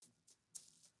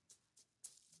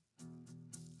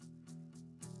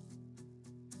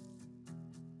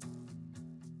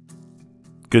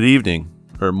Good evening,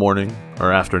 or morning,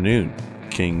 or afternoon,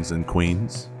 kings and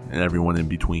queens, and everyone in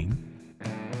between.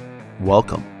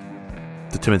 Welcome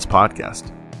to Timmon's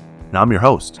podcast. Now I'm your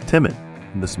host, Timmon,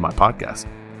 and this is my podcast.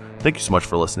 Thank you so much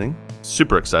for listening.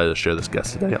 Super excited to share this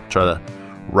guest today. I'll try to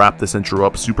wrap this intro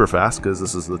up super fast because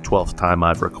this is the 12th time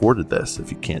I've recorded this.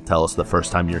 If you can't tell, it's the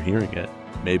first time you're hearing it.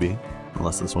 Maybe,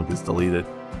 unless this one gets deleted.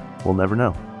 We'll never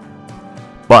know.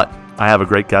 But I have a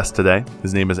great guest today.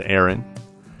 His name is Aaron.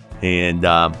 And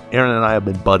Aaron and I have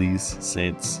been buddies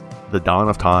since the dawn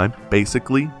of time,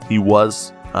 basically. He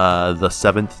was the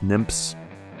seventh nymph's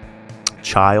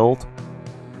child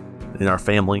in our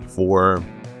family for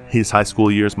his high school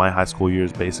years, my high school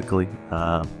years, basically.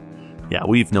 Yeah,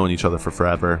 we've known each other for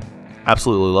forever.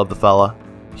 Absolutely love the fella.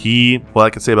 What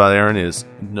I can say about Aaron is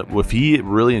if he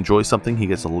really enjoys something, he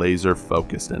gets laser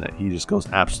focused in it. He just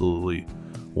goes absolutely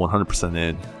 100%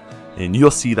 in. And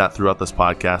you'll see that throughout this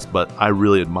podcast, but I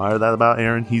really admire that about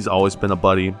Aaron. He's always been a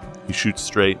buddy. He shoots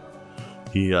straight.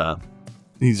 He's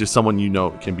just someone you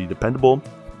know can be dependable.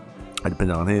 I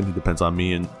depend on him. He depends on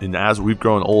me. And as we've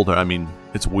grown older, I mean,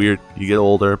 it's weird. You get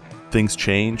older, things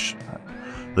change.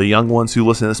 The young ones who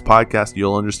listen to this podcast,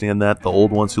 you'll understand that. The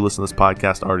old ones who listen to this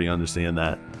podcast already understand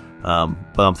that.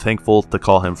 But I'm thankful to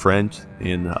call him friend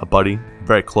and a buddy,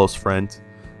 very close friend.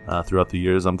 Throughout the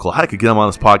years, I'm glad I could get him on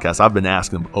this podcast. I've been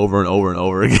asking him over and over and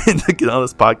over again to get on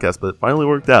this podcast, but it finally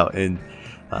worked out, and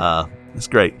it's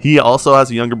great. He also has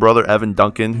a younger brother, Evan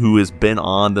Duncan, who has been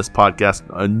on this podcast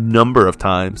a number of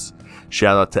times.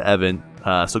 Shout out to Evan.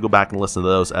 So go back and listen to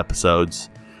those episodes.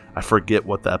 I forget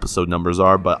what the episode numbers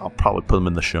are, but I'll probably put them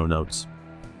in the show notes.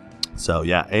 So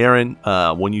yeah, Aaron,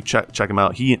 when you check him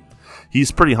out,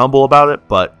 he's pretty humble about it,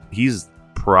 but he's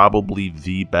probably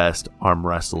the best arm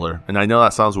wrestler. And I know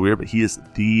that sounds weird, but he is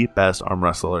the best arm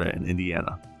wrestler in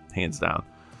Indiana, hands down.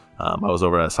 I was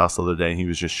over at his house the other day, and he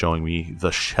was just showing me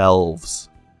the shelves.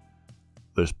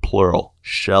 There's plural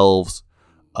shelves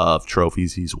of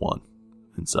trophies he's won.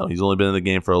 And so he's only been in the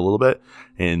game for a little bit,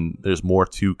 and there's more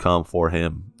to come for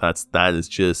him. That's the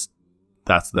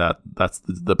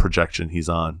projection he's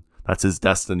on. That's his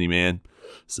destiny, man.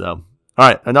 So, all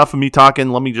right, enough of me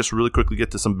talking. Let me just really quickly get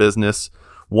to some business.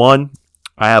 One,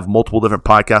 I have multiple different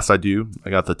podcasts I do. I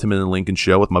got the Timon and Lincoln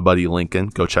show with my buddy Lincoln.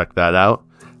 Go check that out,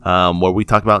 where we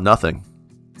talk about nothing.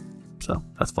 So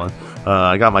that's fun.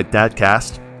 I got my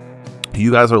Dadcast.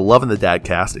 You guys are loving the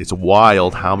Dadcast. It's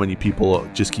wild how many people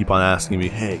just keep on asking me,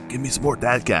 hey, give me some more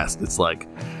Dadcast. It's like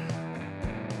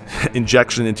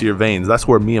injection into your veins. That's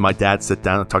where me and my dad sit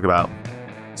down and talk about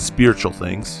spiritual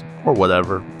things or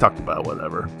whatever. Talked about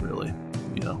whatever, really,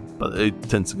 but it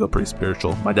tends to go pretty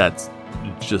spiritual. My dad's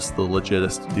just the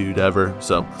legitest dude ever.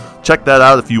 So check that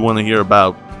out if you want to hear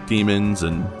about demons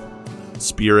and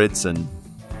spirits and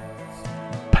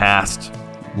past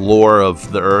lore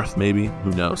of the earth, maybe.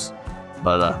 Who knows?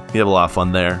 But we have a lot of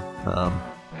fun there.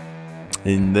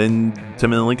 And then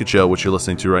Tim and the Lincoln Show, which you're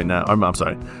listening to right now. I'm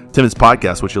sorry, Tim's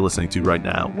podcast, which you're listening to right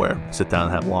now, where I sit down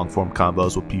and have long-form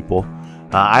combos with people.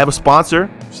 I have a sponsor.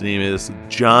 His name is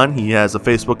John. He has a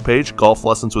Facebook page, Golf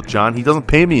Lessons with John. He doesn't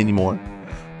pay me anymore,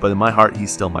 but in my heart,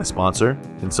 he's still my sponsor.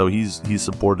 And so he's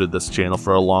supported this channel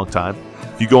for a long time.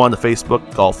 If you go on to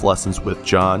Facebook, Golf Lessons with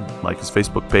John, like his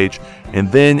Facebook page. And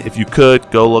then if you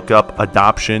could, go look up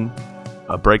Adoption,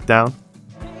 a Breakdown.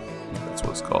 That's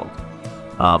what it's called.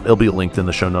 It'll be linked in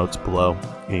the show notes below.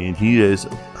 And he is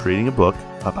creating a book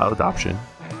about adoption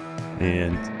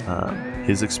and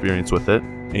his experience with it.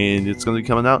 And it's going to be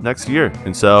coming out next year.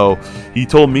 And so he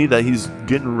told me that he's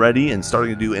getting ready and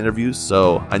starting to do interviews.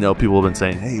 So I know people have been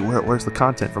saying, hey, where's the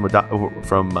content from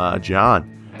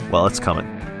John? Well, it's coming.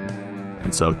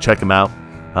 And so check him out.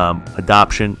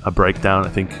 Adoption, a Breakdown. I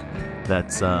think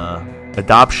that's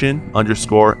adoption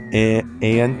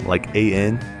 _ like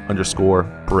AN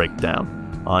 _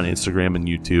 breakdown on Instagram and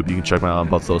YouTube. You can check him out on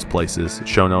both those places.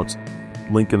 Show notes.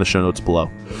 Link in the show notes below.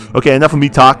 Okay, enough of me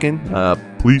talking.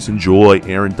 Please enjoy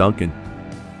Aaron Duncan.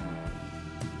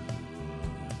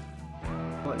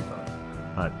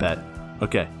 I bet.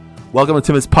 Okay. Welcome to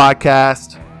Tim's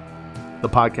podcast. The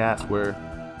podcast where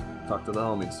I talk to the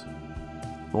homies.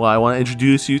 Well, I want to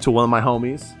introduce you to one of my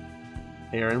homies,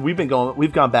 Aaron. We've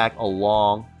gone back a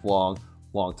long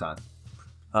time.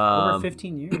 Over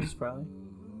 15 years, probably.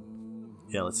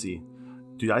 Yeah, let's see.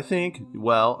 Dude, I think,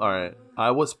 all right.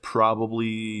 I was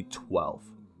probably 12.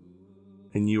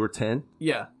 And you were 10?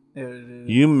 Yeah.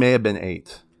 You may have been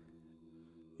 8.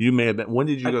 You may have been. When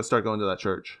did you start going to that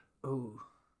church? Ooh.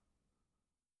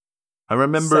 I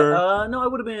remember. No, I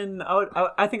would have been.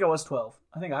 I think I was 12.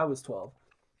 I think I was 12.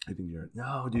 I think you're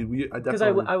no, dude. Because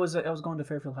I was going to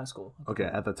Fairfield High School. Okay,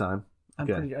 at the time. I'm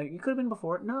Okay. pretty. It could have been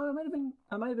before. No, I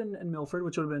might have been in Milford,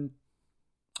 which would have been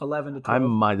 11 to I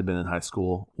 12. might have been in high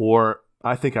school, or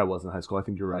I think I was in high school. I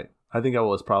think you're right. I think I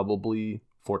was probably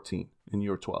 14 and you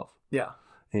were 12. Yeah.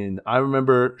 And I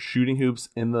remember shooting hoops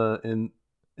in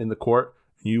the court.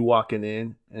 You walking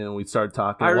in, and we started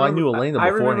talking. I knew Elena beforehand. I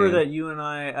remember that you and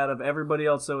I, out of everybody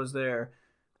else that was there,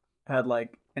 had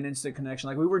like an instant connection.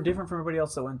 Like we were different from everybody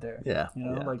else that went there. Yeah. You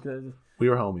know, yeah. like we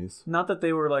were homies. not that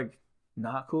they were like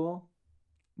not cool,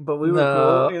 but we were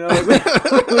No. cool. You know,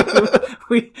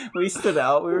 like, we stood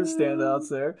out. We were standouts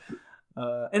there,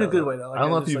 in a good way though. Like, I don't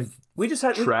know if you've like, we just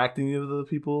had tracked any of the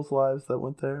people's lives that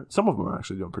went there. Some of them are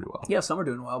actually doing pretty well. Yeah, some are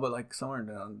doing well, but like some are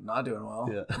not doing well.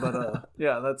 Yeah. But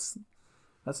yeah, that's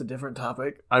a different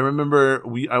topic. I remember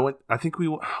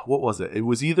what was it? It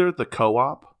was either the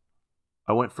co-op.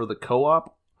 I went for the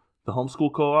co-op, the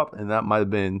homeschool co-op, and that might have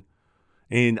been,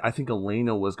 and I think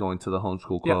Elena was going to the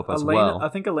homeschool co-op as well. I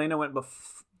think Elena went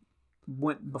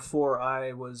before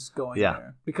I was going Yeah.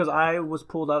 there because I was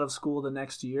pulled out of school the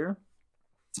next year,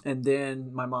 and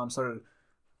then my mom started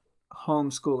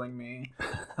homeschooling me,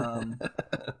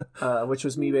 which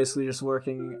was me basically just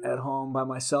working at home by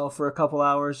myself for a couple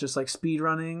hours, just like speed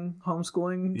running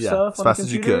homeschooling stuff as on fast the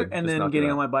as you computer, could, and just then knock it getting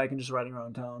out. on my bike and just riding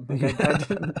around town.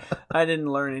 Like, I didn't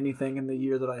learn anything in the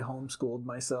year that I homeschooled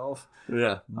myself.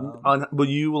 Yeah. But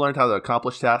you learned how to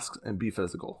accomplish tasks and be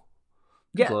physical.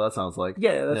 Yeah. So that sounds like.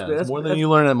 Yeah, that's good. It's more than you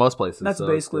learn at most places. That's so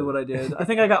basically what I did. I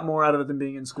think I got more out of it than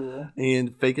being in school.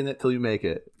 And faking it till you make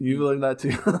it. You learned that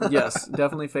too. Yes,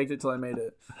 definitely faked it till I made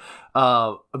it.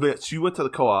 But so you went to the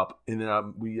co-op, and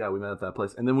then we met at that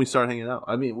place, and then we started hanging out.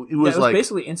 I mean, it was like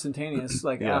basically instantaneous.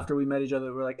 Like Yeah. after we met each other,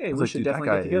 we were like, "Hey, we like, should dude, definitely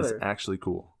that get guy together." is actually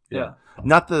cool. Yeah.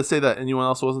 Not to say that anyone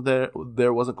else wasn't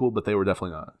there wasn't cool, but they were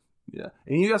definitely not. Yeah.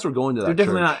 And you guys were going to that They're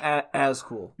definitely church. not as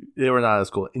cool. They were not as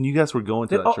cool. And you guys were going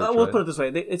to that church, We'll right? put it this way: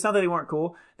 it's not that they weren't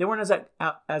cool. They weren't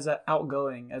as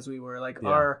outgoing as we were. Like Yeah.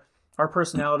 our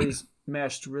personalities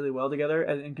meshed really well together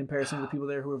in comparison to the people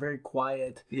there who were very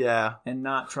quiet Yeah. and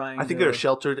not trying. I think to... they were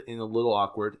sheltered and a little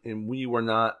awkward, and we were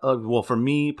not. Well, for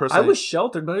me personally, I was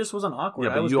sheltered, but it just wasn't awkward.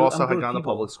 Yeah, but you also had gone to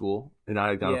public school, and I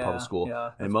had gone to public school,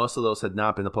 Yeah. and most of those had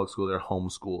not been to public school. They're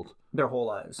homeschooled their whole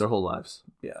lives.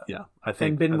 Yeah, Yeah. I think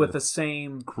And been as with a the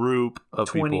same group of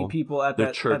 20 people at the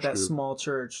that church group. small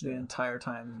church the entire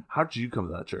time. How did you come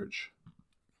to that church?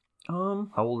 How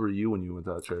old were you when you went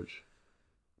to that church?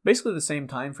 Basically the same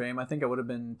time frame. I think I would have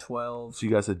been 12. So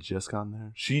you guys had just gone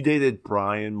there. She dated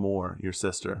Brian Moore, your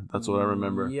sister. That's what I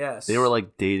remember. Yes. They were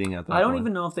like dating at that I don't point.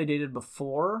 even know if they dated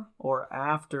before or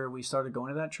after we started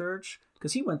going to that church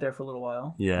because he went there for a little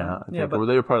while. Yeah, I think, but or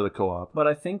they were part of the co-op. But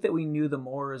I think that we knew the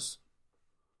Moores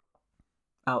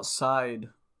outside.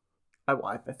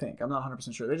 I think. I'm not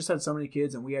 100% sure. They just had so many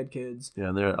kids and we had kids. Yeah,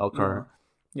 and they're at Elkhart.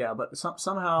 Yeah, but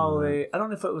somehow they... I don't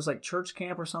know if it was like church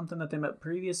camp or something that they met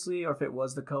previously or if it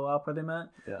was the co-op where they met.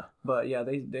 Yeah. But yeah,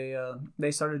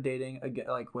 they started dating again,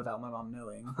 like without my mom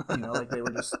knowing. You know, like they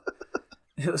were just...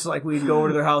 It was like we'd go over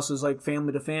to their houses like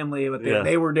family to family, but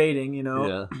they were dating, you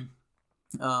know?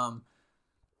 Yeah.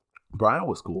 Brian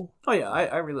was cool. Oh yeah,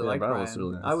 I really liked Brian Brian. was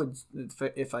really nice. I would,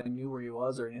 if I knew where he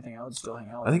was or anything, I would still hang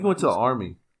out with I think him. he went to the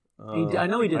army. I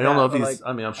know he did. I don't know if but, he's. like,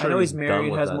 I mean, I'm sure I know he's done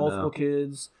married, with has that multiple now.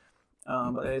 kids.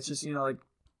 But it's just like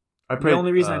I the prayed,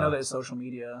 only reason I know that is social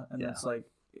media, and yeah. it's like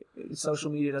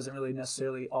social media doesn't really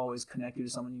necessarily always connect you to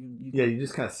someone. You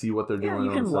just kind of see what they're doing. Yeah, you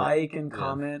can and like and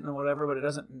comment and whatever, but it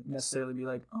doesn't necessarily be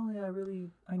like, oh yeah,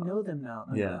 I know them now.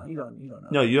 No, Yeah. no, you don't know.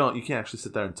 No, you don't. You can't actually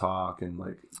sit there and talk and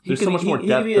like. He There's could- so much more he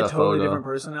depth could be to a a totally photo. different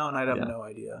person now, and I'd have Yeah. no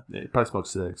idea. Yeah, he probably smoked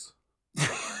cigs.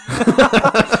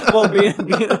 Well, being in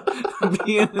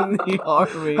the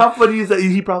army. How funny is that?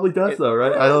 He probably does though,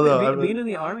 right? I don't know. Being in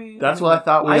the army. That's what I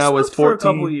thought when I was smoked for 14.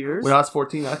 a couple years. When I was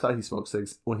 14, I thought he smoked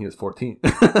cigs when he was 14. You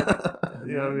know what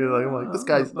I mean? Like, I'm like, this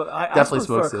guy's I definitely smoked smokes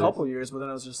for a cigs. couple years, but then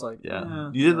I was just like,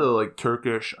 Yeah. You did the like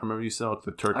Turkish. I remember you smoked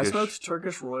the Turkish. I smoked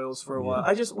Turkish Royals for a while.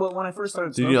 When I first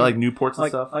started Did smoking, you like Newports and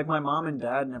stuff? like my mom and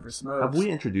dad never smoked. Have we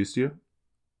introduced you?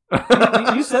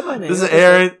 you said my name. This is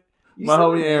Aaron. My said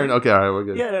homie name. Aaron. Okay, all right, we're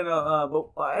good. Yeah,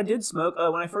 no. But I did smoke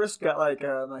when I first got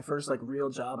my first real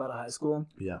job out of high school.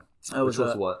 Yeah. Which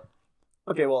was what?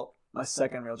 Okay, well, my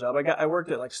second real job. I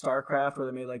worked at StarCraft where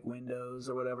they made Windows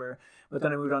or whatever. But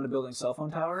then I moved on to building cell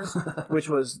phone towers, which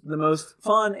was the most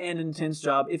fun and intense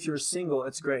job. If you're single,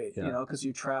 it's great, because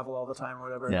you travel all the time or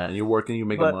whatever. Yeah, and you're working, you're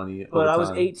making money. But I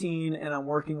was 18 and I'm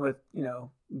working with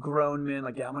grown men.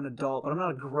 I'm an adult, but I'm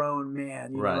not a grown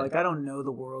man. You know, I don't know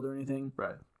the world or anything.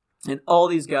 Right. And all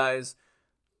these guys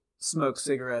smoke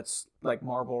cigarettes like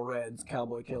Marlboro Reds,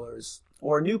 Cowboy Killers,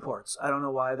 or Newports. I don't know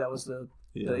why that was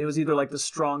it was either the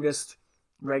strongest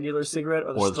regular cigarette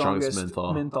or the strongest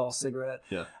menthol cigarette.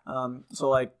 Yeah. So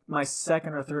like my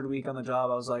second or third week on the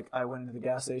job, I went into the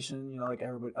gas station, like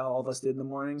everybody, all of us did in the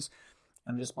mornings,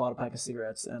 and just bought a pack of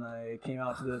cigarettes. And I came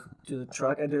out to the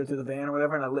truck, I did it through the van or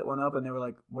whatever, and I lit one up, and they were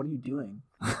like, "What are you doing?"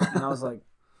 And I was like,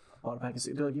 "Bought a pack of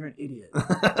cigarettes." They're like, "You're an idiot.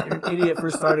 You're an idiot for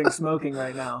starting smoking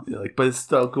right now." Yeah, like, but it's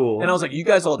so cool. And I was like, "You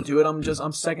guys all do it.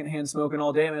 I'm secondhand smoking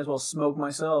all day. I may as well smoke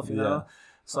myself, you know."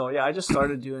 So yeah, I just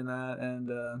started doing that,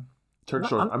 and Turk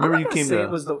Shores. I remember you came to. It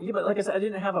was but like I said, I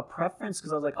didn't have a preference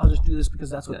because I was like, I'll just do this because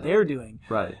that's what they're doing.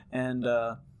 Right. And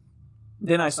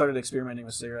then I started experimenting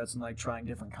with cigarettes and like trying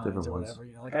different kinds or whatever.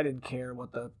 Like I didn't care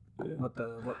what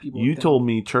people. You told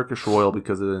me Turkish Royal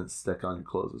because it didn't stick on your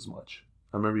clothes as much.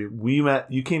 I remember we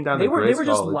met. You came down. They to were Grace just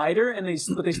College. lighter,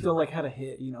 but they still like had a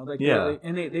hit. Like they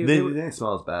didn't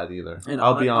smell as bad either. And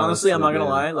I'll be honest. Honestly, I'm not gonna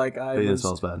lie. Like they didn't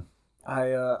smell as bad.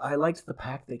 I liked the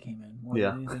pack they came in more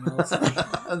than anything else.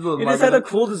 It just had a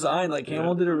cool design. Like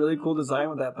Camel did a really cool design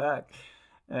with that pack,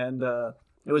 and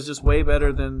it was just way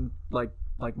better than like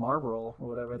Marlboro or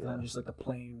whatever. Than just like the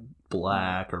plain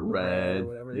black or red or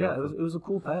whatever. Yeah, it was a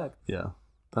cool pack. Yeah,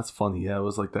 that's funny. Yeah, it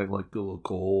was like that, like a little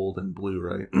gold and blue,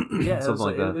 right? Yeah, something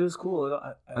like that. It was cool.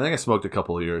 I think I smoked a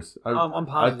couple of years. I'm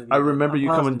positive. I remember you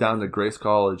coming down to Grace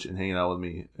College and hanging out with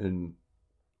me, and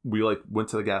we like went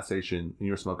to the gas station and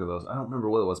you were smoking those. I don't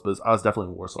remember what it was, but I was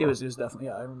definitely in Warsaw. It was definitely,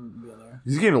 I remember being there.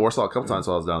 You came to Warsaw a couple times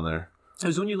while I was down there. It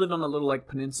was when you lived on a little like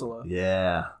peninsula.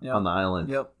 Yeah, on the island.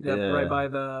 Yep, yeah. Right by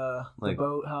the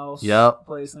boathouse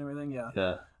place and everything. Yeah.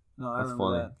 No, I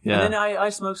remember that. Yeah. And then I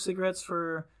smoked cigarettes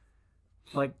for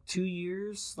like 2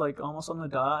 years, like almost on the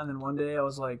dot. And then one day I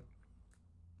was like,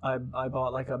 I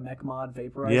bought like a Mech Mod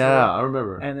vaporizer. Yeah, I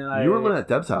remember. And then you were living at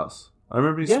Deb's house. I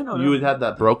remember you would have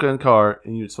that broken car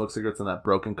and you would smoke cigarettes in that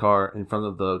broken car in front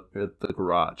of the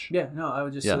garage. Yeah, no, I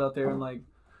would just sit out there and like.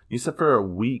 You said for a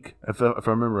week, if I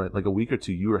remember right, like a week or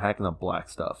two, you were hacking up black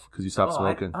stuff because you stopped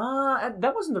smoking.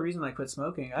 That wasn't the reason I quit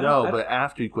smoking. But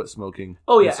after you quit smoking,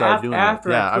 after I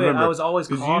quit, I was always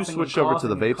coughing. You switched over to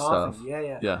the vape stuff. Yeah.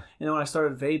 And then when I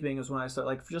started vaping is when I started,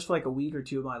 like, just for like a week or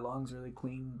two, my lungs really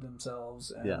cleaned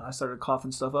themselves, and I started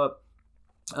coughing stuff up.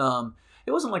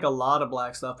 It wasn't like a lot of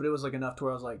black stuff, but it was like enough to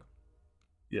where I was like,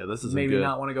 yeah, this is maybe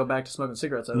not want to go back to smoking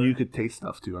cigarettes. You could taste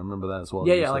stuff too. I remember that as well.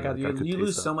 Yeah, like you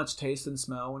lose so much taste and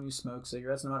smell when you smoke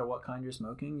cigarettes. No matter what kind you're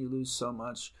smoking, you lose so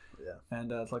much. Yeah,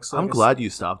 and it's like. So I'm glad you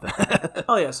stopped that.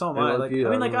 Oh yeah, so am I. Like, I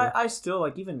mean, like I still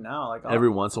like even now, like every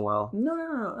once in a while.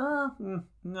 No,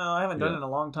 I haven't done it in a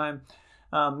long time.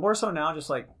 More so now,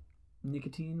 just like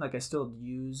nicotine. Like I still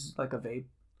use like a vape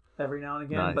every now and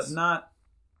again, but not.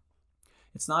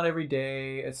 It's not every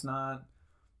day. It's not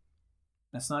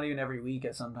even every week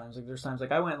at sometimes. Like there's times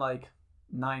like I went like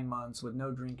 9 months with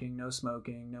no drinking, no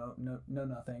smoking, no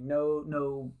nothing,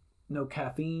 no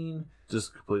caffeine.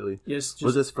 Just completely. Just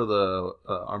was this for the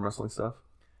arm wrestling stuff?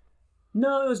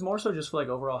 No, it was more so just for like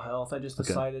overall health. I just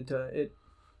decided to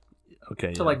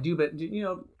like do, but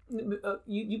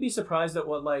you'd be surprised at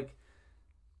what like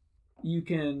you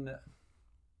can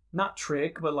not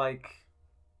trick, but like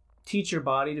teach your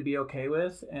body to be okay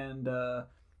with, and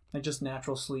like just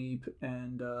natural sleep,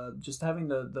 and just having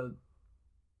the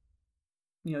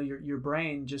your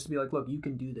brain just to be like, look, you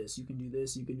can do this, you can do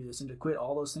this, you can do this, and to quit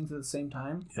all those things at the same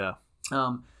time. Yeah.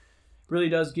 Really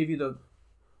does give you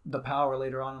the power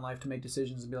later on in life to make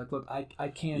decisions and be like, look, I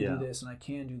can do this, and I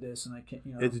can do this, and I can,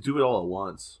 to do it all at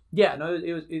once. Yeah, no,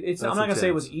 it's. I'm not gonna say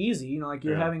it was easy. Like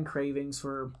you're having cravings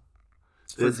for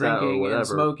drinking and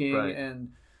smoking, and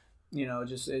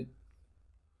just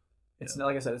it's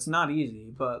like I said, it's not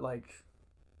easy, but like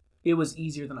it was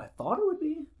easier than I thought it would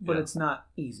be, but it's not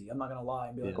easy. I'm not going to lie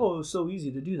and be like, oh, it was so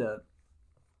easy to do that.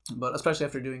 But especially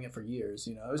after doing it for years,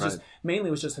 it was just mainly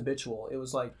it was just habitual. It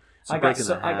was like I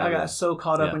got so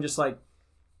caught up in just like,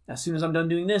 as soon as I'm done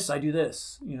doing this, I do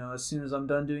this, as soon as I'm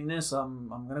done doing this, I'm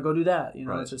going to go do that.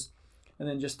 It's just, and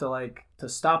then just to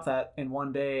stop that in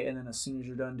one day. And then as soon as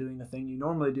you're done doing the thing you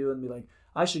normally do and be like,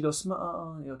 I should go smoke.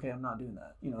 Okay, I'm not doing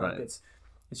that. Like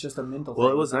it's just a mental thing.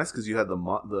 Well, it was nice because you had the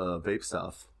vape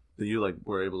stuff that you like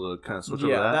were able to kind of switch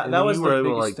over that. That was you the were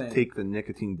able to like thing. take the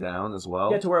nicotine down as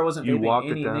well. Yeah, to where I wasn't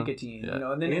vaping any nicotine.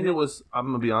 Yeah. And it was. I'm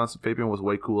gonna be honest. Vaping was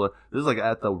way cooler. This is like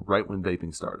at the right when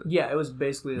vaping started. Yeah, it was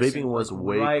basically vaping was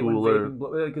way cooler.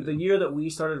 Like the year that we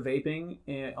started vaping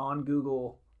on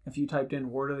Google, if you typed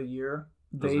in word of the year,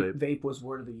 vape was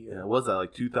word of the year. Yeah, was that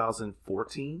like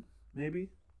 2014 maybe?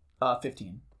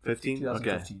 15. 15?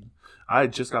 2015. Okay. I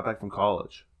just got back from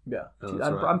college. Yeah.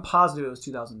 I'm positive it was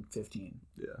 2015.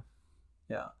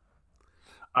 Yeah.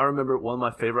 I remember one of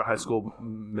my favorite high school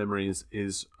memories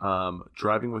is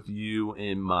driving with you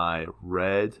in my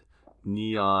red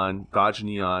Neon, Dodge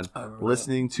Neon,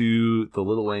 listening to the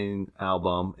Lil Wayne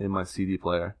album in my CD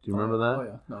player. Do you remember that? Oh,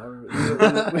 yeah. No, I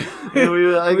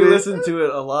remember. We listened to it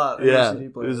a lot. Yeah.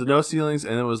 It was No Ceilings,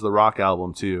 and it was the Rock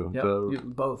album, too. Yep.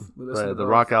 Both. Right, the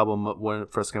Rock album when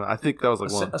it first came out. I think that was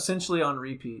like one. Essentially on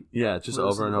repeat. Yeah, just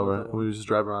over and over. We would just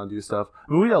drive around and do stuff.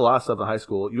 I mean, we did a lot of stuff in high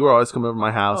school. You were always coming over to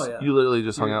my house. Oh, yeah. You literally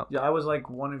just hung out. Yeah, I was like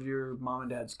one of your mom and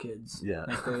dad's kids. Yeah.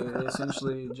 Like they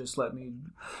essentially just let me.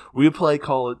 We would play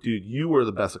Call of Duty. You were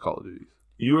the best at Call of Duty.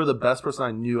 You were the best person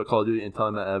I knew at Call of Duty until I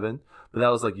met Evan. But that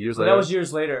was like years later. That was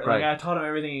years later. Right. Like I taught him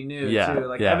everything he knew too.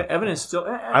 Like Evan is still.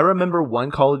 I remember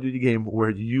one Call of Duty game where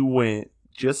you went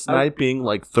just sniping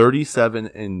like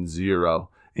 37-0,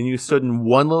 and you stood in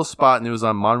one little spot, and it was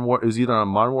on It was either on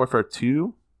Modern Warfare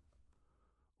 2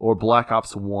 or Black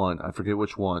Ops 1. I forget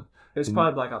which one. It was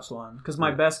probably Black Ops 1. Because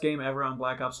my best game ever on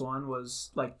Black Ops 1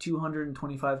 was like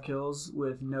 225 kills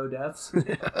with no deaths.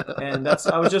 And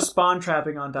I was just spawn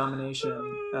trapping on Domination.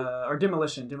 Or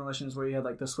Demolition. Demolition is where you had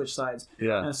like the switch sides.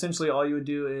 Yeah. And essentially all you would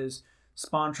do is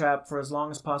spawn trap for as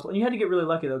long as possible. And you had to get really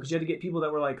lucky though, because you had to get people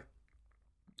that were like...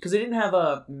 Because they didn't have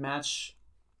a match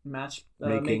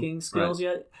making skills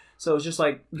yet. So it was just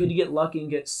like good to get lucky and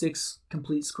get 6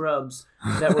 complete scrubs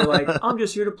that were like, I'm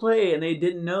just here to play. And they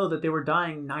didn't know that they were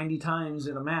dying 90 times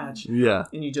in a match. Yeah.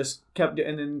 And you just kept,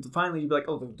 and then finally you'd be like,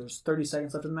 oh, there's 30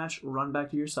 seconds left in the match. Run back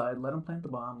to your side, let them plant the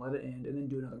bomb, let it end, and then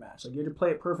do another match. Like you had to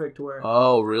play it perfect to where.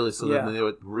 Oh, really? So then they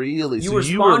would really. You were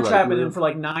spawn trapping them for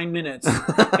like 9 minutes.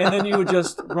 And then you would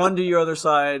just run to your other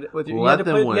side with your. You had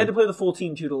to play the full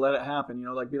team too to let it happen. You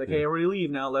know, like be like, hey, everybody leave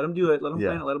now. Let them do it. Let them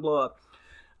plant it. Let it blow up.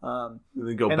 And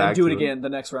then go back and then do it again the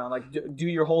next round. Like do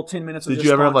your whole 10 minutes. Did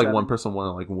you ever have like one person want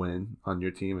to like win on your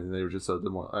team and they were just so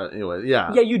anyway?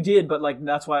 Yeah. Yeah, you did, but like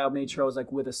that's why I made sure I was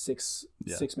like with a six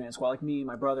man squad. Like me and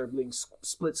my brother being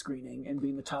split screening and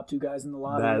being the top 2 guys in the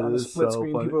lobby on the split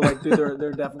screen. Funny. People were like, dude,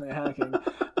 they're definitely hacking,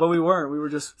 but we weren't. We were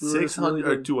just 600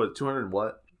 or 200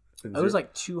 what? It was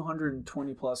like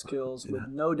 220 plus kills with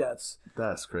no deaths.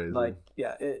 That's crazy. Like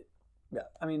yeah.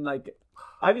 I mean like.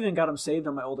 I've even got them saved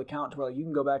on my old account to where like, you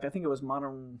can go back. I think it was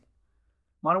Modern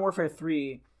Warfare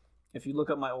 3. If you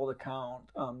look up my old account,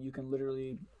 you can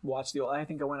literally watch the old. I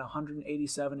think I went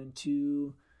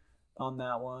 187-2 on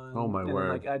that one. Oh my word! Then,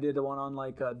 like I did the one on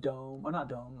like Dome or not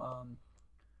Dome.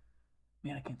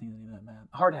 Man, I can't think of the name of that map.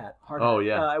 Hard Hat. Oh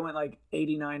yeah. I went like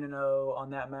 89-0 on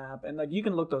that map, and like you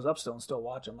can look those up still and still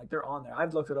watch them. Like they're on there.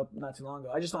 I've looked it up not too long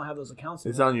ago. I just don't have those accounts.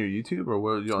 It's on your YouTube or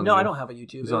where? You on no, I don't have a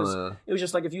YouTube. It was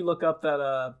just like if you look up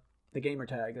that the gamer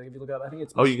tag. Like if you look up, I think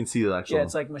it's. Oh, you can see that actually. Yeah,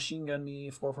 it's like Machine Gun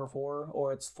Me 444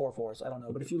 or it's 44s. I don't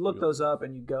know, but if you look those up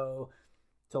and you go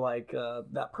to like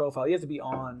that profile, you have to be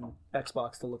on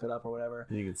Xbox to look it up or whatever.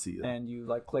 And you can see it. And you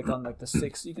like click on like the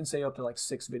 6. You can say up to like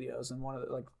 6 videos, and one of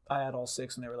the, like I had all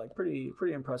 6, and they were like pretty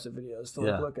impressive videos to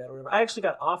look at or whatever. I actually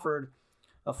got offered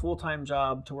a full-time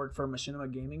job to work for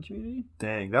Machinima Gaming Community.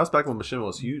 Dang, that was back when Machinima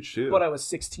was huge too. But I was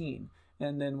 16,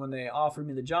 and then when they offered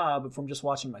me the job from just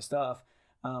watching my stuff,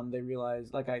 they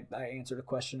realized like I answered a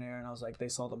questionnaire, and I was like, they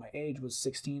saw that my age was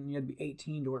 16, and you had to be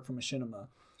 18 to work for Machinima.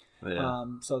 Yeah.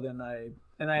 So then I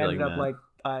ended up like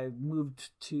I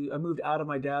moved out of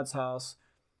my dad's house,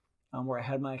 where I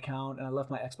had my account, and I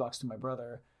left my Xbox to my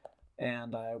brother,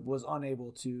 and I was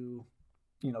unable to,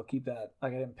 keep that.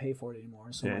 Like I didn't pay for it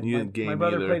anymore. So my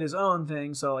brother played his own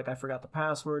thing, so like I forgot the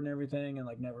password and everything, and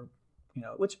like never,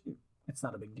 which it's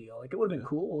not a big deal. Like it would have been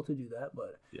cool to do that,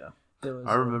 but yeah.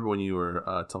 I remember when you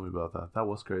were telling me about that. That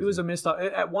was crazy. It was a missed out.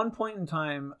 At one point in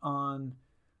time on.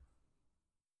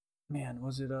 Man,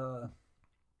 was it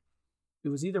it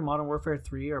was either Modern Warfare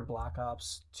 3 or Black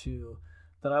Ops 2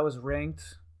 that I was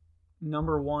ranked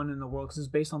number 1 in the world because it's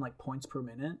based on like points per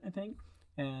minute, I think.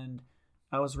 And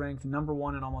I was ranked number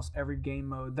 1 in almost every game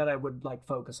mode that I would like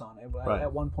focus on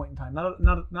at one point in time.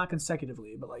 Not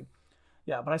consecutively, but like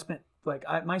yeah, but I spent like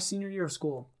my senior year of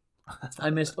school,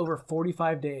 I missed over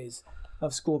 45 days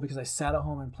of school because I sat at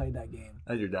home and played that game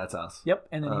at your dad's house. Yep,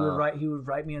 and then he would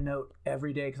write me a note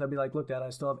every day because I'd be like, "Look, Dad, I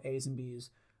still have A's and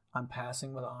B's. I'm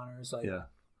passing with honors." Like, yeah,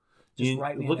 just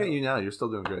write me. Look at you now; you're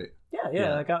still doing great.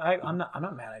 Yeah. Like I'm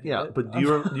not mad at you. Yeah, but do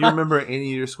you remember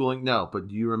any of your schooling? No, but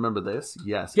do you remember this?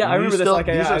 Yes. Yeah, I remember this. Like,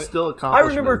 these are still accomplishments. I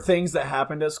remember things that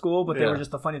happened at school, but they were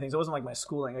just the funny things. It wasn't like my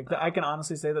schooling. Like, I can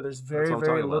honestly say that there's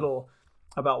very little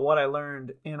about what I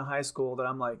learned in high school that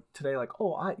I'm like today, like,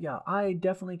 oh, I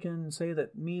definitely can say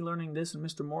that me learning this in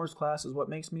Mr. Moore's class is what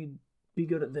makes me be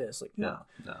good at this. Like, no,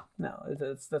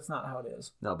 that's not how it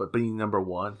is. No, but being number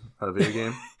 1 at a video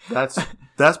game,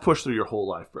 that's pushed through your whole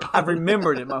life, bro. I've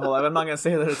remembered it my whole life. I'm not gonna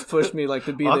say that it's pushed me like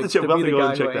to be the guy. We'll have to go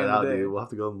and check that out, dude. We'll have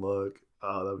to go and look.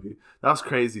 Oh, that was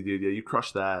crazy, dude. Yeah, you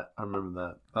crushed that. I remember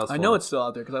that. That was I fun. know it's still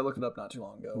out there because I looked it up not too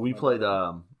long ago. We played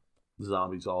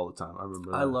zombies all the time. I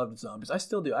remember that. I loved zombies. I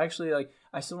still do. Actually,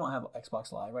 I still don't have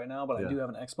Xbox Live right now, but I do have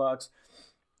an Xbox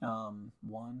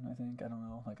One, I think. I don't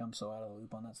know. Like, I'm so out of the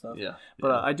loop on that stuff. Yeah.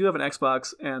 But I do have an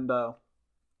Xbox, and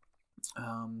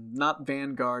not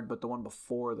Vanguard, but the one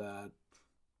before that.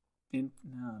 I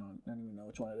don't even know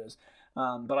which one it is.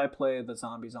 But I play the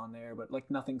zombies on there, but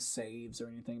like nothing saves or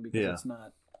anything because it's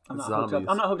not. I'm not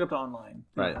hooked up to online.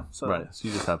 Right. So, right. So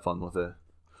you just have fun with it.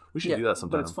 We should do that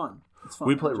sometime. But it's fun. It's fun.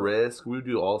 We play Risk. We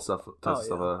do all stuff. Stuff at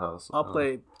the house. I'll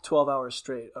play 12 hours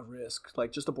straight of Risk,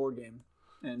 like just a board game,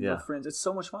 and with friends. It's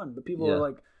so much fun. But people are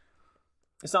like,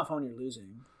 it's not fun when you're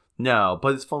losing. No,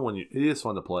 but it's fun it is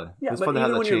fun to play. Yeah, it's but fun even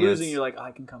to have when the you're chance. losing, you're like,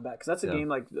 I can come back because that's a game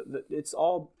like it's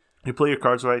all. You play your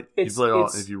cards right. You play all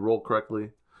if you roll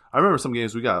correctly. I remember some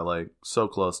games we got like so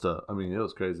close to. I mean, it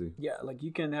was crazy. Yeah, like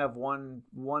you can have one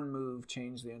move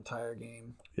change the entire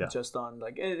game. Yeah. Just on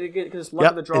like because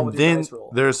luck of the draw and with then your dice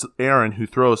roll. There's Aaron who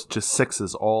throws just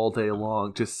sixes all day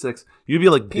long, just six. You'd be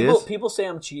like this. People say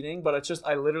I'm cheating, but it's just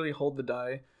I literally hold the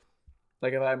die.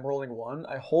 Like if I'm rolling one,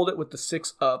 I hold it with the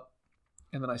 6 up.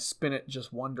 And then I spin it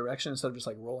just one direction instead of just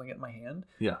like rolling it in my hand.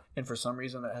 Yeah. And for some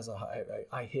reason that has a high.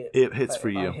 I hit. It hits for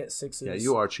you. I hit sixes. Yeah,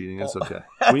 you are cheating. It's okay.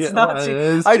 It's not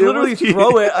cheating. I literally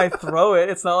throw it. I throw it.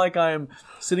 It's not like I'm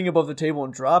sitting above the table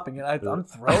and dropping it. I'm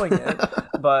throwing it.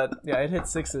 But yeah, it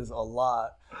hits sixes a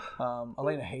lot.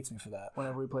 Elena hates me for that.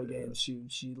 Whenever we play games,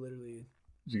 she literally.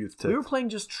 We were playing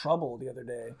just Trouble the other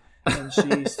day. And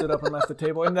she stood up and left the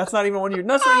table. And that's not even when you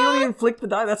don't even flick the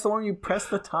die. That's the one you press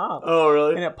the top. Oh,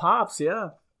 really? And it pops, yeah.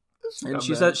 And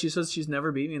she says she's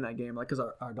never beat me in that game, like, because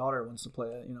our daughter wants to play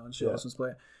it, and she also wants to play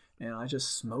it. And I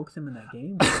just smoked them in that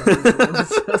game.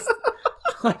 It's just,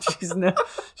 like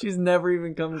she's never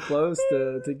even come close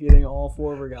to getting all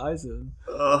 4 of her guys in.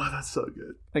 Oh, that's so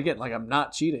good. Again, like I'm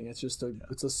not cheating. It's just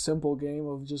it's a simple game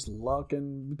of just luck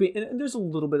and there's a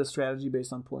little bit of strategy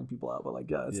based on pulling people out, but like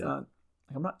it's not.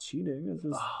 I'm not cheating. It's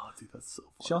just, dude, that's so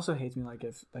funny. She also hates me like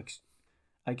if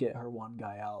I get her one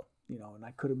guy out, and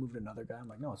I could have moved another guy. I'm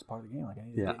like, no, it's part of the game. Like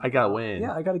I gotta win.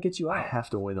 Yeah, I gotta get you out. I have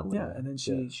to win. Yeah, and then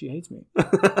she hates me.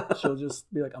 She'll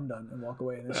just be like, I'm done and walk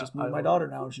away. And it's just me and my daughter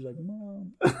now. And she's like,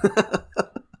 Mom.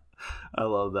 I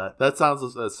love that. That's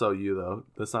so you though.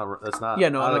 That's not. Yeah,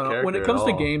 no. When it comes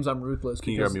to games, I'm ruthless.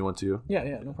 Can you grab me one too?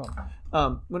 Yeah, no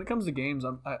problem. When it comes to games,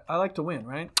 I like to win,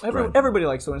 right? Everybody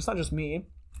likes to win. It's not just me.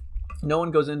 No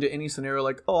one goes into any scenario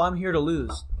like, oh, I'm here to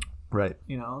lose. Right.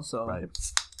 So. Right.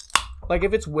 Like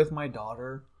if it's with my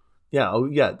daughter. Yeah. Oh,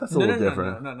 yeah. That's a little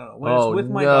different. No. When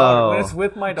it's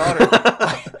with my daughter,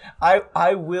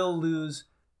 I will lose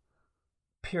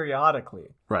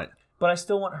periodically. Right. But I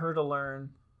still want her to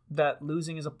learn that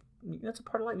losing is that's a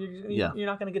part of life. You're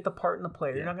not going to get the part in the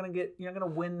player. You're not going to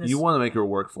win this. You want to make her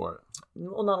work for it.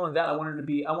 Well, not only that, I want her to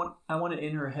be. I want it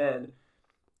in her head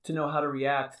to know how to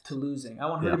react to losing. I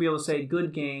want her to be able to say,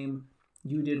 "Good game,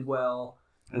 you did well."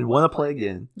 And want to play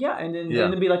again. Yeah, and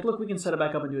then be like, look, we can set it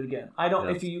back up and do it again. I don't.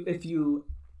 Yeah. If you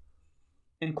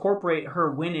incorporate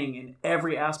her winning in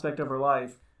every aspect of her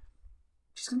life,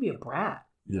 she's gonna be a brat.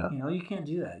 Yeah. You can't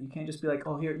do that. You can't just be like,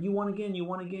 oh, here, you won again, you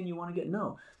won again, you won again.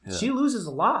 No, she loses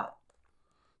a lot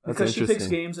because she picks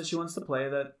games that she wants to play.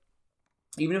 That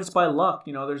even if it's by luck,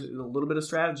 there's a little bit of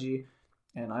strategy,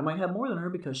 and I might have more than her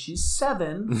because she's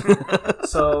 7.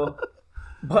 So.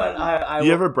 But I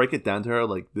you ever break it down to her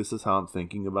like this is how I'm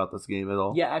thinking about this game at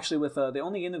all? Yeah, actually, with the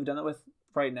only game that we've done it with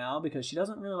right now because she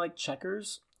doesn't really like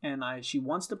checkers and she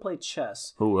wants to play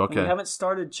chess. Oh, okay. And we haven't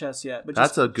started chess yet, but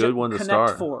that's a good one to start.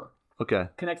 Connect 4. Okay.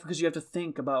 Connect because you have to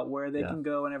think about where they can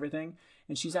go and everything.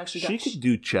 And she's actually she could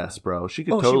do chess, bro. She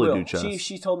could totally do chess.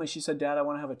 She told me, she said, Dad, I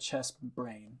want to have a chess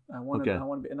brain. I want to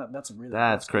be. And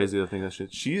that's crazy. The thing that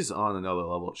she's on another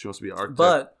level. She wants to be an architect.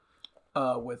 But.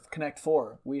 With Connect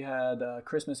 4, we had a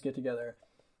Christmas get together,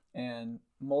 and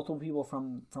multiple people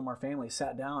from our family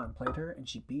sat down and played her, and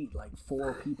she beat like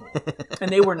 4 people,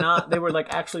 and they were like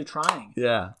actually trying.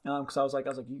 Yeah. Because I was like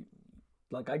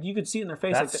you could see it in their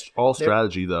face. That's like all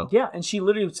strategy though. Yeah, and she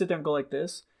literally would sit there and go like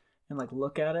this, and like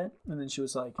look at it, and then she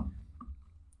was like.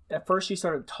 At first, she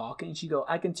started talking. She'd go,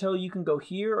 I can tell you can go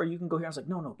here or you can go here. I was like,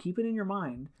 no, keep it in your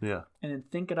mind. Yeah. And then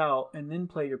think it out and then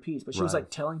play your piece. But she was like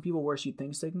telling people where she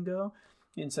thinks they can go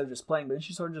instead of just playing. But then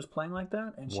she started just playing like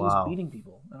that and she was beating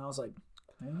people. And I was like,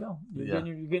 there you go.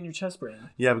 You're getting your chess brain.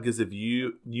 Yeah, because if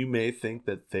you may think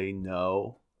that they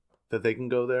know that they can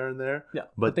go there and there. Yeah.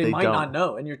 But they might not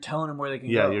know. And you're telling them where they can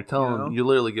go. Yeah, you're telling them. You're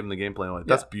literally giving the game plan away.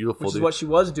 That's beautiful, Which is what she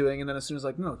was doing. And then as soon as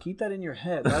no, keep that in your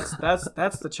head.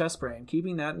 That's the chess brain.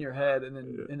 Keeping that in your head and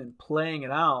then playing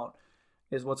it out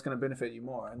is what's going to benefit you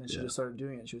more. And then she just started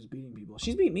doing it. She was beating people.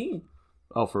 She's beat me.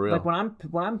 Oh, for real? Like when I'm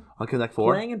on Connect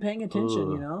 4? playing and paying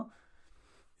attention, you know?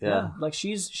 Yeah. Like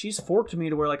she's forked me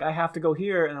to where like I have to go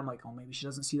here, and I'm like, oh, maybe she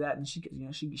doesn't see that, and she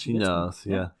knows.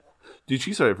 Yeah. Dude,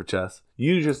 she's ready for chess.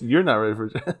 You're not ready for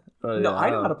chess. No, I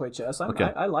know how to play chess.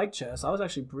 I like chess. I was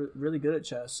actually really good at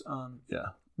chess. Yeah.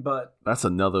 But that's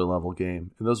another level game,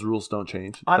 and those rules don't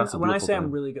change. When I say I'm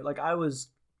really good, like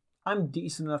I'm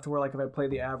decent enough to where like if I play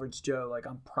the average Joe, like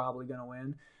I'm probably gonna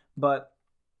win, but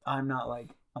I'm not like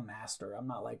a master. I'm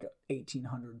not like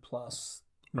 1800 plus.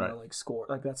 You know, like score.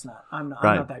 Like that's not. I'm not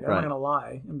that good. I'm not gonna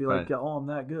lie and be like, oh, I'm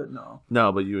that good.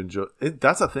 No, but you enjoy it.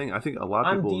 That's the thing. I think a lot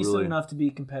of people. I'm decent enough to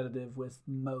be competitive with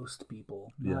most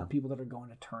people. Not people that are going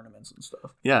to tournaments and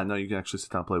stuff. Yeah, no, you can actually sit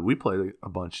down and play. We played a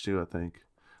bunch too. I think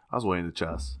I was way into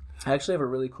chess. I actually have a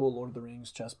really cool Lord of the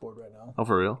Rings chessboard right now. Oh,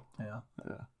 for real? Yeah.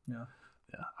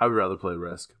 I would rather play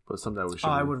Risk, but someday we should.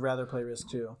 I would rather play Risk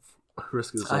too.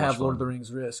 Risk is. I have Lord of the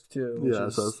Rings Risk too,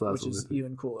 which is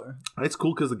even cooler. It's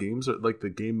cool because the games are like the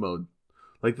game mode,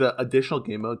 like the additional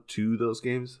game mode to those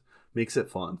games makes it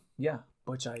fun. Yeah,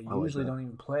 which I usually don't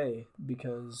even play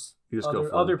because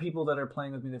other people that are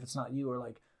playing with me, if it's not you, are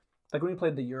like when we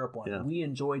played the Europe one, we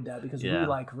enjoyed that because we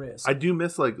like Risk. I do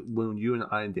miss like when you and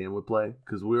I and Dan would play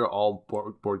because we were all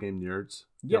board game nerds.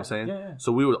 You know what I'm saying? Yeah.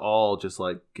 So we would all just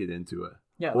like get into it.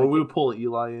 Yeah, or we would pull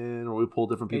Eli in, or we would pull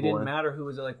different people in. It didn't matter who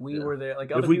was it. Like, we were there.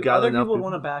 Like, other people would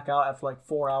want to back out after, like,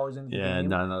 4 hours into the game. Yeah,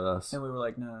 not us. And we were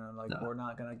like, no. Like, we're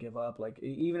not going to give up. Like,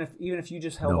 even if you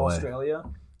just held Australia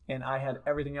and I had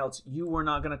everything else, you were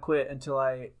not going to quit until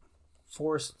I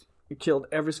killed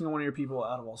every single one of your people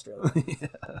out of Australia.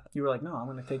 You were like, no, I'm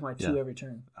going to take my 2 every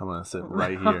turn. I'm going to sit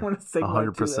right here. I'm going to take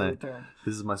 100%. My 2 every turn.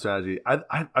 This is my strategy.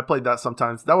 I played that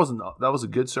sometimes. That was a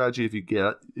good strategy if you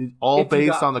get it. All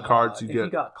based on the cards you get. If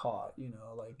you got caught,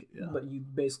 but you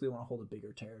basically want to hold a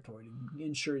bigger territory to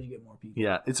ensure you get more people.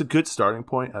 Yeah, it's a good starting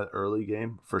point at early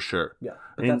game for sure. Yeah,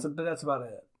 but that's about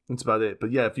it. That's about it.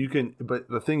 But yeah, if you can, but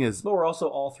the thing is, but we're also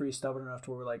all 3 stubborn enough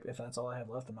to where we're like, if that's all I have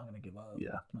left, I'm not going to give up.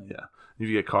 Yeah. If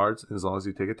you get cards, as long as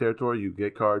you take a territory, you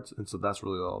get cards, and so that's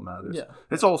really all that matters. Yeah,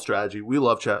 it's all strategy. We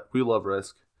love chat. We love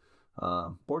Risk.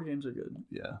 Board games are good.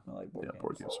 Yeah, I like board games.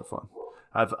 Board games are fun.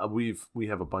 We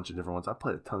have a bunch of different ones. I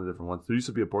played a ton of different ones. There used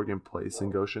to be a board game place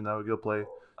in Goshen that would go play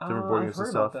different board games and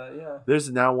stuff. About that, yeah.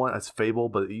 There's now one. It's Fable,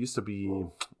 but it used to be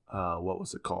what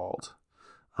was it called?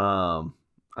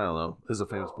 I don't know. There's a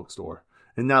famous bookstore.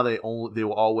 And now they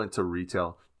all went to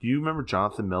retail. Do you remember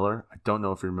Jonathan Miller? I don't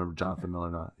know if you remember Jonathan Miller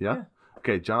or not. Yeah?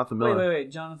 Okay, Jonathan Miller.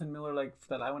 Wait. Jonathan Miller, like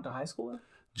that I went to high school with?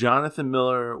 Jonathan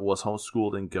Miller was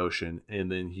homeschooled in Goshen,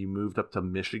 and then he moved up to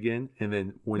Michigan. And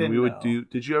then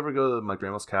did you ever go to my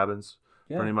grandma's cabins?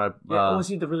 Yeah. For any of my, was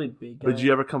he the really big guy? But did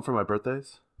you ever come for my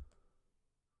birthdays?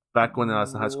 Back when I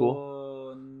was in high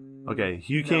school? Okay,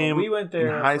 you came we went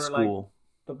there in high school.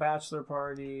 The bachelor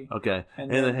party. Okay. And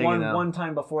then one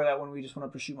time before that when we just went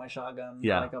up to shoot my shotgun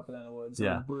like up in the woods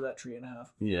and blew that tree in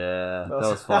half. Yeah. That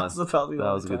was fun.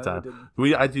 That was a good time.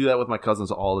 I do that with my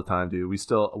cousins all the time, dude.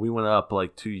 We went up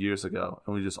like 2 years ago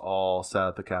and we just all sat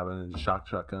at the cabin and shot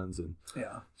shotguns and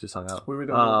just hung out. We were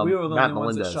the only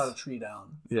ones that shot a tree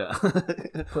down. Yeah.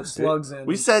 Put slugs in.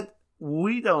 We said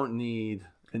we don't need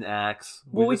an axe.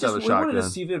 We just have a shotgun. We wanted to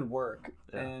see if it'd work.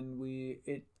 Yeah. And we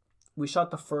shot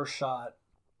the first shot.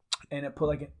 And it put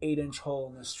like an 8-inch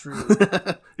hole in this tree.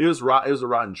 It was a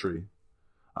rotten tree.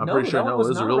 I'm pretty sure. No, it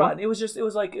was a real rotten. one. It was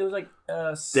like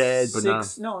dead,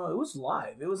 but no, it was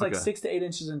live. It was like 6 to 8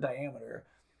 inches in diameter,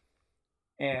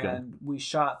 and we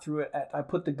shot through it. I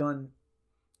put the gun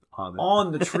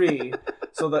on the tree,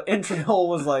 so the entry hole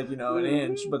was like an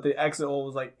inch, but the exit hole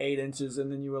was like 8 inches. And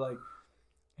then you were like,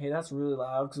 "Hey, that's really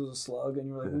loud because it was a slug." And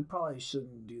you were like, "We probably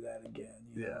shouldn't do that again."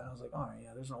 And I was like, "All right,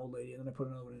 yeah, there's an old lady." And then I put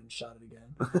another one in and shot it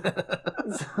again.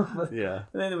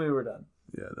 And then we were done.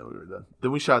 Yeah, then we were done.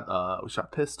 Then we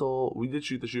shot pistol. We did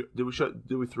shoot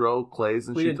did we throw clays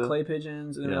and we shoot did clay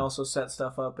pigeons, and then we also set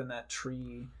stuff up in that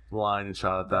tree line and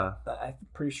shot at that. I'm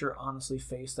pretty sure honestly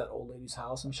faced that old lady's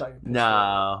house and shot your pistol.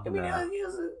 No. I mean,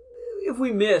 if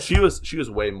we missed, she was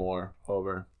way more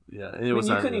over. Yeah, and you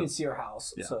couldn't even see her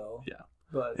house. Yeah. So yeah.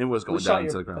 But it was going down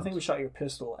into the ground. I think we shot your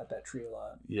pistol at that tree a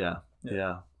lot. Yeah,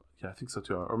 I think so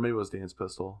too. Or maybe it was Dan's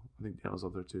pistol. I think Dan was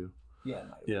up there too.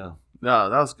 Yeah. No,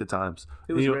 that was good times.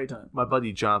 It was a great time. My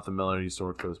buddy Jonathan Miller used to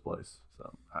work for this place,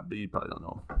 so you probably don't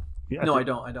know him. Yeah, I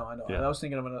don't. Yeah. I was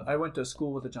thinking I went to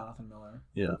school with a Jonathan Miller.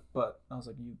 Yeah. But I was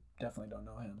like, you definitely don't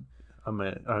know him. I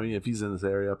mean, if he's in this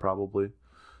area, probably.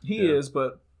 He is,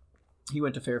 but he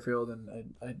went to Fairfield,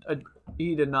 and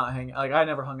he did not hang. Like I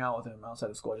never hung out with him outside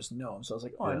of school. I just know him, so I was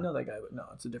like, oh, I know that guy, but no,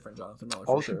 it's a different Jonathan Miller.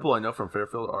 All the people I know from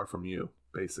Fairfield are from you,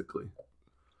 basically.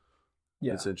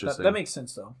 Yeah, it's interesting. That makes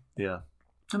sense though. Yeah.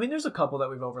 I mean, there's a couple that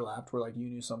we've overlapped where like you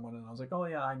knew someone, and I was like, oh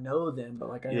yeah, I know them, but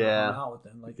like I never hung out with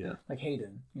them. Like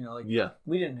Hayden, like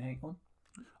we didn't hang. Well,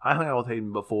 I hung out with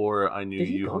Hayden before I knew did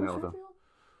you go hung to out with him.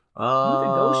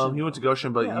 Fairfield? He went to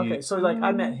Goshen, but okay. So like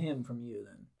I met him from you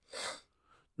then.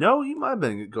 No, he might have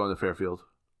been going to Fairfield.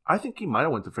 I think he might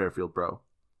have went to Fairfield, bro.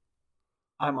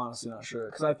 I'm honestly not sure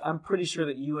because I'm pretty sure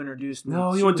that you introduced me.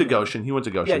 No, he went to Goshen. He went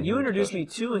to Goshen. Yeah, you introduced me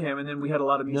to him, and then we had a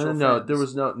lot of mutual friends. No. There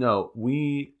was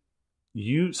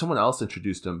someone else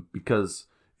introduced him because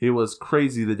it was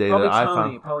crazy the day that I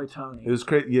found. Probably Tony. It was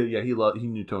crazy. Yeah. He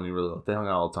knew Tony really well. They hung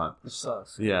out all the time. It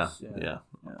sucks. Yeah.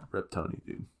 Rip Tony,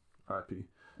 dude. R.I.P.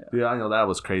 Yeah, I know that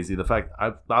was crazy. The fact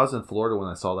I was in Florida when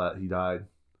I saw that he died.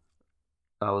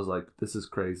 I was like, this is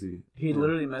crazy. He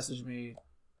literally messaged me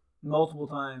multiple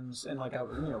times, and like we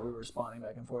were responding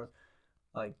back and forth,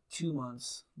 like 2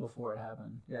 months before it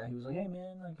happened. Yeah, he was like, "Hey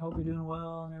man, like hope you're doing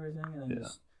well and everything." And then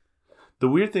the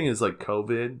weird thing is like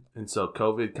COVID, and so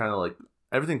COVID kind of like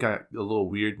everything got a little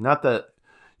weird. Not that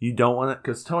you don't want it,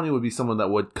 because Tony would be someone that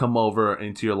would come over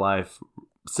into your life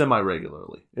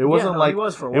semi-regularly. It wasn't like he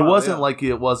was for a while, it wasn't like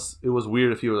it was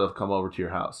weird if he would have come over to your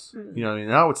house. Mm-hmm. You know what I mean?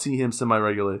 And I would see him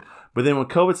semi-regularly. But then when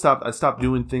COVID stopped, I stopped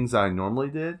doing things that I normally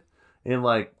did, and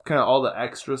like kind of all the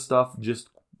extra stuff just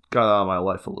got out of my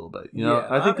life a little bit. You know,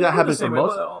 I think that happens for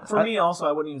most. For me, also,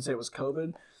 I wouldn't even say it was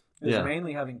COVID. It was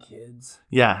mainly having kids.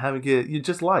 Yeah, having kids,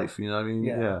 just life. You know what I mean?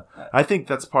 Yeah. I think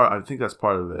that's part. I think that's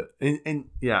part of it.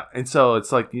 And so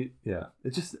it's like it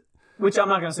just. Which I'm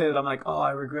not gonna say that I'm like, oh,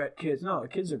 I regret kids. No,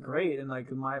 kids are great, and like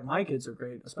my kids are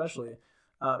great, especially.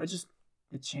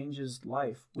 It changes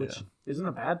life, which isn't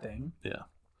a bad thing. Yeah.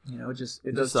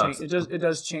 It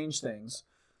does change things.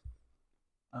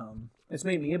 It's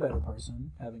made me a better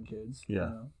person having kids. Yeah. You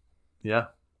know? Yeah.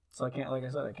 So I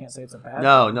can't say it's a bad thing.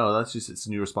 No, that's just it's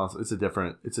a new response. It's a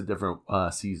different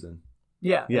season.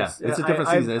 Yeah. It's a different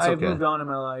season. It's okay. I've moved on in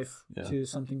my life to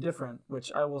something different,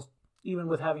 which I will. Even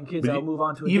with having kids, I'll move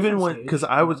on to a even different when stage, because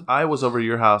I was over at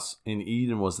your house and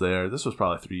Eden was there. This was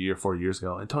probably 3 or 4 years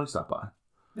ago, and Tony stopped by.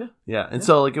 Yeah, and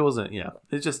so like it wasn't. Yeah,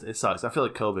 it sucks. I feel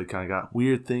like COVID kind of got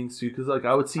weird things too, because like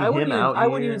I would see him out. I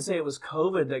wouldn't even say it was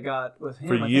COVID that got with him.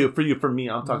 For me,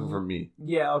 I'm talking for me.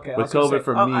 Yeah, okay. With COVID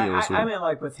for me, it was weird. I meant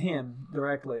like with him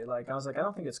directly. Like I was like, I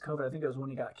don't think it's COVID. I think it was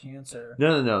when he got cancer.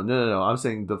 No. I'm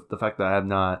saying the fact that I have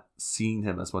not seen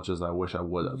him as much as I wish I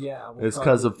would have. Yeah, well, it's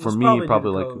because of for me it was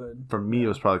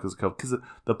probably because of COVID. Because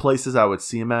the places I would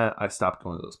see him at, I stopped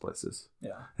going to those places.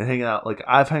 Yeah, and hanging out. Like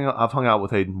I've hung out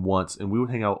with Hayden once, and we would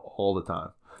hang out all the time.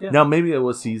 Yeah. Now maybe it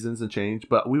was seasons and change,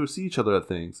 but we would see each other at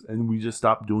things, and we just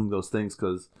stopped doing those things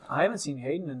because I haven't seen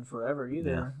Hayden in forever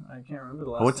either. Yeah. I can't remember the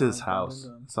last. I went to his house.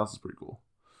 His house is pretty cool.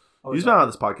 He's been on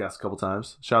this podcast a couple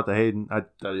times. Shout out to Hayden. I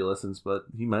doubt he listens, but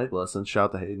he might listen.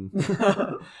 Shout out to Hayden.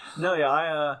 No,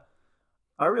 yeah,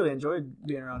 I really enjoyed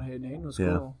being around Hayden. Hayden was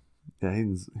cool. Yeah,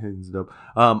 Hayden's dope.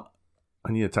 I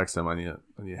need to text him. I need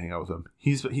to hang out with him.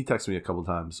 He texted me a couple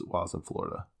times while I was in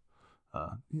Florida.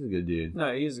 He's a good dude.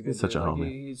 No, he's a good dude. Such a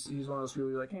homie. He's one of those people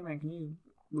who's like, hey man,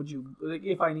 would you like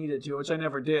if I needed to, which I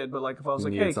never did, but like if I was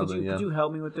like, hey, could you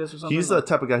help me with this or something? He's the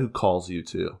type of guy who calls you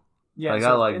too. Yeah, like,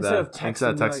 I like instead that.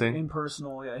 Instead of texting, like,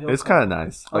 impersonal. Yeah, it's kind of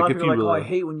nice. A lot of people are like, oh, I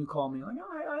hate when you call me. Like,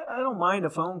 I don't mind a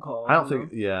phone call. I don't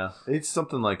think. Yeah, it's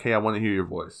something like, hey, I want to hear your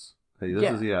voice. Hey, this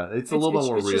is It's a little bit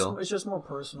more real. It's just more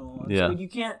personal. Like, you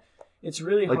can't. It's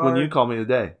really like hard. when you called me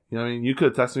today. You know what I mean? You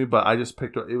could have texted me, but I just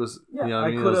picked up. It was. Yeah, you know what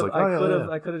I mean? It was like,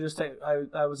 I could have just.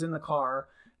 I was in the car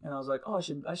and I was like, oh,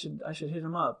 I should hit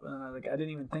him up, and I didn't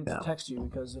even think to text you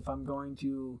because if I'm going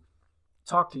to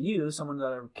talk to you, someone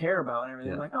that I care about and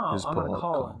everything, I'm like, oh, I'm gonna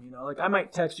call him. You know, like I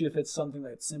might text you if it's something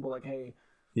that's simple, like, hey.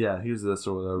 Yeah, here's this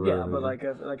or whatever. Yeah, but like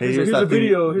hey, here's a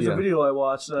video. Here's a video I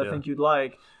watched that I think you'd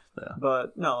like. Yeah.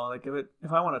 But no, like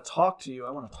if I want to talk to you, I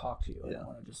want to talk to you. I don't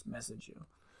want to just message you.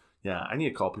 Yeah, I need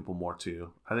to call people more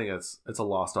too. I think it's a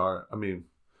lost art. I mean,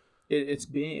 it's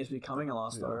becoming a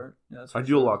lost art. Yeah, I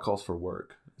do a lot of calls for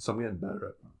work, so I'm getting better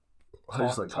at. I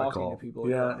just like talking to people.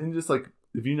 Yeah, and just like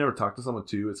if you never talk to someone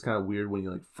too, it's kind of weird when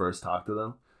you like first talk to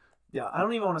them. Yeah, I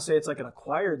don't even want to say it's like an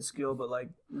acquired skill, but like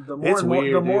the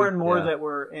more and more that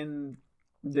we're in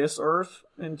this earth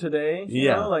and today, you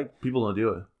know, like people don't do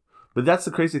it. But that's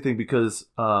the crazy thing because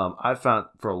I found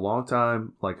for a long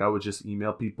time, like I would just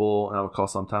email people and I would call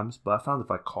sometimes. But I found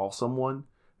if I call someone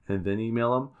and then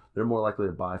email them, they're more likely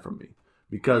to buy from me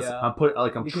because I'm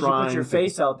trying. You put your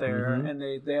face out there, Mhm.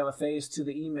 and they have a face to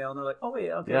the email, and they're like, oh wait,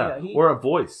 okay, Yeah, yeah, or a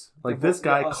voice. Like this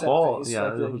guy called. Face,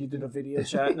 Yeah, like you did a video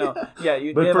chat. No, yeah,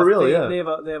 but for real, yeah, they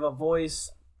have a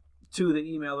voice to the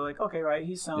email. They're like, okay, right,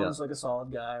 he sounds like a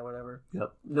solid guy, or whatever.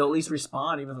 Yep. They'll at least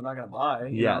respond, even if they're not going to buy.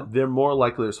 You know? They're more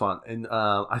likely to respond. And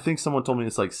I think someone told me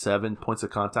it's like 7 points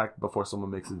of contact before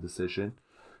someone makes a decision.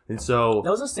 And so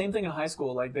that was the same thing in high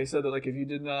school. Like they said that like if you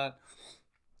did not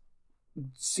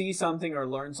see something or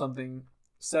learn something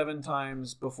 7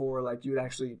 times before like you would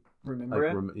actually remember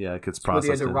it. It gets But processed.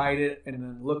 you had to write it and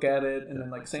then look at it and then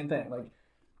like same thing. Like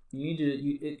you need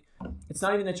to. It's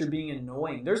not even that you're being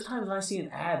annoying. There's times when I see an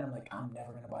ad and I'm like, I'm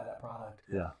never gonna buy that product.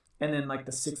 Yeah. And then like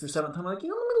the 6th or 7th time, I'm like, let me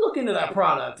look into that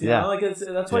product. You know? Like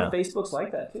that's why Facebook's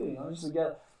like that too. Just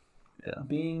get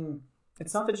being.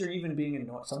 It's not that you're even being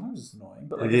annoying. Sometimes it's annoying,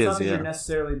 but like, it's not that you're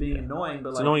necessarily being annoying. But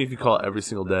it's like, annoying if you call it every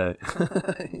single day.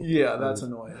 Yeah, that's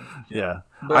annoying. Yeah,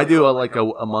 but, I do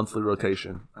a monthly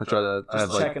rotation. I try to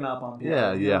just checking up on people.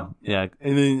 Yeah,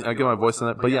 and then I get my voice on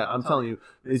it. But yeah, I'm telling you,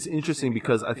 it's interesting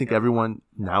because I think everyone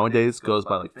nowadays goes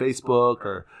by like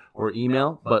Facebook or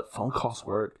email, but phone calls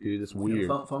work, dude. It's weird.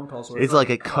 Phone calls work. It's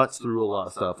like it cuts through a lot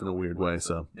of stuff in a weird way.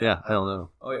 So yeah, I don't know.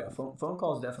 Oh yeah, phone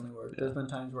calls definitely work. There's been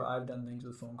times where I've done things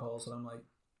with phone calls and I'm like,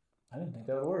 I didn't think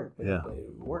that would work. But it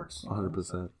works.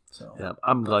 100%. So yeah,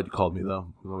 I'm glad you called me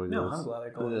though. No, I'm glad I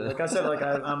called you. Like I said, like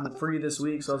I'm free this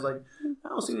week, so I was like, I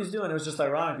don't see what he's doing. It was just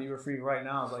ironic that you were free right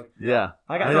now. I was like, I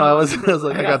was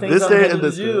like, I got this day and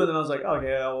this day. And then I was like,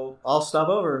 okay, I'll stop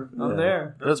over. I'm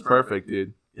there. That's perfect,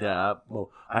 dude. Yeah,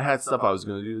 I had stuff I was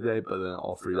gonna do today, but then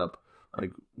all freed up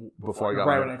like before I got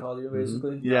when I called you,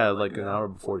 basically. Mm-hmm. Yeah, like an hour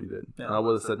before you did. Yeah. And I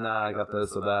would have said, nah, I got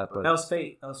this or that. But that was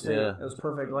fate. Yeah. It was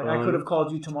perfect. Like I could have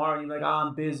called you tomorrow, and you're like,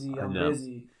 I'm busy. I'm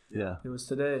busy. Yeah. It was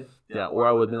today. Yeah, or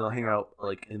I would have been hang out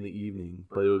like in the evening,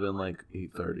 but it would have been like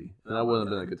 8:30, and that wouldn't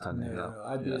have been a good time to hang out. No,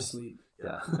 I'd be asleep.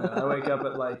 Yeah. I wake up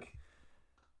at like.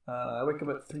 I wake up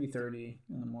at 3:30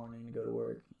 in the morning to go to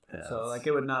work. Yeah, so like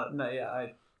it would not. No, yeah,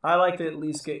 I like to at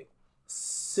least get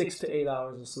 6 to 8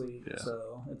 hours of sleep. Yeah.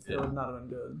 So it would not have been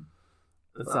good.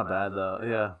 That's not bad though.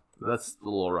 Yeah, that's a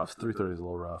little rough. 3:30 is a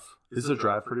little rough. Is the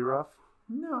drive pretty rough?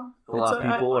 No. A lot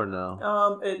of people or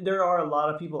no? There are a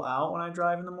lot of people out when I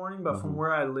drive in the morning, but from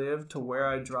where I live to where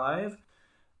I drive,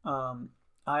 I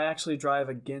actually drive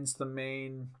against the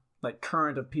main like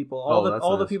current of people.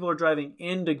 All the people are driving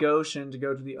into Goshen to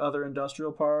go to the other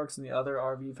industrial parks and the other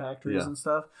RV factories and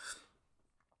stuff.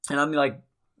 And I'm like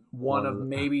one of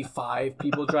maybe 5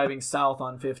 people driving south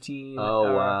on 15.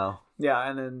 Oh wow. Yeah,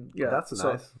 and then that's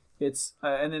nice. It's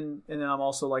and then I'm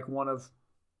also like one of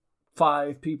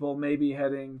 5 people maybe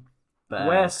heading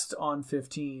west on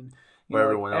 15.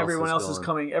 Where everyone else is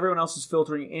coming. Everyone else is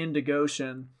filtering into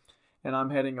Goshen, and I'm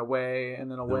heading away and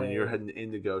then away. And when you're heading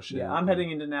into Goshen. Yeah, I'm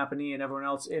heading into Napanee, and everyone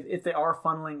else, if they are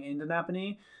funneling into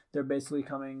Napanee, they're basically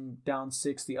coming down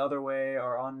 6 the other way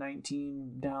or on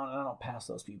 19 down, and I don't pass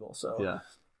those people. So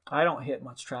I don't hit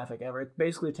much traffic ever. It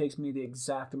basically takes me the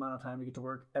exact amount of time to get to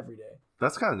work every day.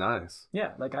 That's kind of nice.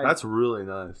 Yeah, that's really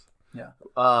nice. Yeah.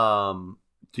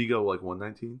 Do you go like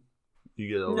 119? You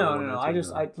get over no. I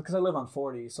because I live on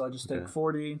 40, so I just take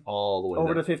 40 all the way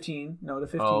over to 15. No, to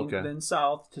 15, then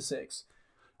south to 6.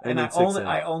 And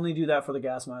I only do that for the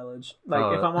gas mileage.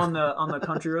 Like if I'm on the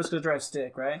country roads, because I drive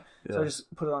stick, right? Yeah. So I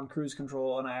just put it on cruise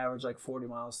control, and I average like 40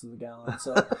 miles to the gallon.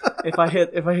 So if I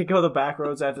go the back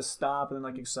roads, I have to stop and then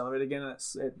like accelerate again. And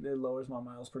it lowers my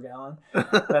miles per gallon.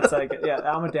 That's like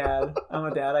I'm a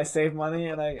dad. I save money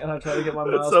and I try to get my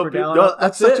miles per gallon. No,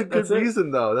 that's such a good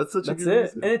reason, though. That's such a good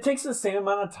reason. And it takes the same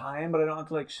amount of time, but I don't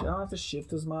have to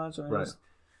shift as much.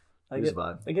 I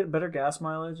get better gas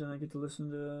mileage, and I get to listen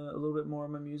to a little bit more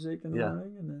of my music in the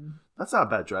morning, and then that's not a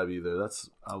bad drive either. That's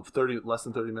less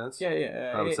than 30 minutes.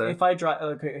 Yeah. I would say if I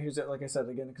drive, here's it. Like I said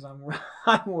again, because I'm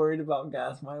worried about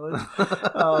gas mileage.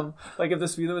 Like if the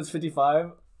speed limit's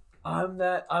 55, I'm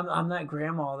that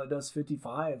grandma that does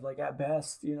 55, like at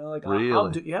best, like really? I'll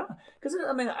do, because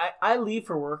I mean I leave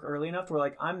for work early enough where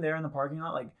like I'm there in the parking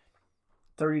lot like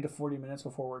 30 to 40 minutes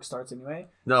before work starts anyway.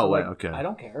 No way. Like, Okay. I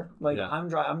don't care. Like I'm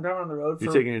driving on the road.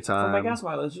 You're taking your time for my gas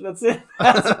mileage. That's it.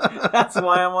 That's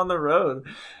why I'm on the road.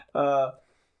 But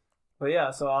yeah,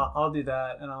 so I'll do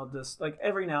that, and I'll just like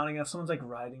every now and again if someone's like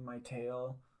riding my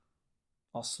tail,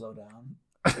 I'll slow down.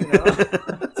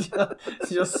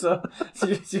 just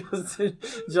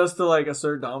to like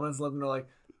assert dominance, let them know like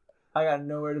I got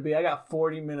nowhere to be. I got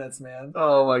 40 minutes, man.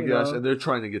 Oh my gosh! And they're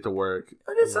trying to get to work.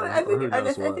 I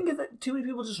think that too many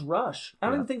people just rush. I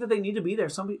don't even think that they need to be there.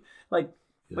 Some people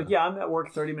I'm at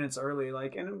work 30 minutes early.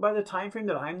 Like, and by the time frame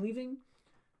that I'm leaving,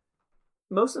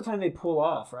 most of the time they pull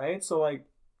off, right? So like,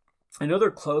 I know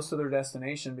they're close to their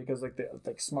destination because like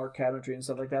the smart cabinetry and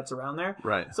stuff like that's around there.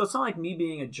 Right. So it's not like me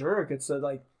being a jerk. It's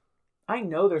like I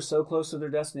know they're so close to their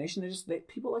destination.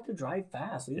 People like to drive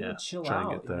fast. They need to chill try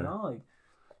out. and get there. You know, like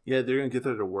yeah, they're gonna get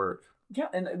there to work. Yeah,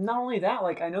 and not only that,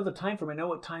 like I know the time frame. I know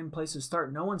what time places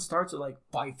start. No one starts at like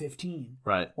 5:15,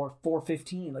 right, or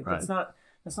 4:15. Like right. that's not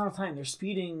a time. They're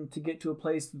speeding to get to a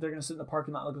place that they're going to sit in the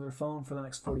parking lot and look at their phone for the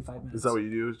next 45 minutes. Is that what you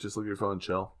do? Just look at your phone and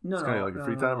chill? No, it's kind of like a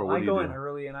free time, or what do you do? I go in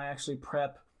early and I actually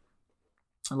prep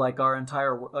like our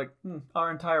entire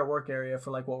work area for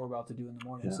like what we're about to do in the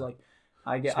morning. Yeah. So like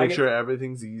make sure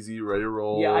everything's easy, ready to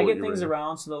roll. Yeah, I get things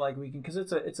around so that like we can, because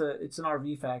it's an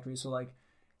RV factory. So like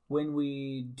when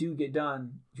we do get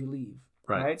done, you leave.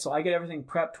 Right. So I get everything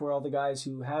prepped where all the guys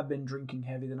who have been drinking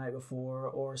heavy the night before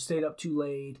or stayed up too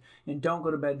late and don't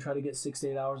go to bed and try to get 6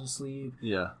 to 8 hours of sleep.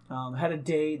 Yeah. Had a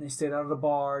date and they stayed out at a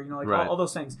bar, like all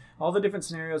those things. All the different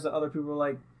scenarios that other people are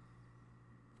like,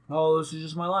 oh, this is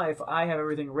just my life. I have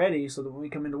everything ready so that when we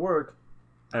come into work,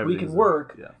 we can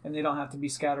work, and they don't have to be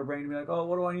scatterbrained and be like, oh,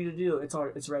 what do I need to do? It's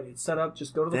ready. It's set up.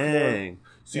 Just go to the floor.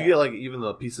 So you get like even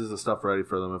the pieces of stuff ready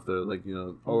for them if they're like,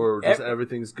 or just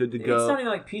everything's good to go. It's not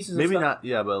even like pieces Maybe of stuff.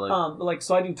 Maybe not, but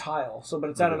so I do tile.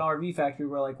 But it's at an RV factory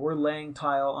where like we're laying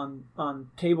tile on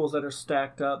tables that are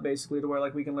stacked up basically to where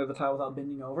like we can lay the tile without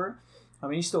bending over. I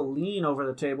mean, you still lean over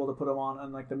the table to put them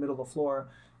on like the middle of the floor.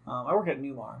 I work at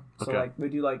Newmar. So like we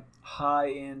do like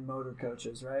high-end motor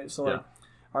coaches, right? So like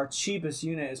our cheapest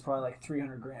unit is probably like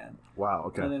 $300,000. Wow.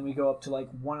 Okay. And then we go up to like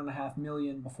 $1.5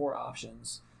 million before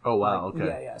options. Oh wow. Like,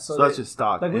 okay. Yeah. So that's just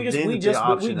stock. Like we just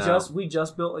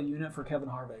built a unit for Kevin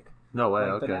Harvick. No way.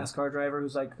 Like okay. The NASCAR driver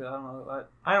who's like I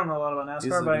don't know a lot about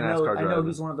NASCAR, but I know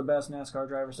he's one of the best NASCAR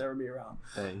drivers to ever be around.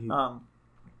 Hey,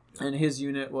 and his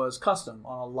unit was custom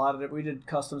on a lot of it. We did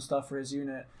custom stuff for his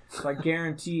unit. So I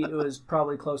guarantee it was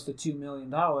probably close to $2 million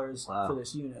for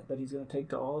this unit that he's going to take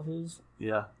to all of his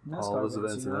NASCAR all those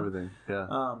events and everything.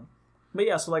 Yeah. But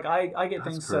yeah, so like I get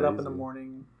things set up in the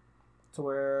morning to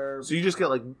where. So you just get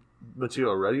like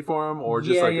material ready for them, or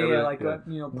just so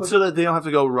that they don't have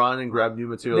to go run and grab new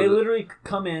material. They literally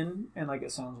come in and like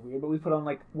it sounds weird, but we put on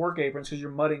like work aprons because you're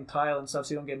mudding tile and stuff,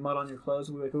 so you don't get mud on your clothes.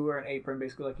 We wear an apron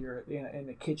basically like you're in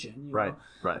the kitchen, right.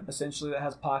 Essentially, that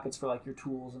has pockets for like your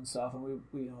tools and stuff, and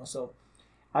we so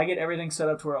I get everything set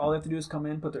up to where all they have to do is come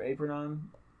in, put their apron on,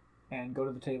 and go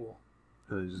to the table.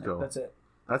 And they just go. That's it.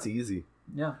 That's easy.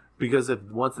 Yeah. Because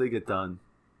once they get done,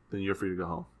 then you're free to go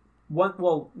home. That's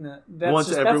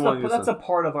a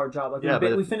part of our job. Like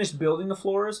we finished building the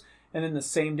floors, and then the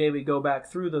same day we go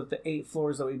back through the 8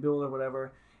 floors that we build or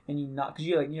whatever, and you knock because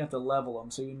you have to level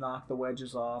them, so you knock the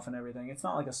wedges off and everything. It's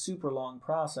not like a super long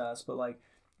process, but like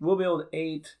we'll build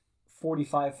 8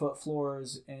 45-foot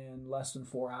floors in less than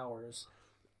 4 hours.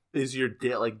 Is your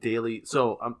daily?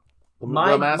 So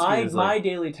my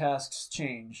daily tasks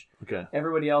change. Okay.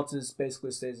 Everybody else's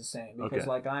basically stays the same because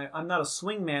like I'm not a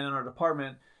swing man in our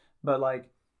department. But like,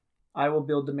 I will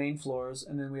build the main floors,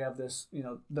 and then we have this,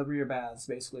 the rear baths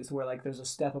basically. So where like there's a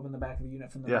step up in the back of the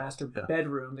unit from the master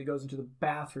bedroom that goes into the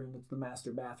bathroom. That's the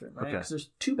master bathroom, right? Because there's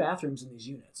 2 bathrooms in these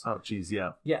units. Oh, geez,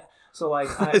 yeah. Yeah. So like,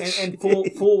 and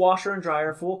full washer and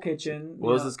dryer, full kitchen.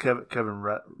 What was this Kevin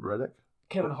Reddick?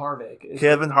 Kevin Harvick.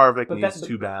 Kevin Harvick needs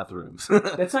 2 bathrooms.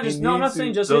 That's not just. No, I'm not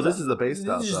saying just. So this is the base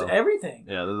stuff. This is just everything.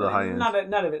 Yeah, this is the high end.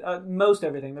 Not of it. Most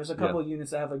everything. There's a couple of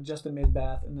units that have like just a mid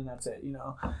bath, and then that's it.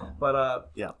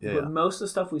 But but most of the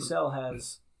stuff we sell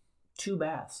has 2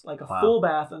 baths, like a full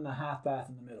bath and a half bath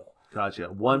in the middle. Gotcha.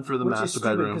 One for the master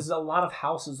bedroom. Because a lot of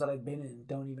houses that I've been in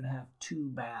don't even have 2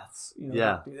 baths.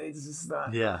 It's just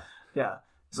not. Yeah. Yeah.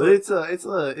 So it's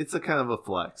a kind of a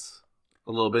flex.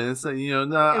 A little bit. It's we're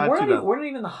not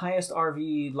even the highest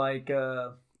RV like.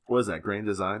 What is that? Grand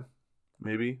Design,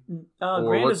 maybe.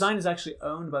 Grand Design is actually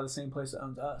owned by the same place that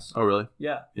owns us. Oh really?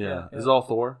 Yeah. Is it all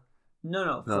Thor?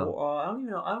 No. Thor, I don't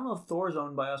even know. I don't know if Thor's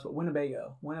owned by us, but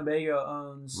Winnebago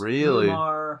owns. Really?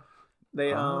 Newmar.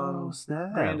 They own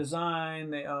snap. Grand Design.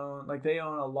 They own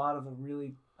a lot of the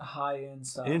really high end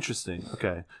stuff. Interesting.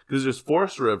 Okay, because there's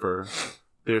Forest River.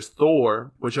 There's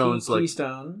Thor, which owns like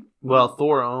Keystone. Well,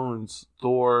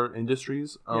 Thor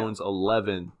Industries owns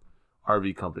 11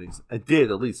 RV companies. It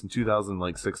did at least in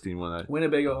 2016 when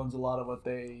Winnebago owns a lot of what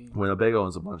they. Winnebago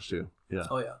owns a bunch too. Yeah.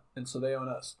 Oh yeah, and so they own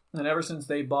us. And ever since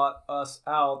they bought us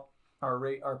out,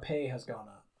 our pay has gone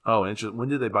up. Oh, interesting. When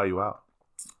did they buy you out?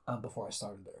 Before I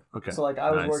started there. Okay. So like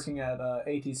I was working at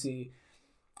ATC.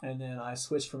 And then I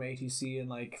switched from ATC and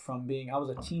like I was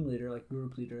a team leader, like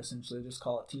group leader essentially, just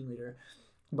call it team leader.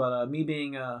 But me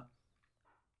being a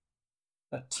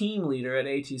team leader at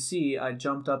ATC, I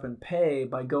jumped up in pay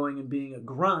by going and being a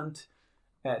grunt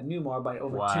at Newmar by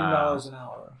over Wow. $10 an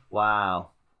hour.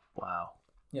 Wow.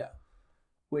 Yeah,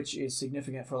 which is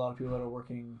significant for a lot of people that are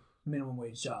working minimum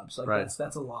wage jobs. Like Right.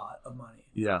 that's a lot of money.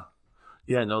 Yeah.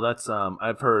 Yeah, no, that's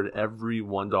I've heard every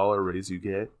 $1 raise you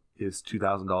get is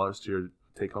 $2,000 to your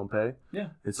take home pay. Yeah.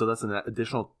 And so that's an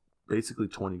additional basically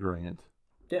 20 grand.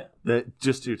 Yeah. That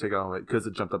just to your take home pay because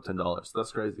it jumped up $10.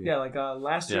 That's crazy. Yeah, like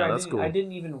last year Yeah, that's cool. I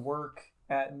didn't even work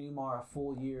at Newmar a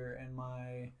full year, and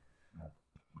my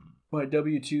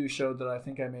W-2 showed that I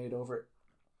think I made over.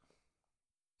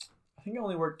 I think I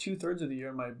only worked 2/3 of the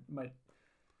year. My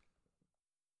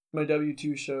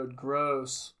W-2 showed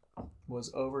gross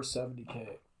was over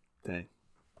 $70K. Dang.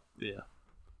 Yeah.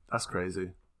 That's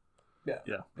crazy. Yeah.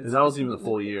 Yeah. And that wasn't even the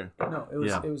full year. No, it was.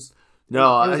 Yeah. It was.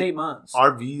 No, it was 8 months.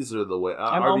 RVs are the way.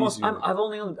 I've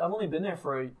RVs only been there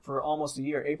for almost a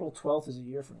year. April 12th is a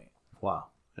year for me. Wow.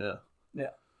 Yeah.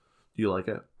 Yeah. Do you like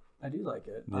it? I do like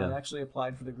it. Yeah. I actually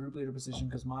applied for the group leader position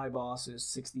because my boss is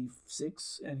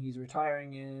 66 and he's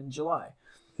retiring in July.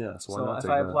 Yeah. So why So not if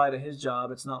take I that? apply to his job,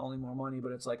 it's not only more money,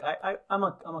 but it's like I'm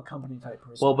a company type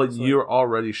person. Well, but It's you're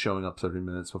already showing up 30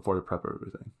 minutes before you prep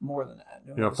everything. more than that.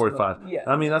 You know, 45. Yeah.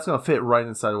 I mean, that's going to fit right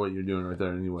inside of what you're doing right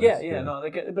there anyways. Yeah. No,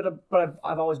 like, but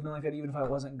I've always been like that. Even if I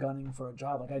wasn't gunning for a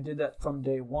job, like I did that from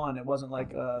day one. It wasn't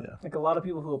like like a lot of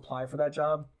people who apply for that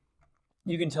job,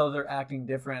 you can tell they're acting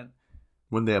different.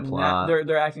 When they apply.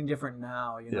 They're acting different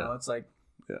now. You know, Yeah. it's like.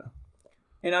 Yeah.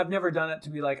 And I've never done it to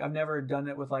be like, I've never done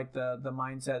it with like the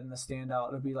mindset and the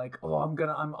standout to be like, oh,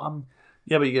 I'm.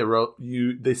 Yeah, but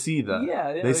you get they see that.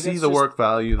 Yeah, They like, see it's the just- work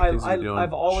value, the things you're doing.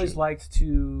 I've always Shoot. liked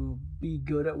to be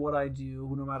good at what I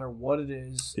do, no matter what it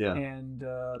is. Yeah. And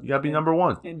You got to be number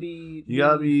one. and be. You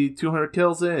got to be 200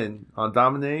 kills in on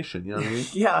domination. You know what I mean?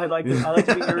 Yeah, I like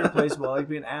to be irreplaceable. I like to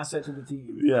be an asset to the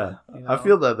team. Yeah. You know? I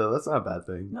feel that, though. That's not a bad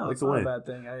thing. No, like it's the not win. a bad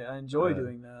thing. I enjoy Yeah.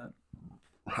 doing that.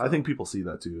 I think people see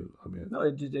that, too. I mean, No,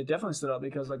 it definitely stood out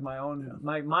because like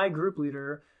my group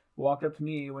leader walked up to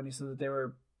me when he said that they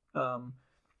were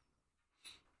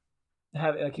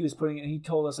he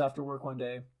told us after work one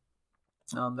day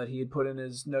that he had put in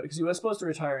his note because he was supposed to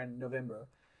retire in November,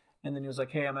 and then he was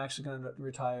like, hey, I'm actually going to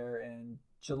retire in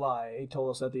July. He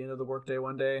told us at the end of the workday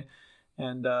one day,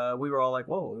 and we were all like,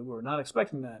 whoa, we were not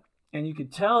expecting that. And you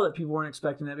could tell that people weren't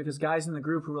expecting that because guys in the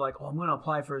group who were like, oh, I'm going to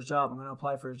apply for his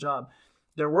job,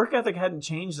 their work ethic hadn't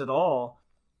changed at all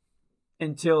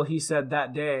until he said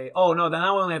that day, oh no, then I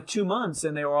only have 2 months.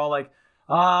 And they were all like,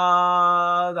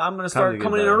 I'm going to start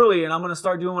coming in early and I'm going to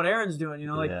start doing what Aaron's doing, you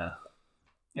know, like, yeah.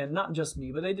 and not just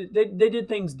me, but they did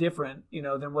things different, you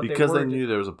know, than what Because they they knew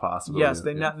there was a possibility. Yes,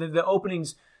 the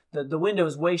openings, the window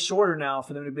is way shorter now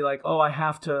for them to be like, oh, I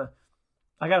got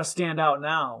to stand out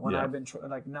now when I've been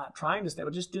not trying to stand,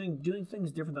 but just doing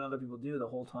things different than other people do the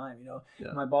whole time, you know.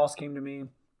 Yeah. My boss came to me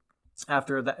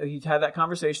after that. He had that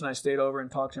conversation. I stayed over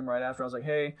and talked to him right after. I was like,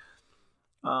 hey,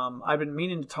 I've been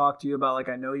meaning to talk to you about, like,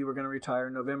 I know you were going to retire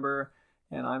in November,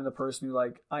 and I'm the person who,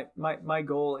 like, my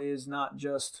goal is not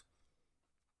just,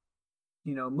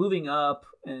 you know, moving up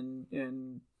and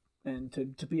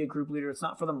to be a group leader. It's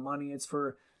not for the money. It's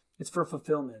for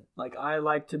fulfillment. Like, I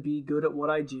like to be good at what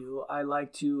I do. I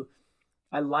like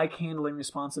handling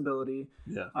responsibility.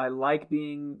 Yeah. I like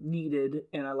being needed,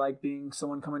 and I like being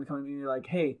someone coming to me like,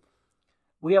 hey,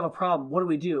 we have a problem. What do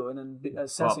we do? And then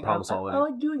assessing. I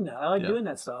like doing that. I like doing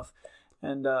that stuff.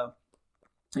 And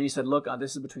he said, look,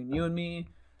 this is between you and me.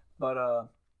 But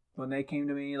when they came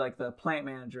to me, like the plant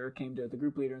manager came to the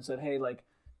group leader and said, hey, like,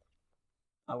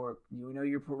 you know,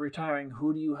 you're retiring.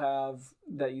 Who do you have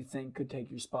that you think could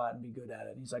take your spot and be good at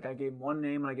it? And he's like, I gave him one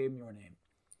name and I gave him your name.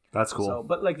 That's cool. So,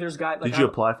 but like, there's guys. Like, did you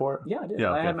apply for it? Yeah, I did.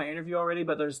 Yeah, I had my interview already,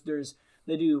 but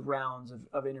they do rounds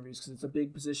of interviews because it's a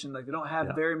big position. Like, they don't have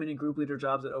very many group leader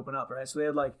jobs that open up, right? So they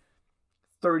had like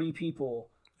 30 people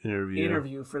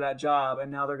interview for that job,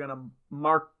 and now they're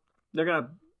gonna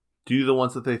do the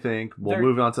ones that they think. We'll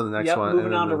move on to the next one.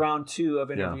 Moving on to round 2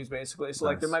 of interviews, basically. So,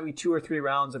 Nice. like, there might be 2 or 3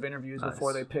 rounds of interviews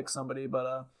before they pick somebody.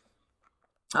 But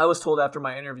I was told after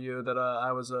my interview that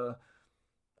I was a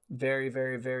very,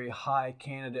 very, very high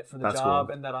candidate for the job,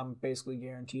 and that I'm basically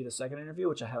guaranteed a second interview,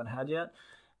 which I haven't had yet.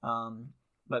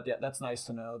 But yeah, that's nice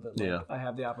to know that I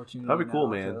have the opportunity. That'd be cool,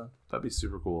 man. That'd be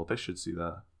super cool. They should see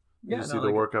that. You see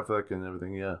the work ethic and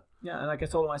everything. Yeah. Yeah, and like I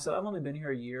told him, I said, I've only been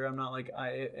here a year. I'm not like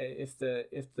if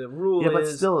the rule but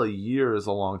still a year is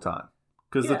a long time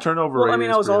because the turnover rate. I mean,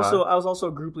 is I was pretty also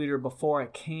a group leader before I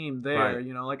came there. Right.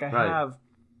 You know, like Right.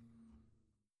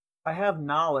 I have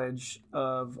knowledge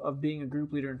of being a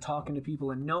group leader and talking to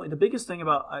people and knowing. The biggest thing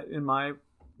about, in my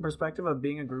perspective of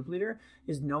being a group leader,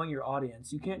 is knowing your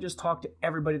audience. You can't just talk to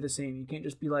everybody the same. You can't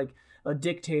just be like a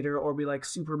dictator or be like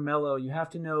super mellow. You have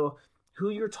to know who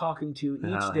you're talking to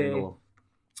And how each to day. handle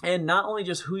 'em. And not only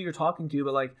just who you're talking to,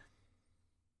 but like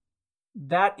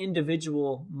that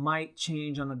individual might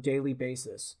change on a daily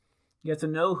basis. You have to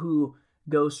know who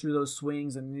goes through those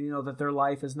swings, and you know that their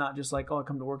life is not just like, oh, I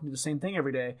come to work and do the same thing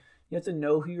every day. You have to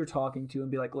know who you're talking to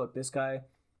and be like, look, this guy,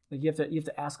 like you have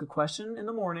to ask a question in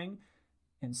the morning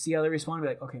and see how they respond. And be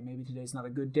like, okay, maybe today's not a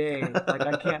good day. Like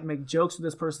I can't make jokes with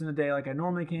this person today like I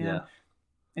normally can. Yeah.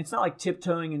 It's not like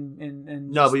tiptoeing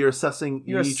and No, but you're assessing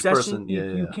each person.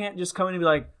 You can't just come in and be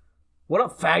like, what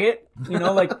up, faggot? You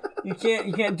know, like you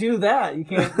can't do that. You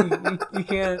can't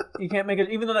make it.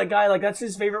 Even though that guy, like that's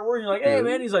his favorite word. You're like, hey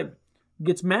man, he's like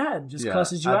gets mad, just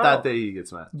cusses you out. That day he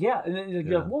gets mad. Yeah, and then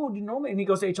you're like, whoa, do you normally? And he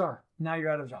goes to HR. Now you're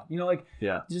out of a job. You know, like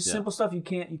just simple stuff. You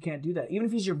can't do that. Even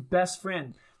if he's your best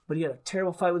friend, but he had a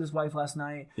terrible fight with his wife last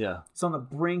night. Yeah, it's on the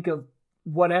brink of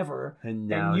whatever, and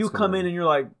you come in and you're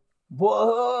like,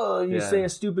 whoa, and you say a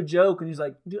stupid joke, and he's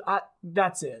like, dude,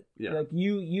 that's it. Yeah, like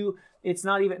you. It's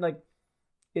not even like.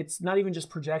 It's not even just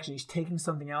projection. He's taking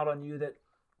something out on you that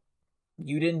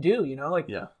you didn't do, you know? Like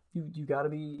you gotta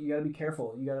be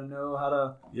careful. You gotta know how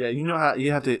to you know how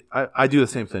you have to I do the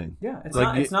same thing. Yeah.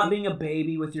 It's not being a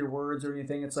baby with your words or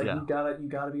anything. It's like you gotta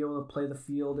be able to play the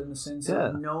field in the sense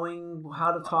of knowing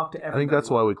how to talk to everybody. I think that's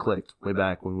why we clicked way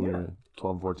back when we were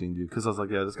 12 and 14, dude. Because I was like,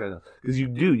 this guy knows. Because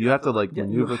you have to like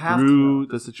maneuver through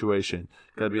the situation.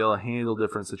 You gotta be able to handle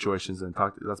different situations and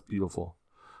talk. That's beautiful.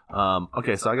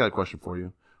 Okay, so I got a question for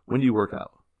you. When do you work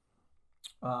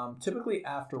out? Typically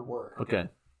after work. Okay.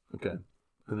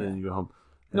 And then you go home.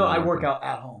 No, I work out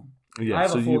at home. Yeah, I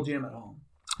have a full gym at home.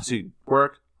 So you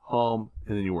work, home,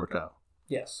 and then you work out.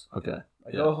 Yes. Okay.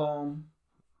 I go home,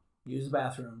 use the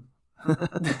bathroom.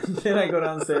 Then I go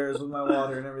downstairs with my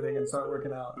water and everything and start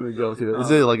working out.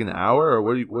 Is it like an hour or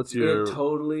what's your... It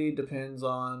totally depends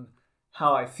on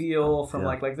how I feel from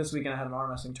like this weekend I had an arm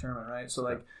wrestling tournament, right? So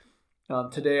like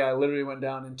today I literally went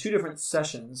down in 2 different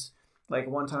sessions. Like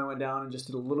one time I went down and just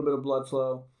did a little bit of blood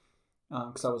flow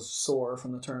because I was sore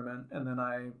from the tournament. And then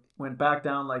I went back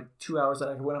down like 2 hours.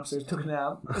 I went upstairs, took a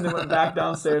nap, and then went back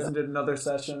downstairs and did another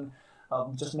session.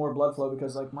 Just more blood flow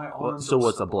because like my arms. So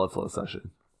what's a blood flow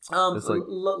session? It's like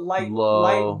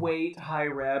lightweight, high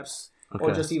reps,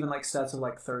 or just even like sets of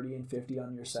like 30 and 50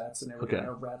 on your sets and everything,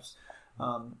 reps.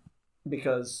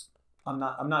 Because I'm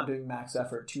not doing max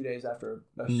effort 2 days after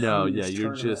a huge tournament.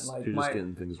 You're just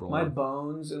getting things rolling. My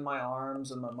bones in my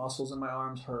arms and my muscles in my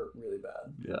arms hurt really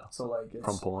bad. Yeah. So like it's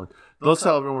from pulling. Let's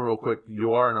tell everyone real quick.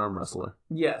 You are an arm wrestler.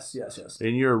 Yes.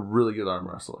 And you're a really good arm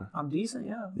wrestler. I'm decent.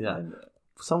 Yeah. Yeah.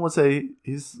 Some would say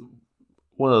he's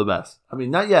one of the best. I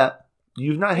mean, not yet.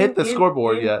 You've not hit the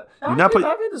scoreboard yet. I've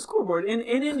hit the scoreboard in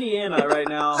Indiana right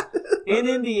now. In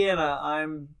Indiana,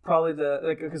 I'm probably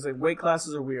because the weight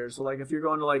classes are weird. So like if you're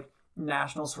going to like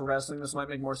nationals for wrestling, this might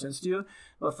make more sense to you.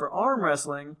 But for arm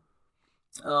wrestling,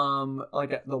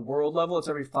 like at the world level, it's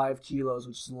every 5 kilos,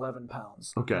 which is 11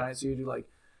 pounds. Okay. Right? So you do like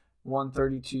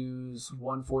 132s,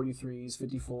 143s,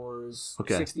 54s,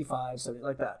 65s, something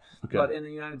like that. Okay. But in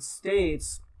the United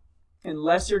States,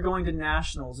 unless you're going to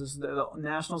nationals, the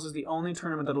nationals is the only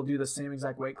tournament that'll do the same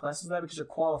exact weight class as that because you're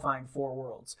qualifying for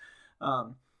worlds.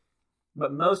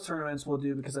 But most tournaments will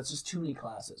do because that's just too many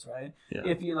classes, right?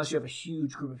 Yeah. Unless you have a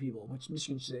huge group of people, which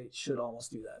Michigan State should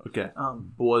almost do that. Okay.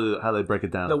 How they break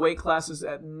it down? The weight classes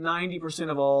at 90%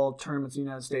 of all tournaments in the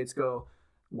United States go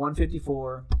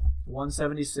 154,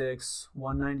 176,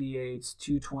 198s,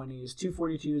 220s,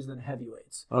 242s, then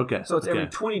heavyweights. Okay. So it's every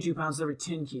 22 pounds, every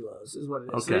 10 kilos is what it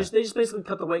is. Okay. So they just basically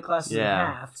cut the weight classes in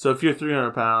half. So if you're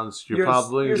 300 pounds, you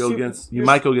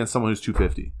might go against someone who's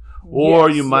 250. Or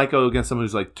you might go against someone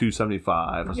who's like 275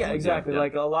 or something. Yeah, exactly.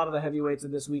 Like a lot of the heavyweights of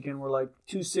this weekend were like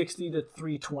 260 to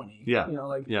 320.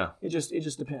 Yeah. It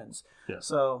just depends. Yeah.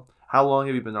 So how long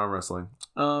have you been arm wrestling?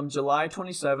 July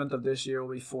 27th of this year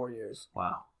will be 4 years.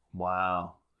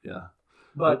 Wow. Yeah.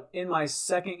 But in my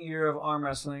second year of arm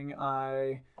wrestling,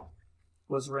 I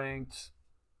was ranked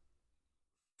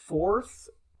 4th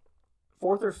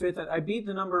or 5th. I beat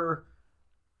the number...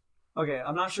 Okay,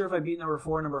 I'm not sure if I beat number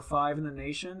 4 or number 5 in the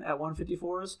nation at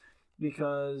 154s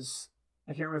because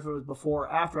I can't remember if it was before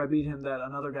or after I beat him that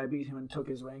another guy beat him and took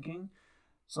his ranking.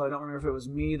 So I don't remember if it was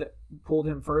me that pulled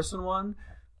him first and won.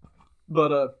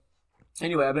 But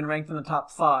anyway, I've been ranked in the top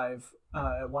 5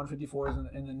 at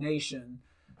 154s in the nation,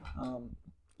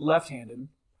 left-handed.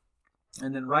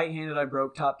 And then right-handed, I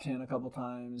broke top 10 a couple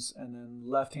times. And then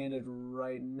left-handed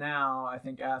right now, I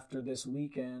think after this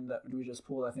weekend that we just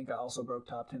pulled, I think I also broke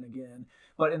top 10 again.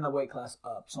 But in the weight class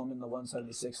up. So I'm in the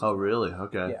 176. Oh, really?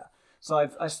 Okay. Yeah. So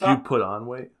I stopped. Did you put on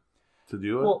weight to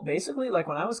do it? Well, basically, like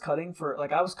when I was cutting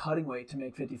weight to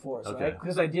make 54s, right?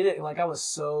 Because I did it, like I was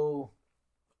so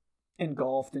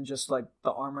engulfed in just like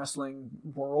the arm wrestling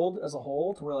world as a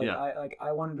whole, to where like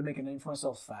I wanted to make a name for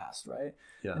myself fast, right?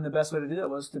 Yeah. And the best way to do that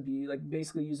was to be like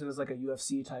basically use it as like a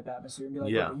UFC type atmosphere and be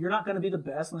like, okay, you're not going to be the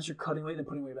best unless you're cutting weight and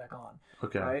putting weight back on.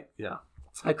 Okay. Right. Yeah.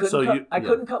 I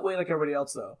couldn't cut weight like everybody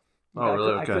else though. Oh,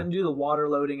 really? I couldn't do the water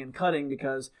loading and cutting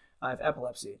because I have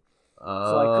epilepsy.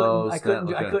 So I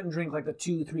couldn't drink like the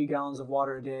 2-3 gallons of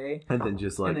water a day and then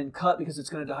just like and then cut because it's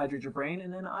going to dehydrate your brain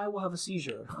and then I will have a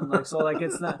seizure. And like so like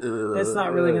it's not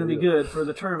really going to be good for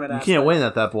the tournament. You can't win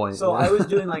at that point. So I was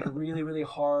doing like really really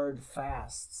hard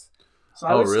fasts. So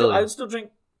I would still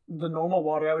drink the normal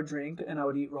water I would drink and I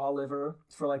would eat raw liver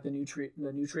for like the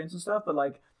nutrients and stuff. But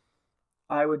like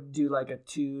I would do like a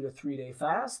 2 to 3 day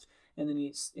fast. And then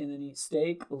eat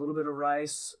steak, a little bit of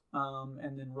rice,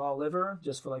 and then raw liver,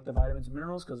 just for like the vitamins and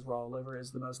minerals, because raw liver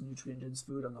is the most nutrient-dense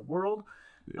food in the world.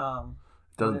 Yeah.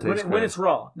 Doesn't taste great. When it's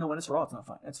raw. No, when it's raw, it's not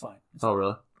fine. It's fine.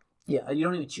 Really? Yeah, you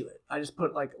don't even chew it. I just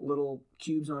put like little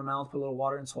cubes in my mouth, put a little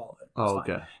water, and swallow it. It's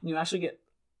okay. Fine. And you actually get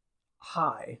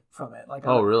high from it. Like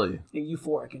really?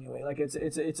 Euphoric anyway. Like it's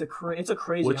a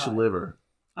crazy. Which high. Liver?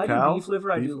 I Cow? do beef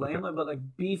liver, I do lamb okay. liver, but like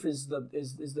beef is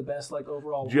the best like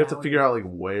overall. Do you have to figure out like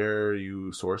where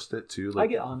you sourced it to? Like,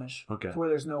 I get Amish, okay, to where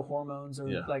there's no hormones or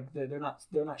like they're not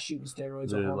shooting steroids.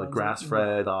 They're or hormones. like grass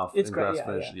fed off. It's grass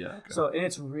fed. Yeah. Okay. So and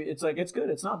it's like it's good.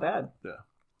 It's not bad. Yeah.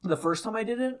 The first time I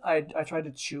did it, I tried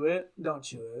to chew it. Don't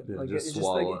chew it. Yeah, like just it's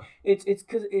swallow just like it's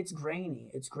because it's grainy.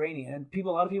 It's grainy, and a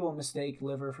lot of people mistake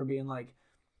liver for being like,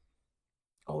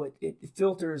 oh, it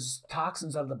filters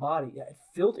toxins out of the body. Yeah,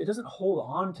 it doesn't hold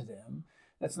on to them.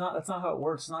 That's not how it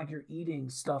works. It's not like you're eating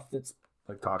stuff that's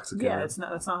like toxic. Yeah, that's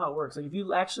not how it works. Like if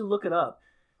you actually look it up,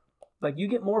 like you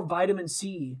get more vitamin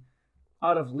C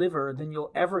out of liver than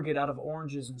you'll ever get out of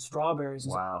oranges and strawberries.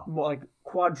 Wow. More like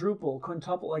quintuple,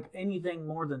 like anything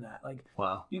more than that. Like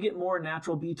wow. You get more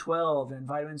natural B12 and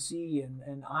vitamin C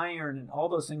and iron and all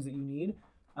those things that you need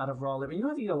out of raw liver. You don't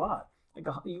have to eat a lot. Like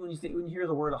when you hear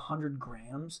the word 100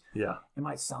 grams, yeah, it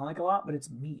might sound like a lot, but it's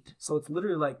meat. So it's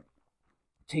literally like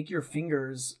take your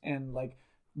fingers and like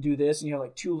do this, and you have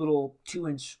like 2 little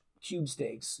 2-inch cube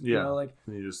steaks. Yeah. You know, like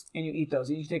and you eat those.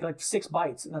 And you take like 6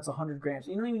 bites, and that's 100 grams.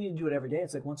 You don't even need to do it every day.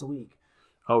 It's like once a week.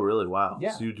 Oh, really? Wow.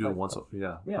 Yeah. So you do like, it once.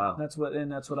 Yeah. Yeah. Wow. That's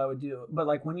what I would do. But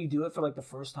like when you do it for like the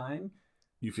first time,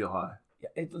 you feel high. Yeah.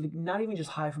 It's like, not even just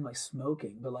high from like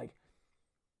smoking, but like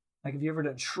if you ever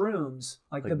done shrooms,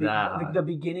 like the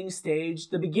beginning stage,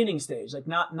 like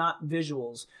not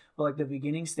visuals, but like the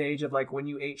beginning stage of like when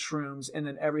you ate shrooms and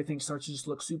then everything starts to just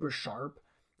look super sharp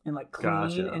and like clean,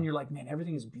 gotcha. And you're like, man,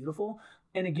 everything is beautiful,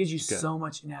 and it gives you so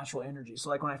much natural energy.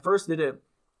 So like when I first did it,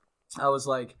 I was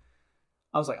like,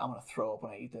 I'm gonna throw up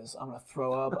when I eat this. I'm gonna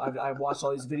throw up. I've watched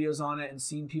all these videos on it and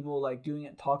seen people like doing it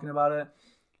and talking about it.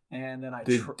 And then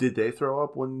did they throw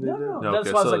up when they did? No.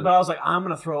 That's why I was like, I'm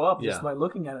gonna throw up just by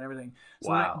looking at it and everything. So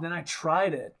wow. Then I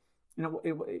tried it. You know,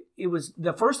 it was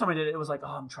the first time I did it. It was like, oh,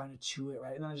 I'm trying to chew it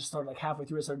right, and then I just started like halfway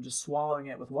through. I started just swallowing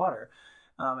it with water,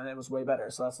 and it was way better.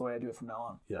 So that's the way I do it from now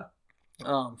on. Yeah.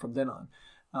 From then on,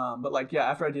 but like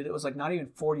after I did it, it was like not even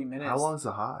 40 minutes. How long is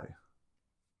the high?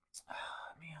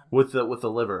 Man. With the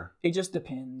liver. It just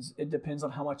depends. It depends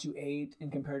on how much you ate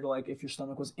and compared to like if your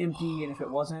stomach was empty and if it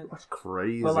wasn't. That's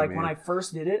crazy. But like man. when I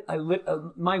first did it,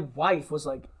 my wife was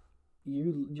like,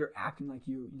 "You're acting like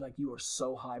you are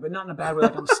so high," but not in a bad way.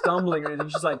 Like I'm stumbling or anything.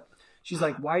 She's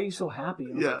like, "Why are you so happy?"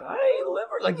 And I was like, I ate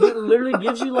liver. Like it literally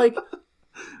gives you like.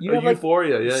 You have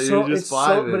euphoria, like, yeah. So, You're just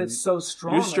vibing, but it's so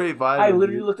strong. You're straight vibing. I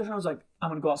literally looked at her and I was like, "I'm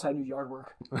gonna go outside and do yard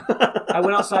work." I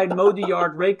went outside, mowed the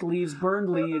yard, raked leaves, burned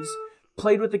leaves,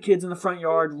 played with the kids in the front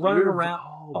yard, running around.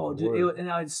 Oh, dude! And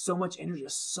I had so much energy. I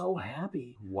was so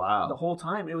happy. Wow! The whole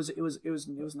time it was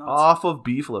nuts. Off of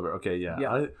beef liver. Okay,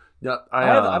 yeah.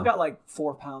 I've got like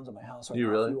 4 pounds in my house right now.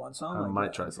 Really? If you want some, I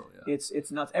might try some. Yeah.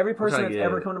 It's nuts. Every person that's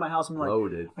ever come to my house, I'm like,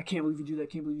 loaded. I can't believe you do that.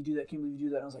 Can't believe you do that. Can't believe you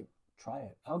do that. And I was like, try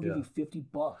it. I'll give you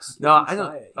 $50. No, I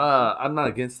don't. I'm not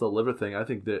against the liver thing. I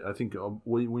think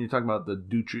when you're talking about the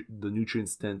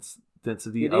nutrient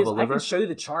density of a liver, I can show you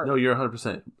the chart. No, you're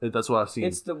 100%. That's what I've seen.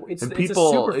 It's a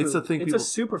superfood. It's a thing. It's a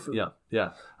superfood.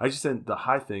 Yeah. I just think the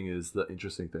high thing is the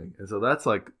interesting thing, and so that's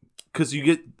like because you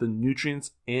get the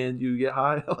nutrients and you get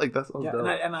high. Like that's dope.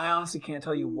 And I honestly can't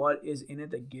tell you what is in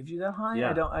it that gives you that high.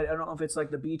 Yeah. I don't know if it's like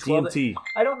the B12. DMT.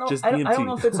 I don't know. Just I don't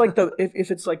know if it's like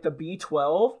if it's like the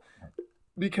B12,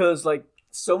 because like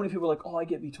so many people are like, oh, I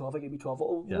get B12.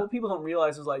 Well, what people don't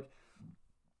realize is like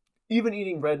even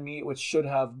eating red meat, which should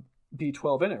have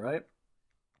B12 in it, right?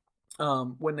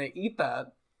 When they eat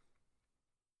that,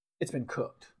 it's been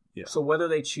cooked. Yeah. So whether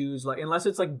they choose like, unless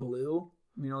it's like blue,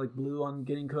 like blue on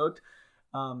getting cooked,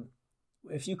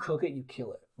 if you cook it, you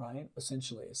kill it, right?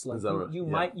 Essentially, it's like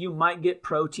you might get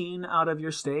protein out of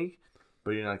your steak,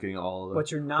 but you're not getting all of it.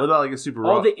 But you're not. What about like a super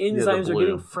raw? All the enzymes are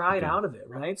getting fried out of it,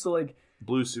 right? So like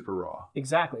blue super raw.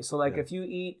 Exactly. So like if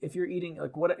you're eating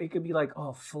like what it could be like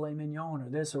filet mignon or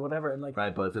this or whatever, and like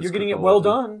right, but if it's you're getting it well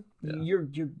done, yeah. you're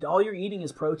all you're eating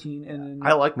is protein. And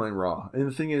I like mine raw. And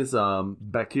the thing is,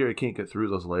 bacteria can't get through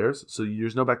those layers, so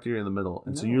there's no bacteria in the middle,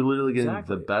 and so you're literally getting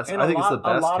the best. And I think it's the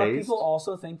best taste. A lot taste. of people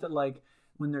also think that like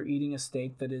when they're eating a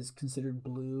steak that is considered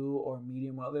blue or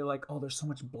medium well, they're like, oh, there's so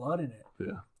much blood in it.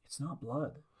 Yeah, it's not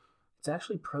blood. It's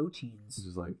actually proteins. It's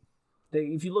just like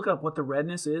if you look up what the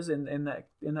redness is in that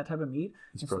type of meat,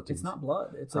 it's not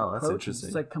blood. It's like that's proteins. interesting.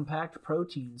 It's like compact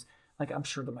proteins. Like I'm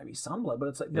sure there might be some blood, but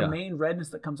it's like the main redness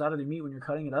that comes out of the meat when you're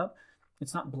cutting it up.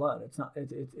 It's not blood. It's not.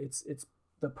 It's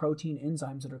the protein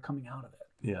enzymes that are coming out of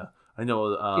it. Yeah, I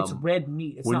know. It's red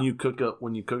meat. It's when you cook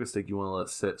a steak, you want to let it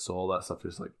sit, so all that stuff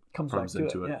just like comes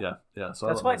into it. Yeah. So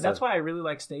that's why I really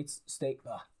like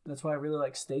that's why I really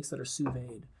like steaks that are sous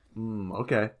vide.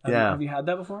 Okay. Have you had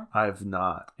that before? I have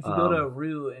not. If you go to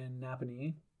Rue in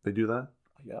Napanee, they do that.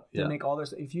 Yep. They make all their.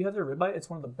 If you have their ribeye, it's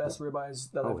one of the best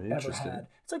ribeyes that I've ever had.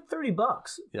 It's like $30,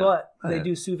 but they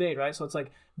do sous vide, right? So it's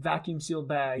like vacuum sealed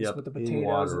bags with the potatoes, in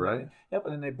water, right? And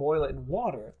then they boil it in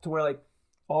water to where like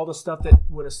all the stuff that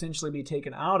would essentially be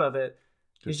taken out of it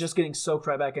is just getting soaked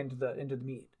right back into the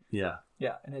meat. Yeah.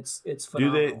 Yeah, and it's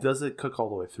phenomenal. Does it cook all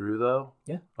the way through though?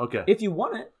 Yeah. Okay. If you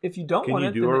want it, if you don't want it,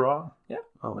 can you do it raw? Yeah.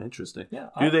 Oh, interesting. Yeah.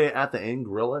 Do they at the end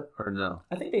grill it or no?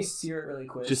 I think they sear it really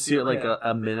quick. Just sear it like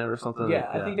a minute or something. Yeah,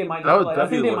 I think they might.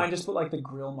 Might just put like the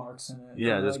grill marks in it.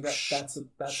 Yeah, just that's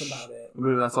about it. I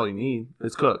mean, that's all you need.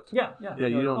 It's cooked. Yeah.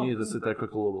 You don't need to sit there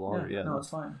cook a little bit longer. Yeah, no, it's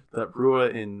fine. That Rua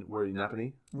in where in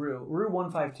Napanee? Rue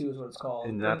 152 is what it's called.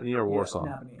 In Napanee or Warsaw?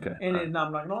 Napanee. Okay. And I'm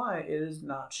not gonna lie, it is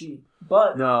not cheap.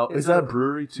 But no, is that a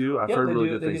brewery too? I've heard really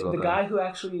good things about that. The guy who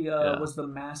actually was the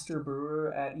master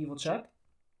brewer at Evil Czech,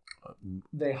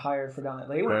 they hired for down there.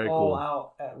 They went all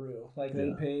out at Rue. Like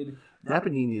they paid.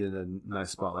 Napanee needed a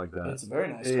nice spot like that. It's a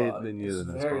very nice spot. They needed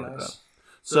a nice spot like that.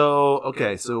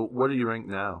 So what are you ranked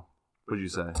now? What did you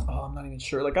say? Oh, I'm not even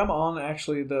sure. Like I'm on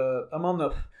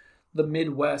the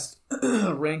Midwest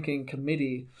ranking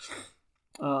committee.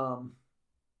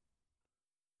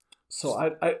 So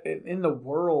I in the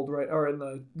world, right, or in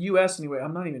the U.S. anyway,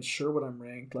 I'm not even sure what I'm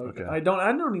ranked. Like I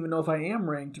don't even know if I am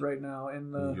ranked right now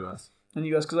in the U.S. In the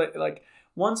U.S. because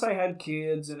once I had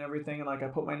kids and everything, and like I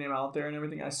put my name out there and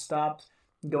everything, I stopped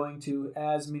going to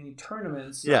as many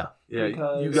tournaments. Yeah.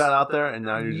 You got out there, and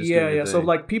now you're just doing your thing. So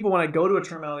like people, when I go to a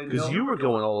tournament, because you were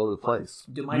going all over the place.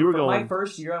 Dude, my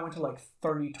first year, I went to like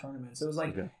 30 tournaments. It was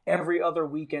like every other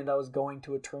weekend I was going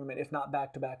to a tournament, if not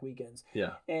back-to-back weekends.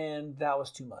 Yeah, and that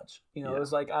was too much. It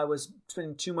was like I was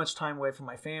spending too much time away from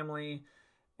my family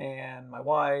and my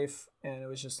wife, and it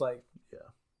was just like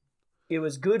it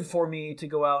was good for me to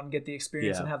go out and get the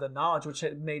experience and have the knowledge, which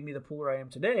had made me the pooler I am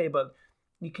today, but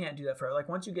you can't do that forever. Like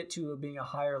once you get to being a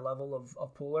higher level of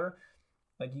pooler,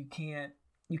 like you can't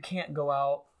go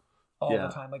out all the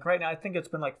time. Like right now, I think it's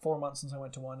been like 4 months since I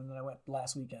went to one, and then I went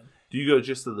last weekend. Do you go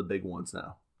just to the big ones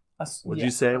now? Would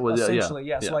you say? Essentially,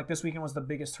 yeah. So like this weekend was the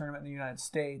biggest tournament in the United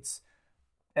States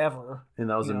ever. And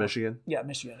that was in Michigan? Yeah,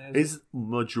 Michigan. Is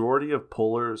majority of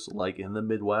pullers like in the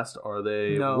Midwest? Are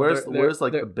they? No, where's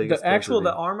like the biggest?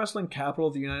 The arm wrestling capital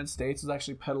of the United States is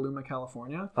actually Petaluma,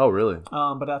 California. Oh, really?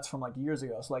 But that's from like years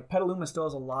ago. So like Petaluma still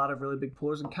has a lot of really big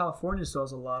poolers, and California still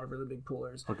has a lot of really big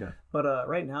poolers. Okay. But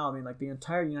right now, I mean, like the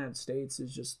entire United States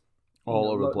is just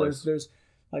all over the place. There's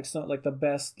like some like the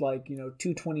best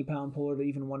 220-pound puller to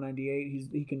even 198.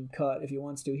 He can cut if he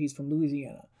wants to. He's from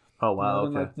Louisiana. Oh wow!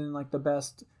 Then the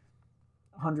best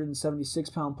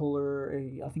 176-pound puller,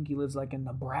 I think he lives like in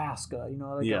Nebraska, and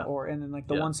then like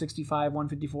the 165,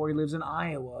 154, he lives in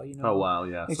Iowa. Oh wow!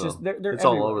 Yeah, it's just they're it's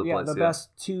everywhere. All over the place. The best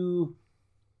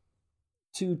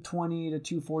 220 to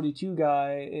 242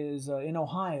 guy is in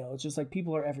Ohio. It's just like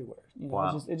people are everywhere.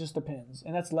 Wow. It just depends,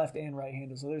 and that's left and right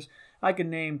handed. So I can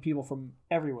name people from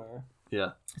everywhere.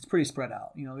 Yeah, it's pretty spread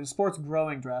out. The sport's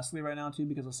growing drastically right now too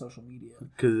because of social media.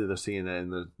 Because they're seeing it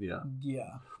and yeah.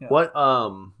 What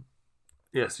so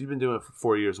you've been doing it for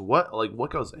 4 years. What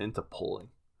goes into pulling?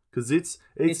 Because it's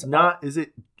not. Is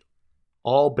it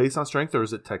all based on strength or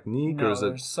is it technique? No, or is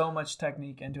there's so much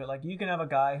technique into it. Like you can have a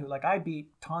guy who I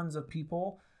beat tons of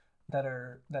people that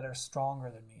are stronger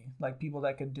than me. Like people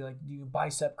that could do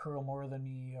bicep curl more than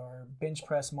me or bench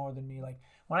press more than me. Like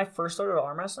when I first started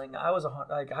arm wrestling, I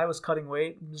was cutting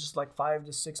weight just like 5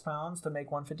 to 6 pounds to make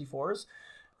 154s,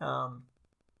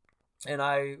 and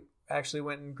I actually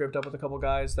went and gripped up with a couple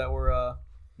guys that were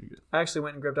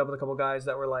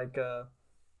like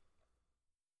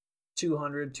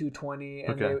 200, 220,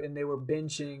 and Okay. they were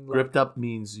benching. Like, Gripped up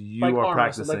means you like are arm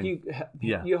wrestling.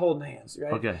 practicing. Like you're holding hands,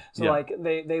 right? Okay. So like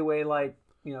they weigh like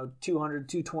 200,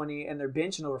 220, and they're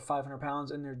benching over 500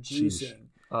 pounds, and they're juicing.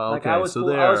 Oh, like okay. I was so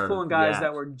pulling guys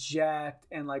that were jacked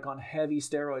and like on heavy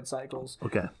steroid cycles.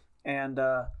 Okay. And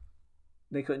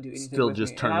they couldn't do anything. Still with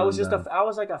just me. turning And I was them just down. I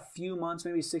was like a few months,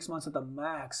 maybe 6 months at the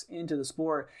max into the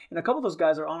sport, and a couple of those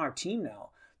guys are on our team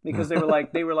now because they were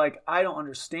like I don't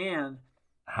understand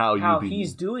how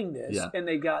he's doing this, and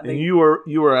and you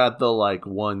were at the like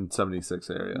 176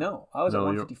 area. No, I was at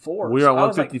 154. We were at 154. I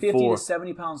was like 50 to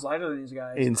 70 pounds lighter than these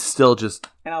guys, and still just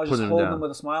and I was just holding them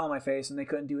with a smile on my face, and they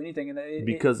couldn't do anything, and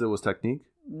because it was technique.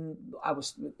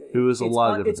 It was a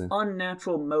lot of different it's things.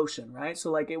 unnatural motion, right?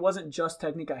 So like it wasn't just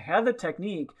technique. I had the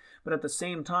technique, but at the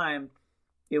same time,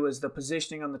 it was the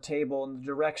positioning on the table and the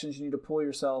directions you need to pull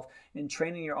yourself and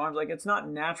training your arms. Like it's not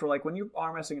natural. Like when you're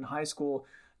arm wrestling in high school,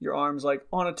 your arm's like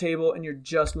on a table and you're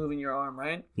just moving your arm,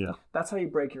 right? Yeah. That's how you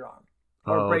break your arm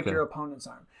or break your opponent's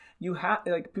arm. You have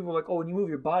like people are like, oh, when you move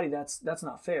your body, that's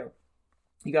not fair.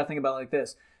 You got to think about it like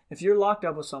this. If you're locked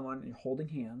up with someone, you're holding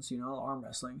hands, arm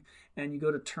wrestling, and you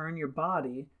go to turn your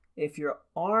body, if your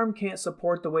arm can't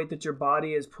support the weight that your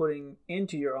body is putting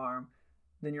into your arm,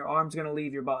 then your arm's going to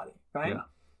leave your body, right? Yeah.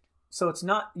 So it's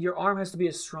not, your arm has to be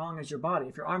as strong as your body.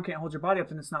 If your arm can't hold your body up,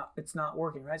 then it's not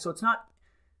working, right? So it's not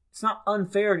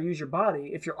unfair to use your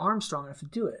body if your arm's strong enough to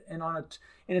do it, and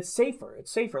it's safer.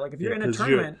 It's safer. Like if you're in a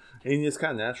tournament, and it's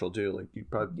kind of natural too. Like you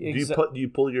probably do you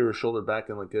pull your shoulder back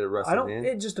and like get a wrestling hand?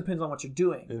 It just depends on what you're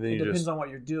doing. It depends on what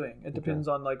you're doing. It depends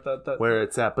on like the where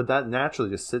it's at. But that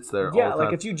naturally just sits there. Yeah, all the time,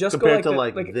 like if you just compared go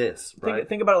like this, right?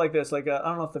 Think about it like this. Like I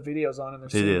don't know if the video's on and they're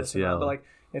seeing this or not, but like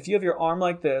if you have your arm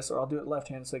like this, or I'll do it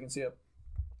left-handed so they can see it.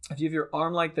 If you have your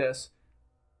arm like this.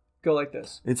 Go like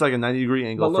this. It's like a 90-degree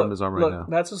angle from his arm right now.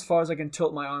 That's as far as I can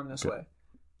tilt my arm this way.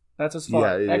 That's as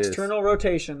far. External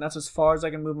rotation. That's as far as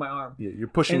I can move my arm. Yeah, you're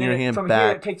pushing your hand from back.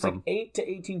 Here, it takes like 8 to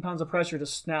 18 pounds of pressure to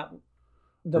snap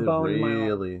the bone in my arm.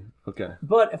 Really? Okay.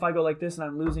 But if I go like this and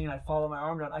I'm losing and I follow my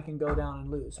arm down, I can go down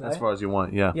and lose. Right? As far as you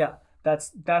want. Yeah. Yeah.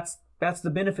 That's the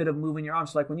benefit of moving your arm.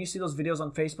 So like when you see those videos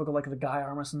on Facebook of like the guy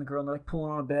arm wrestling the girl and they're like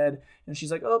pulling on a bed and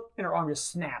she's like, oh, and her arm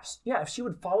just snaps. Yeah, if she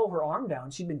would follow her arm down,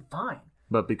 she'd been fine.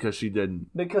 But because she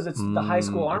didn't. Because it's the high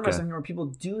school arm wrestling where people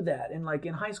do that. And like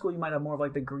in high school, you might have more of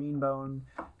like the green bone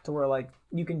to where like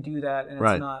you can do that and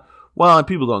it's not. Well, and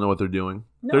people don't know what they're doing.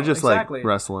 No, they're just like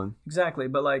wrestling. Exactly.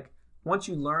 But like once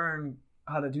you learn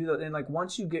how to do that and like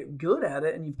once you get good at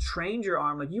it and you've trained your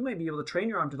arm, like you may be able to train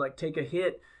your arm to like take a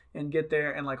hit and get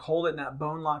there and like hold it in that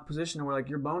bone lock position where like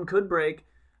your bone could break,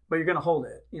 but you're going to hold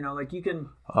it. Like you can.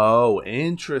 Oh,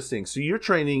 interesting. So you're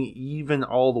training even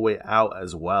all the way out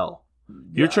as well.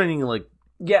 You're training like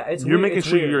you're making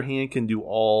sure your hand can do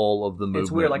all of the movement.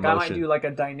 It's weird. Like I might do like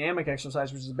a dynamic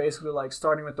exercise, which is basically like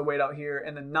starting with the weight out here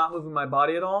and then not moving my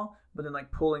body at all, but then like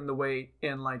pulling the weight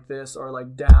in like this or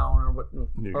like down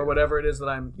or whatever it is that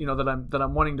I'm that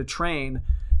I'm wanting to train.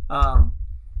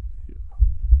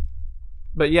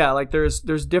 But yeah, like there's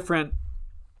different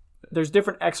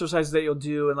exercises that you'll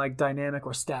do in like dynamic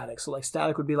or static. So like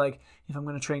static would be like if I'm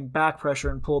going to train back pressure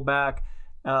and pull back.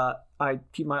 I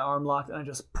keep my arm locked and I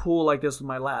just pull like this with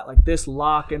my lat, like this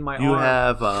lock in my arm. You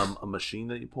have a machine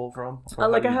that you pull from? I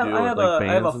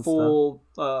have a full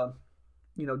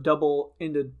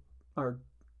double-ended or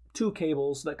 2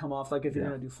 cables that come off, like if you're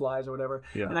going to do flies or whatever,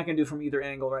 and I can do from either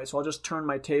angle, right? So I'll just turn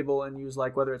my table and use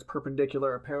like whether it's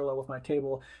perpendicular or parallel with my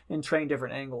table and train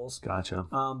different angles. Gotcha.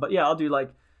 But yeah, I'll do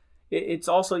like it's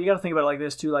also you got to think about it like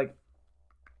this too, like.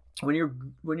 When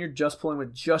you're just pulling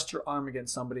with just your arm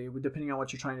against somebody, depending on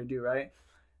what you're trying to do, right?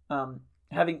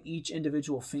 Having each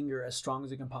individual finger as strong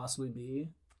as it can possibly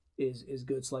be is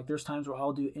good. So like there's times where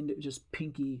I'll do just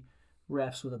pinky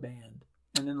reps with a band,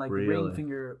 and then like ring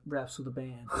finger reps with a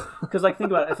band. Because like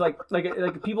think about it, it's like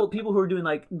people who are doing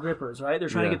like grippers, right? They're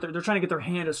trying to get their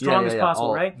hand as strong as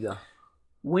possible, right? Yeah.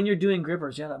 When you're doing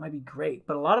grippers, that might be great,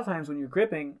 but a lot of times when you're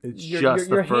gripping,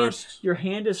 your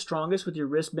hand is strongest with your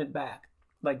wrist bent back.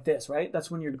 Like this, right? That's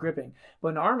when you're gripping. But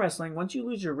in arm wrestling, once you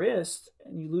lose your wrist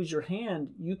and you lose your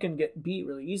hand, you can get beat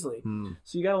really easily.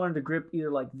 So you got to learn to grip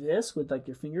either like this with like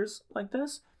your fingers like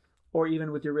this, or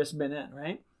even with your wrist bent in,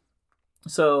 right?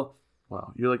 So.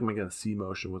 Wow, you're like making a C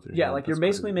motion with your hand. Yeah, like you're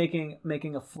basically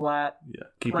making a flat. Yeah,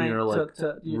 keeping your like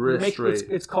wrist straight.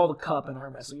 It's called a cup in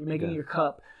arm wrestling. You're making your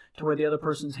cup to where the other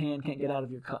person's hand can't get out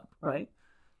of your cup, right?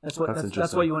 That's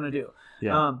what you want to do.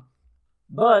 Yeah.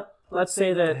 But let's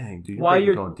say that while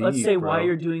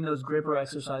you're doing those gripper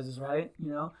exercises, right?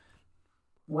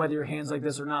 Whether your hand's like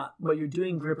this or not, but you're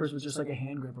doing grippers with just like a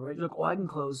hand gripper, right? You're like, I can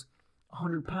close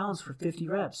 100 pounds for 50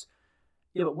 reps.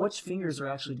 Yeah, but which fingers are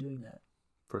actually doing that?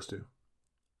 First two,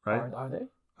 right? Are they?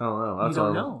 I don't know. You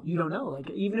don't know. You don't know. Like,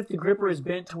 even if the gripper is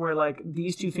bent to where, like,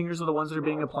 these two fingers are the ones that are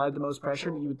being applied the most pressure,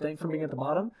 you would think from being at the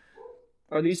bottom,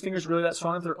 are these fingers really that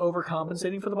strong if they're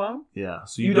overcompensating for the bottom? Yeah.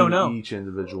 So you don't know each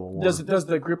individual one. Does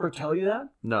the gripper tell you that?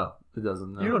 No, it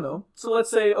doesn't. No. You don't know. So let's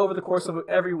say over the course of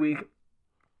every week,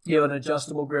 you have an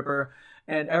adjustable gripper,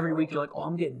 and every week you're like, oh,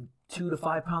 I'm getting 2 to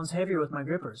 5 pounds heavier with my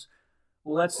grippers.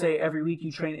 Well, let's say every week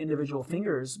you train individual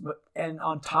fingers, and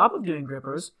on top of doing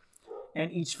grippers, and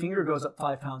each finger goes up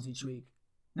 5 pounds each week.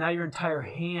 Now your entire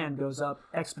hand goes up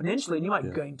exponentially, and you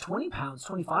might gain 20 pounds,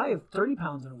 25, 30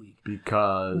 pounds in a week.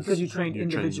 Because you trained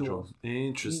individuals.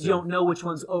 Interesting. You don't know which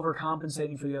one's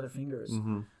overcompensating for the other fingers.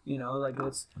 Mm-hmm. You know, like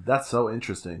that's so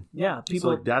interesting. Yeah,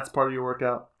 people. So like that's part of your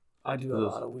workout. I do a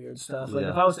lot of weird stuff. Like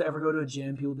if I was to ever go to a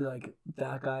gym, people would be like,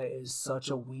 "That guy is such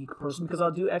a weak person," because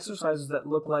I'll do exercises that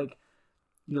look like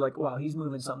you're like, "Wow, he's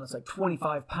moving something that's like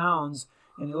 25 pounds."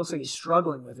 And he looks like he's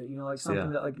struggling with it, you know, like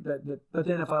something that. But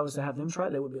then if I was to have them try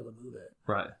it, they would be able to move it.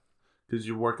 Right, because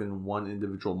you're working one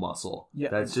individual muscle. Yeah,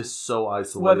 that's just so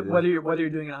isolated. Whether you're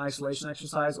doing an isolation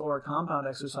exercise or a compound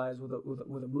exercise with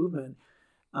a movement,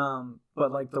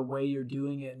 but like the way you're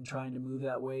doing it and trying to move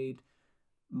that weight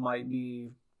might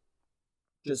be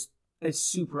just it's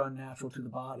super unnatural to the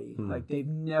body. Mm-hmm. Like they've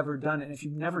never done it. And if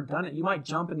you've never done it, you might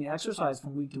jump in the exercise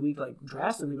from week to week like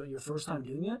drastically, but your first time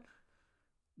doing it,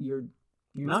 you're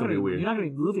not going to be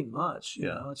moving much. You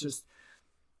know?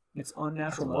 It's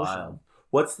unnatural motion. Wild.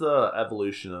 What's the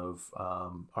evolution of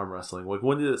arm wrestling? Like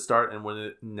when did it start, and when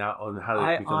it now, and how did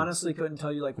it become? I honestly couldn't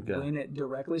tell you when it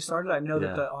directly started. I know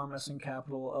that the arm wrestling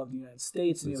capital of the United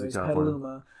States, is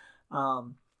Petaluma.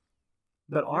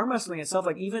 But arm wrestling itself,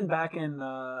 like even back in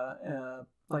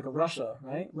like Russia,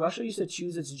 right? Russia used to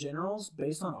choose its generals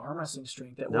based on arm wrestling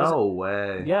strength. No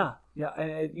way. Yeah,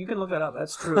 and you can look that up.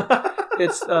 That's true.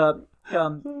 It's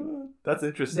that's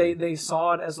interesting. They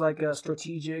saw it as like a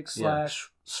strategic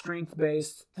 / strength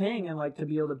based thing, and like to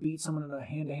be able to beat someone in a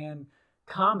hand to hand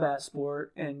combat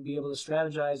sport and be able to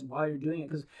strategize while you're doing it,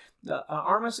 because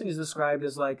arm wrestling is described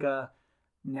as like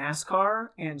NASCAR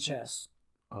and chess.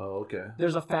 Oh, okay.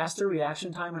 There's a faster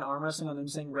reaction time in arm wrestling on them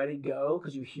saying "ready, go"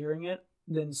 because you're hearing it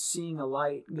than seeing a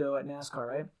light go at NASCAR,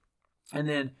 right? And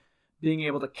then being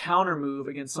able to counter move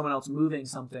against someone else moving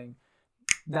something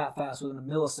that fast within a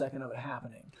millisecond of it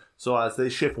happening. So as they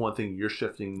shift one thing, you're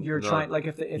shifting. You're trying, like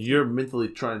if you're mentally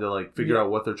trying to like figure out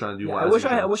what they're trying to do. Yeah, I wish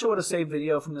I would have saved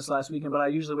video from this last weekend, but I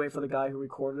usually wait for the guy who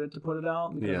recorded it to put it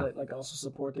out because I also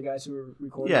support the guys who are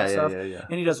recording stuff. Yeah.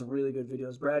 And he does really good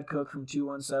videos. Brad Cook from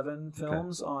 217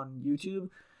 Films on YouTube.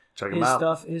 Check him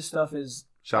out. His stuff is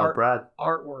Brad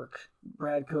artwork.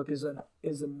 Brad Cook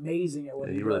is amazing at what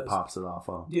he does. He really pops it off.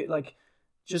 Huh? Dude, like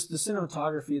just the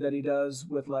cinematography that he does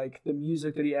with like the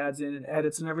music that he adds in and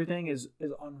edits and everything is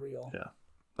unreal. Yeah,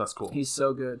 that's cool. He's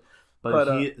so good. But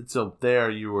so there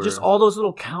you were just all those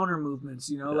little counter movements,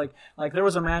 you know, like there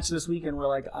was a match this weekend where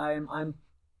like I'm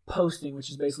posting, which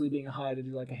is basically being high to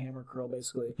do like a hammer curl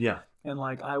basically. Yeah. And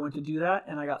like I went to do that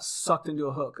and I got sucked into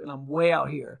a hook and I'm way out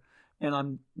here and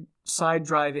I'm side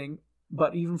driving,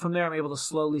 but even from there I'm able to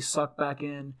slowly suck back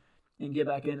in and get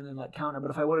back in and then like counter. But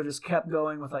if I would have just kept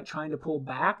going with like trying to pull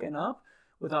back and up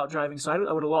without driving sideways,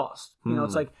 I would have lost. You know,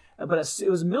 it's like, but it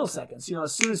was milliseconds. You know,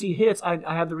 as soon as he hits, I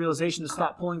had the realization to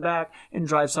stop pulling back and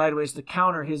drive sideways to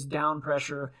counter his down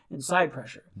pressure and side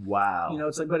pressure. Wow. You know,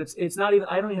 it's like, but it's not even,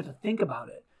 I don't even have to think about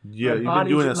it. Yeah, you've been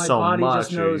doing it so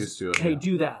much, you're used to it. Hey,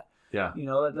 do that. Yeah. You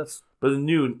know, that's. But the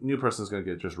new person's going to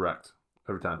get just wrecked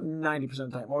every time. 90%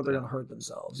 of the time, or they're going to hurt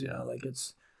themselves. You know, like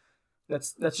it's.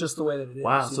 That's just the way that it is.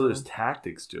 Wow, so there's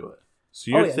tactics to it.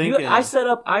 So you're thinking. I set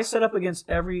up against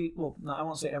every. Well, no, I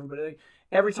won't say everybody.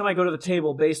 Every time I go to the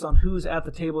table, based on who's at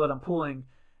the table that I'm pulling,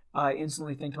 I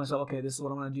instantly think to myself, okay, this is what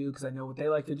I'm going to do because I know what they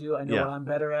like to do. I know what I'm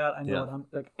better at. I know what I'm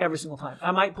like every single time.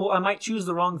 I might choose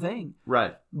the wrong thing.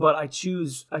 Right. But I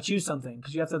choose something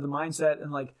because you have to have the mindset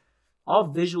and like. I'll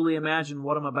visually imagine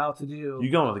what I'm about to do. You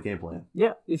go with the game plan.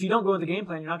 Yeah. If you don't go with the game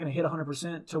plan, you're not going to hit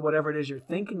 100% to whatever it is you're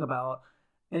thinking about.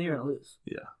 And you're going to lose.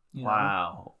 Yeah. You know?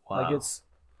 Wow. Like it's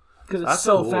because it's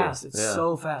so fast. It's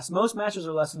so fast. Most matches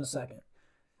are less than a second.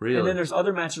 Really? And then there's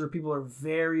other matches where people are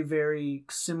very, very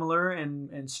similar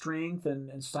in strength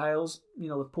and styles, you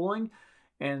know, with pulling.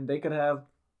 And they could have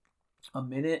a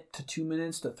minute to 2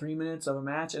 minutes to 3 minutes of a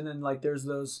match. And then like there's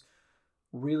those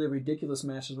really ridiculous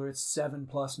matches where it's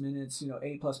 7+ minutes, you know,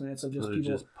 8+ minutes of just people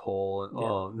just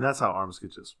pull. And that's how arms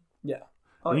get just. Yeah.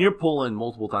 And you're pulling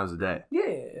multiple times a day.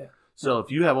 Yeah. So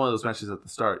if you have one of those matches at the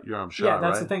start, your arm's shot, right? Yeah,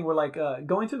 that's right? the thing. We're like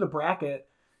going through the bracket,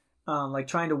 like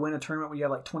trying to win a tournament where you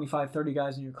have like 25, 30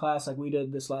 guys in your class like we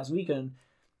did this last weekend.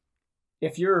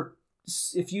 if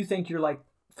you think you're like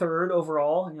third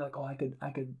overall and you're like, oh,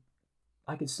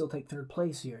 I could still take third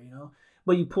place here,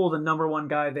 but you pull the number one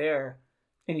guy there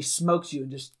and he smokes you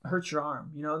and just hurts your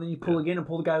arm, then you pull again and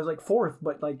pull the guy who's like fourth,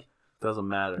 but like doesn't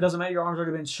matter. It doesn't matter. Your arm's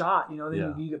already been shot,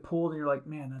 then you get pulled and you're like,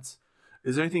 man, that's.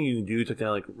 Is there anything you can do to kind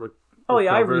of like Oh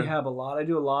yeah, I rehab a lot. I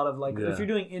do a lot of like if you're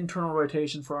doing internal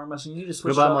rotation for arm wrestling, you need to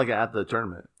switch. But I'm like at the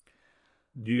tournament.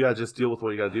 Do you gotta just deal with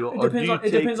what you gotta do?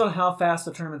 It depends on how fast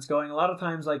the tournament's going. A lot of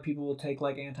times, like people will take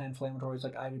like anti-inflammatories,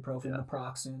 like ibuprofen,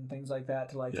 naproxen, things like that,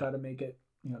 to like try to make it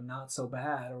not so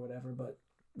bad or whatever. But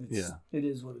it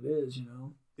is what it is,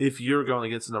 If you're going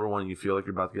against the number one and you feel like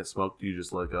you're about to get smoked, do you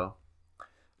just let it go?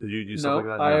 Did you do something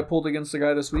like that? I pulled against the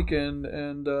guy this weekend,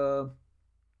 and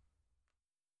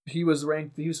he was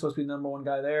ranked. He was supposed to be the number one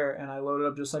guy there, and I loaded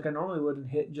up just like I normally would and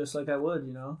hit just like I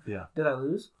would. Yeah. Did I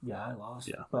lose? Yeah, I lost.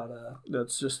 Yeah. But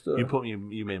that's just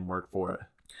you made him work for it.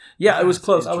 Yeah, it was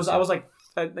close. I was like,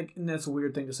 and that's a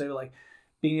weird thing to say, but like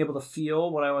being able to feel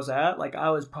what I was at. Like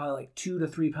I was probably like 2 to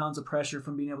 3 pounds of pressure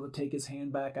from being able to take his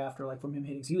hand back after like from him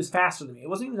hitting. He was faster than me. It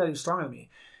wasn't even that he was stronger than me.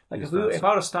 Like if I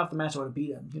would have stopped the match, I would have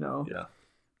beat him. Yeah.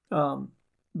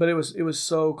 But it was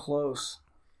so close.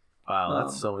 Wow,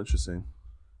 that's so interesting.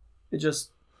 It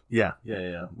just. Yeah.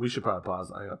 We should probably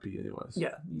pause. I got pee anyways.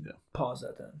 Yeah. Pause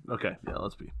that then. Okay. Yeah,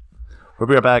 let's pee. We'll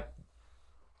be right back.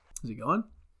 Is he going?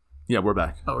 Yeah, we're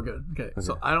back. Oh, we're good. Okay.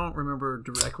 So I don't remember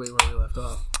directly where we left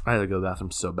off. I had to go to the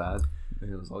bathroom so bad.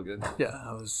 And it was all good. Yeah,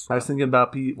 I was thinking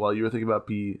about pee while you were thinking about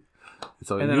pee.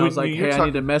 So and then I was like, hey, I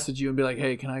need to message you and be like,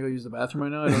 hey, can I go use the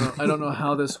bathroom right now? I don't know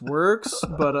how this works,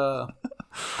 but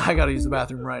I got to use the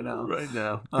bathroom right now. Right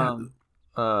now.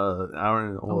 Hour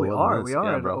and we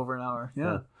are at over an hour.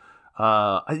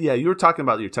 Yeah. You were talking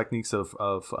about your techniques of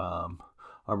arm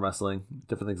wrestling,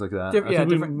 different things like that.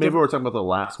 Maybe we were talking about the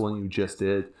last one you just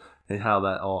did and how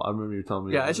that all. I remember you telling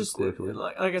me. Yeah, it's just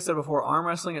like I said before, arm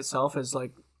wrestling itself is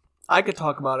like I could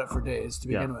talk about it for days to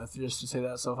begin with, just to say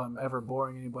that. So if I'm ever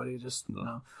boring anybody, just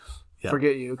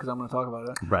forget you because I'm going to talk about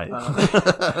it. Right.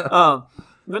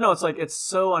 But no, it's like it's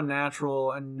so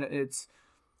unnatural, and it's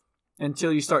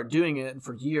until you start doing it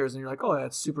for years, and you're like, oh, yeah,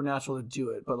 it's supernatural to do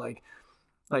it. But like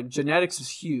genetics is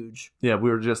huge. Yeah, we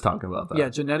were just talking about that. Yeah,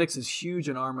 genetics is huge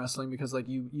in arm wrestling because like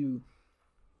you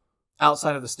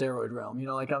outside of the steroid realm,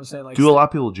 like I'm saying, like do a lot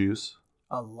of people juice?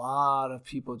 A lot of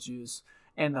people juice.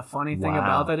 And the funny thing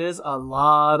about that is a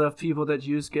lot of people that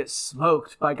juice get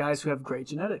smoked by guys who have great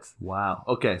genetics. Wow.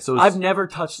 Okay. So I've never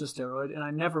touched a steroid, and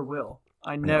I never will.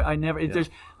 I never. There's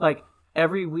like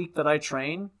every week that I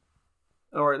train,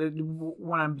 or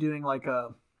when I'm doing like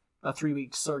a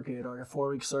 3-week circuit or a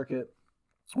 4-week circuit,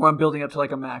 where I'm building up to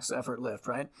like a max effort lift,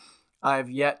 right? I've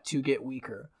yet to get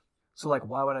weaker. So like,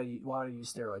 why would I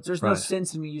use steroids? There's no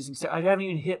sense in me using steroids. I haven't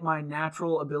even hit my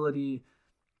natural ability.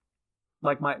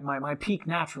 Like my peak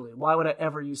naturally. Why would I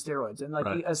ever use steroids? And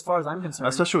like as far as I'm concerned,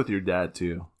 especially with your dad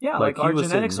too. Yeah, like our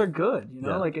genetics are good,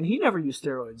 Like, and he never used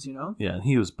steroids, Yeah, and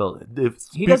he was built.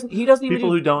 He doesn't even.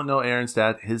 People who don't know Aaron's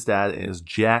dad, his dad is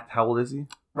jacked. How old is he?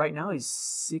 Right now he's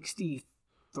 63.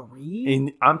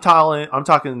 And I'm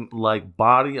talking like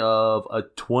body of a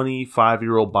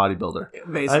 25-year-old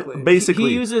bodybuilder. Basically,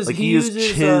 he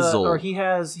uses chiseled. Or he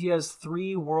has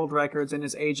 3 world records in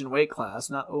his age and weight class,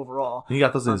 not overall. He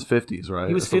got those in his 50s, right?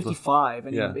 He was 55,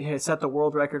 and he had set the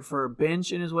world record for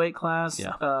bench in his weight class,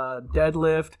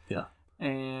 deadlift,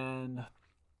 and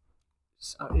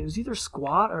it was either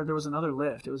squat or there was another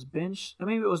lift. It was bench.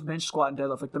 Maybe it was bench, squat, and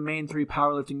deadlift, like the main 3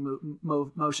 powerlifting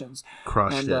motions.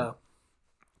 Crushed it.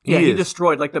 He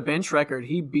destroyed like the bench record.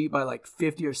 He beat by like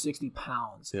 50 or 60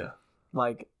 pounds. Yeah,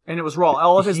 like, and it was raw.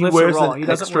 All of his lifts are raw. He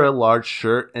wears an extra large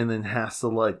shirt and then has to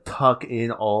like tuck in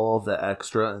all of the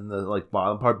extra in the like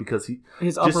bottom part because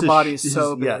his upper body is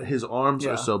so big. Yeah, his arms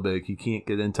are so big he can't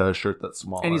get into a shirt that's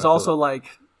small. And he's also like,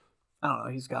 I don't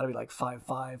know. He's got to be like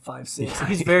 5'5", 5'6". Yeah,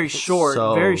 he's very short,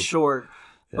 very short.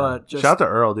 Yeah. But just, shout out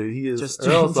to Earl, dude. He is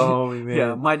Earl's the homie, man.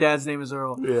 Yeah, my dad's name is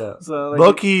Earl. Yeah, so like,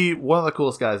 low-key, one of the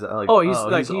coolest guys. Like,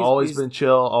 he's always been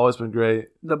chill, always been great.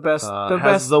 The best.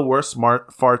 Has the worst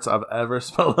farts I've ever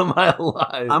smelled in my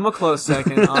life. I'm a close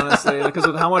second, honestly, because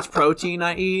with how much protein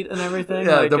I eat and everything.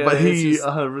 Yeah, but he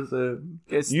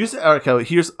 100%. Okay,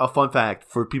 here's a fun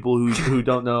fact for people who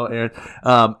don't know Aaron.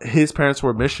 His parents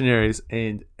were missionaries,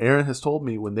 and Aaron has told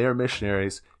me when they were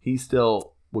missionaries, he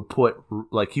still would put,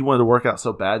 like, he wanted to work out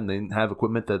so bad and they didn't have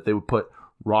equipment that they would put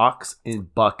rocks in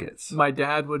buckets. My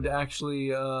dad would actually,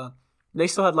 they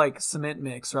still had like cement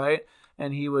mix, right?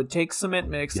 And he would take cement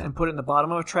mix and put it in the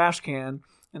bottom of a trash can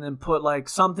and then put like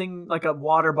something like a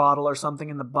water bottle or something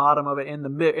in the bottom of it in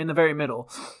the very middle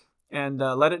and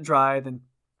let it dry, then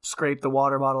scrape the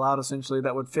water bottle out essentially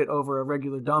that would fit over a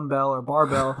regular dumbbell or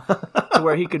barbell to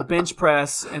where he could bench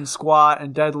press and squat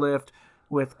and deadlift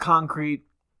with concrete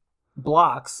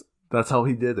blocks. That's how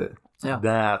he did it. Yeah.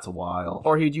 That's wild.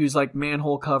 Or he'd use like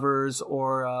manhole covers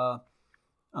or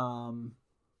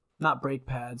not brake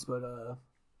pads, but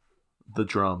the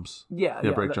drums.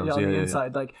 Brake drums. On the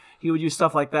inside. Like he would use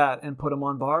stuff like that and put them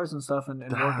on bars and stuff and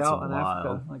work out in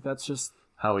Africa. Like that's just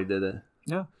how he did it.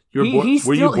 Yeah. Were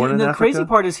you born in the Africa? Crazy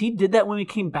part is he did that when we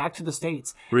came back to the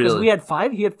States. Really? Because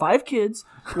he had 5 kids,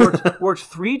 worked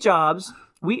 3 jobs.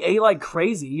 We ate like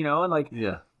crazy, you know, and like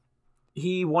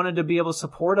he wanted to be able to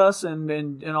support us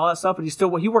and all that stuff, but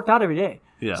he worked out every day.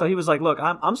 Yeah. So he was like, look,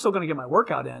 I'm still going to get my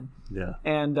workout in. Yeah.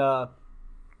 And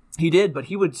he did, but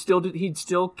he'd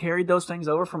still carried those things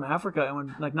over from Africa, and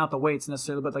would, like not the weights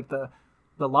necessarily, but like the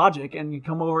logic, and you'd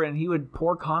come over and he would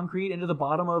pour concrete into the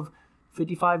bottom of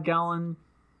 55-gallon.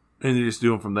 And you just do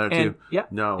them from there too. Yeah.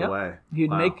 No way.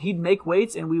 He'd make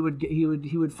weights, and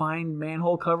he would find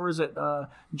manhole covers at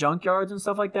junkyards and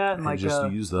stuff like that, and like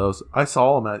just use those. I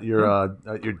saw him at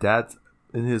your dad's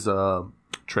in his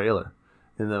trailer.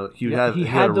 He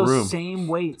had those room. Same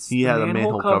weights. He had a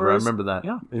manhole cover. I remember that.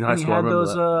 Yeah. In high school, I remember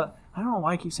that. I don't know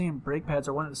why I keep saying brake pads.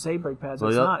 I wanted to say brake pads.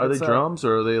 Well, are they drums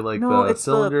or are they like the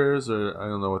cylinders or I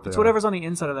don't know what they are. It's whatever's on the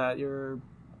inside of that.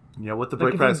 What the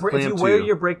brake pads clamp to. If you wear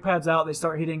your brake pads out, they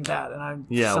start hitting that, and I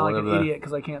sound like an idiot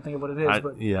because I can't think of what it is.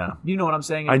 But you know what I'm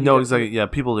saying. I know exactly. Yeah,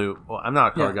 people do. Well, I'm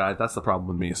not a car guy. That's the problem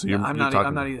with me. So I'm not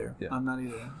either. Yeah. I'm not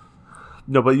either.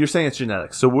 No, but you're saying it's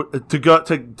genetics. So to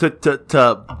bicep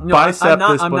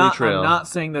this bunny trail. I'm not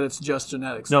saying that it's just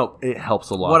genetics. No, it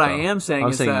helps a lot. What I am saying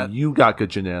is that you got good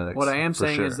genetics. What I am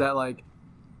saying is that like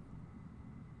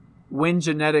when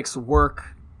genetics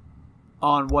work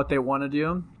on what they want to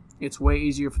do, it's way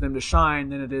easier for them to shine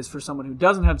than it is for someone who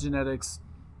doesn't have genetics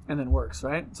and then works,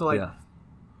 right? So like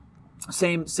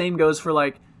same goes for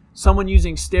like someone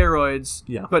using steroids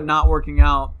but not working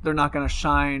out, they're not going to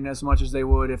shine as much as they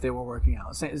would if they were working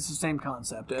out. It's the same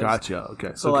concept. Gotcha.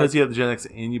 Okay. So because you have the genetics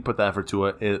and you put the effort to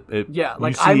it,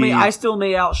 I still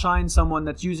may outshine someone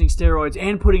that's using steroids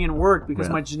and putting in work because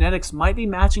my genetics might be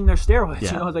matching their steroids.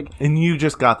 Yeah. You know, like, and you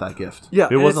just got that gift. Yeah.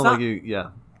 It wasn't like you. Yeah.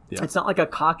 Yeah. It's not like a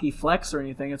cocky flex or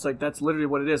anything. It's like that's literally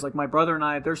what it is. Like my brother and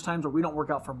I, there's times where we don't work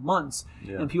out for months,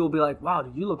 and people will be like, "Wow,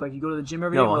 dude, you look like you go to the gym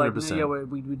every day." No, we're 100%. like, "Yeah,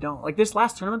 we don't." Like this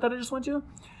last tournament that I just went to,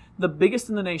 the biggest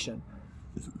in the nation.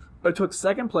 I took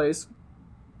second place,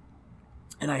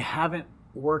 and I haven't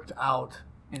worked out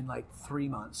in like 3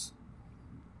 months.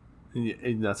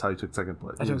 And that's how you took second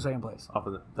place. I took second place.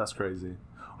 That's crazy.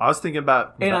 I was thinking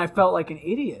about, and I felt like an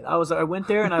idiot. I went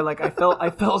there and I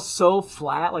felt so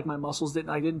flat. Like my muscles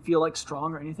I didn't feel like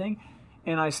strong or anything,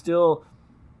 and I still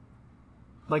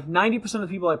like 90% of the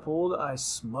people I pulled, I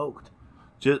smoked.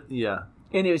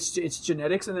 And it's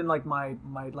genetics, and then like my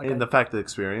the fact of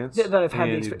experience that I've had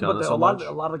the experience. But a lot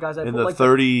of the guys I pulled, in the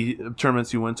 30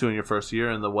 tournaments you went to in your first year,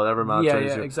 and the whatever amount of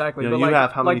tournaments. Yeah, exactly. You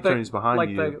have how many tournaments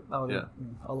behind you?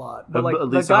 A lot. But like at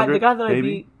least the guy that I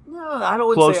beat. No, I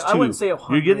wouldn't say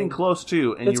 100. You're getting close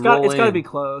to, and it's got to be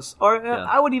close. Or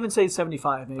I would even say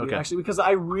 75 maybe actually, because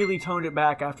I really toned it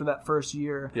back after that first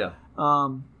year. Yeah.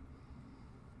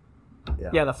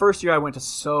 The first year I went to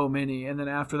so many, and then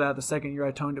after that, the second year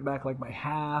I toned it back like by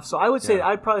half. So I would say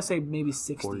I'd probably say maybe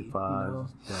 60. 45. You know?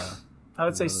 Yeah. I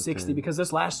would say 60 10. Because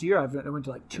this last year I went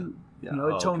to like 2. Yeah. You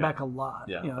know, it toned back a lot.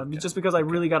 Yeah. You know, just because I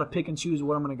really got to pick and choose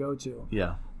what I'm going to go to.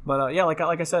 Yeah. But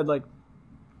like I said, like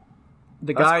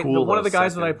the guy, one of the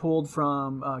guys that I pulled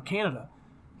from Canada,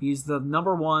 he's the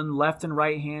 #1 left and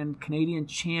right hand Canadian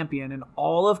champion in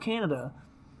all of Canada,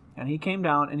 and he came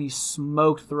down and he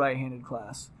smoked the right-handed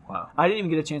class. Wow. I didn't even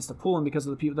get a chance to pull him because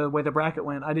of the way the bracket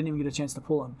went. I didn't even get a chance to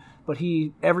pull him, but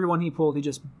everyone he pulled, he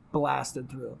just blasted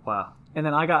through. Wow. And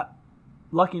then I got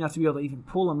lucky enough to be able to even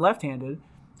pull him left-handed,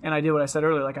 and I did what I said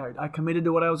earlier. Like I committed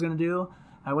to what I was going to do.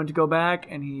 I went to go back,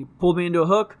 and he pulled me into a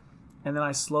hook, and then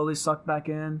I slowly sucked back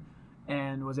in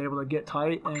and was able to get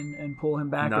tight and pull him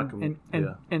back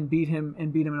and beat him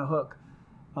in a hook,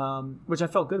 which I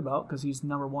felt good about because he's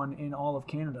 #1 in all of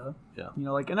Canada. Yeah. You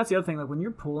know, like, and that's the other thing. Like when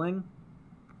you're pulling,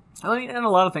 I mean, and a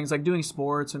lot of things like doing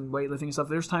sports and weightlifting and stuff.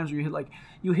 There's times where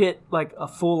you hit like a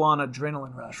full on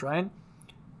adrenaline rush, right?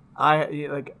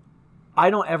 I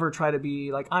don't ever try to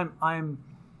be like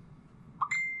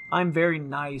I'm very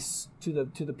nice to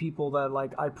the people that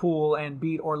like I pull and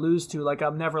beat or lose to. Like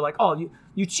I'm never like, oh,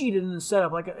 you cheated in the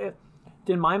setup. Like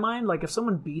in my mind, like if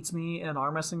someone beats me in an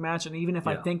arm wrestling match, and even if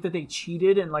I think that they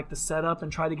cheated in like the setup and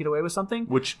tried to get away with something,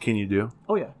 which can you do?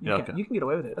 Oh yeah, you can get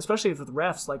away with it, especially with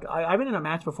refs. Like I've been in a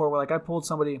match before where like I pulled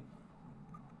somebody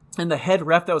And the head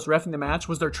ref that was reffing the match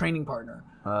was their training partner.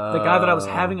 The guy that I was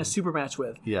having a super match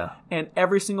with. Yeah. And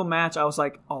every single match, I was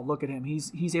like, oh, look at him.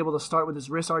 He's able to start with his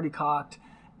wrist already cocked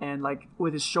and, like,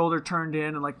 with his shoulder turned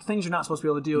in and, like, things you're not supposed to be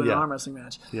able to do in an arm wrestling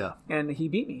match. Yeah. And he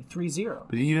beat me 3-0.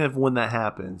 But even if when that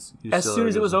happens... As soon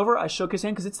as it was over, I shook his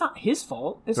hand because it's not his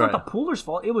fault. It's not the pooler's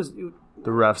fault. It was...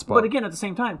 the ref's fault. But again, at the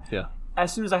same time, yeah.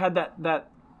 As soon as I had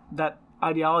that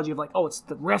ideology of, like, oh, it's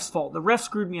the ref's fault. The ref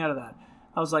screwed me out of that.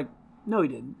 I was like... No, he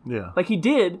didn't. Yeah. Like, he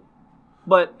did,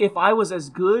 but if I was as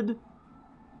good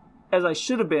as I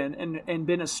should have been and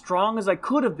been as strong as I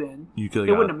could have been, it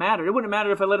wouldn't have mattered. It wouldn't have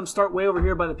mattered if I let him start way over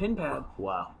here by the pin pad.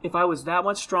 Wow. If I was that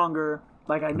much stronger,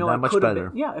 like I know I much could have better.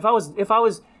 been. Yeah, if I was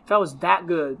that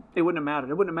good, it wouldn't have mattered.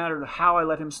 It wouldn't have mattered how I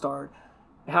let him start.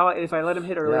 If I let him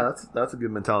hit early. Yeah, that's a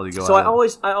good mentality to go So I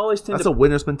always tend that's a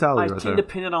winner's mentality I right tend there. to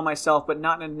pin it on myself, but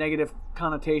not in a negative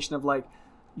connotation of, like,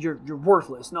 you're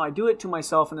worthless. No, I do it to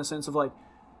myself in the sense of, like,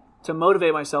 to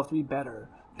motivate myself to be better.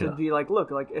 To be like,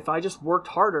 look, like, if I just worked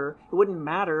harder, it wouldn't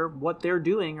matter what they're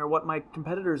doing or what my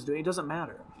competitors do. It doesn't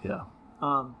matter. Yeah.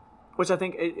 Which I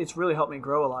think it's really helped me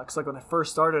grow a lot. Because, like, when I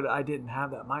first started, I didn't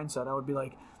have that mindset. I would be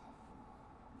like,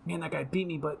 man, that guy beat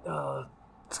me, but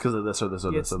it's because of this or this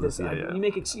or this or this. Yeah.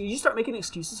 You start making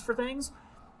excuses for things.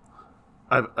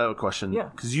 I have a question. Yeah.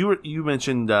 Because you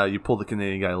mentioned you pulled the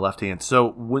Canadian guy left hand.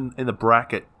 So when in the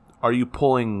bracket, are you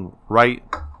pulling right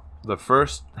the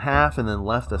first half and then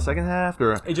left the second half,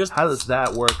 or how does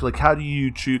that work? Like, how do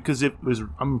you choose? Because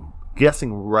I'm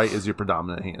guessing right is your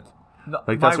predominant hand.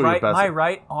 Like, that's what my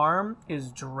right arm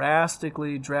is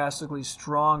drastically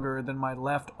stronger than my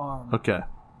left arm. Okay.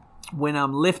 When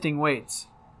I'm lifting weights.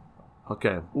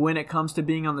 Okay. When it comes to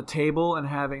being on the table and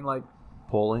having, like,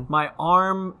 pulling, my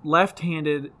arm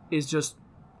left-handed is just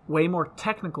way more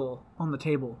technical on the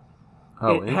table.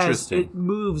 Oh, interesting. It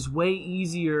moves way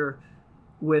easier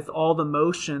with all the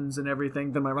motions and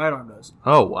everything than my right arm does.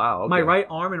 Oh, wow. Okay. My right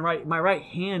arm and my right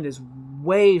hand is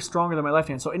way stronger than my left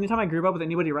hand. So anytime I grip up with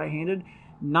anybody right-handed,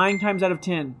 9 times out of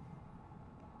 10,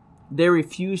 they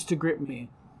refuse to grip me,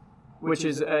 which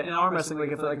is in arm wrestling.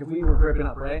 Like if we were gripping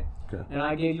up, right? Okay. And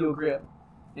I gave you a grip,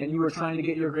 and you were trying to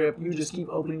get your grip, you just keep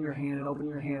opening your hand.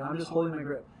 I'm just holding my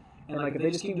grip. And, like, if they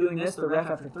just keep doing this, the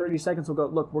ref after 30 seconds will go,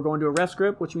 look, we're going to a ref's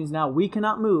grip, which means now we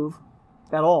cannot move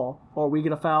at all, or we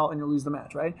get a foul and you'll lose the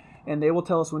match, right? And they will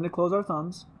tell us when to close our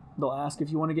thumbs. They'll ask if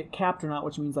you want to get capped or not,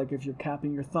 which means, like, if you're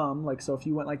capping your thumb, like, so if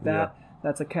you went like that,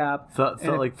 that's a cap.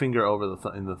 Like finger over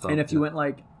in the thumb. And if you went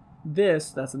like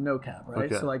this, that's a no cap, right?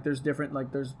 Okay. So, like, there's different,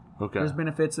 like, there's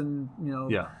benefits and, you know,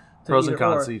 pros and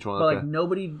cons to each one. But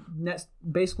like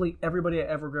basically everybody I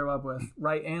ever grew up with,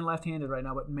 right and left-handed right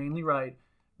now, but mainly right,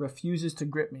 refuses to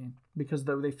grip me because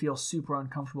they feel super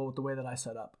uncomfortable with the way that I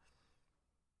set up.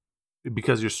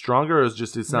 Because you're stronger, or it's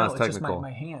not as technical? It's just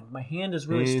my hand. My hand is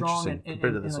really strong and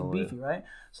like beefy, right?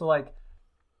 So, like,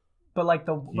 but like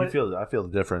I feel the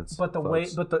difference. But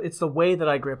it's the way that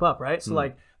I grip up, right? So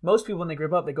like most people when they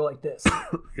grip up, they go like this.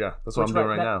 Yeah, that's what I'm doing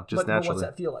right now, just naturally. But what's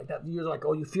that feel like? That you're like,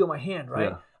 oh, you feel my hand, right?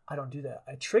 Yeah. I don't do that.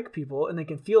 I trick people, and they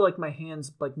can feel like my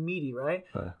hand's like meaty, right?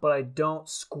 But I don't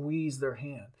squeeze their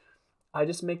hand. I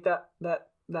just make that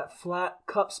flat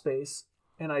cup space.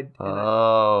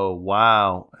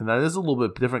 Wow. And that is a little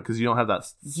bit different because you don't have that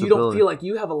stability. You don't feel like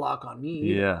you have a lock on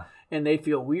me. Yeah. And they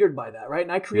feel weird by that, right?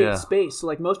 And I create space. So,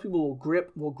 like, most people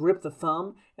will grip the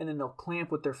thumb and then they'll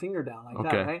clamp with their finger down like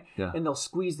that, right? Yeah. And they'll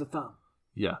squeeze the thumb.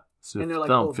 Yeah. So and they're like,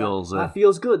 thumb oh, feels that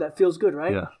feels good. That feels good,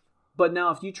 right? Yeah. But now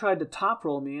if you tried to top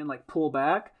roll me and, like, pull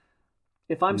back,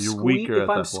 if I'm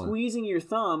squeezing your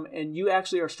thumb and you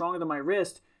actually are stronger than my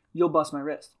wrist, you'll bust my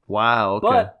wrist. Wow, okay.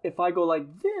 But if I go like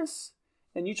this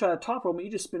and you try to top roll me,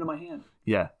 you just spin in my hand.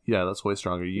 Yeah, that's way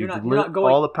stronger. You're not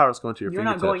going, all the power's going to your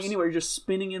fingertips. You're not going anywhere. You're just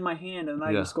spinning in my hand, and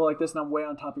I just go like this, and I'm way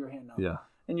on top of your hand now. Yeah.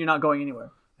 And you're not going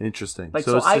anywhere. Interesting. Like,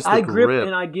 so I grip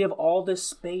and I give all this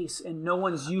space, and no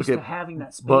one's used to having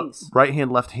that space. But right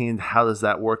hand, left hand, how does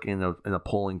that work in a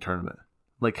polling tournament?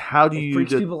 Like, how do you... It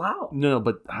freaks people out. No,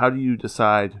 but how do you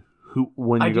decide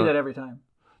when I do that every time.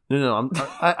 No,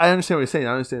 I understand what you're saying.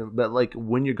 I understand, but like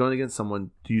when you're going against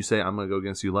someone, do you say I'm going to go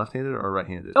against you left-handed or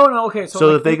right-handed? Oh no, okay. So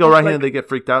like, if they go right-handed, they get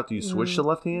freaked out. Do you switch to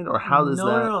left-hand, or how does that?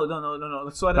 No.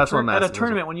 So at a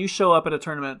tournament, when you show up at a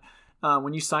tournament,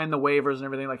 when you sign the waivers and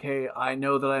everything, like, hey, I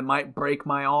know that I might break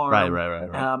my arm.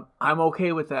 Right. I'm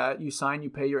okay with that. You sign, you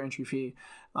pay your entry fee.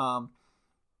 No,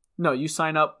 you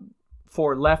sign up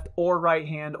for left or right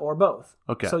hand or both.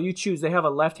 Okay. So you choose. They have a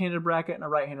left-handed bracket and a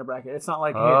right-handed bracket. It's not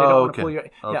like, hey, they don't want to pull your...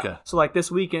 Okay. Yeah. So like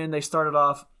this weekend, they started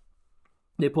off,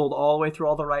 they pulled all the way through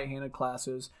all the right-handed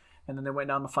classes. and then they went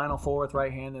down to final 4 with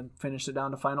right hand and finished it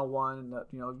down to final 1.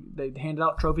 And they handed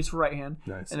out trophies for right hand,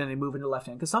 Nice. and then they move into left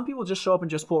hand. Because some people just show up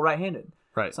and just pull right handed.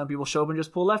 Right. Some people show up and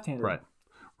just pull left handed. Right.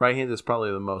 Right hand is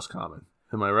probably the most common.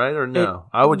 Am I right or no?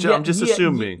 I'm just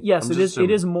assuming. Yes, it is. It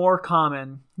is more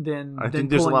common than think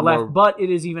there's pulling a lot left, more... but it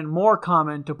is even more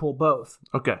common to pull both.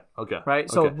 Okay. Right.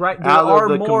 So okay. there Out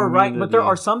are of the more right, but there community.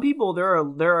 are some people. There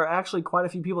are actually quite a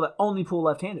few people that only pull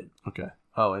left-handed. Okay.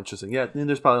 Oh, interesting. Yeah, and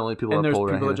there's probably only people And that there's pull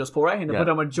people right-handed. that just pull right-handed, Yeah. but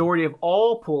a majority of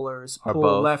all pullers Are pull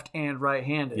both. left and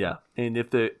right-handed. Yeah, and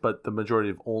but the majority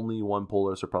of only one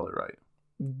pullers are probably right.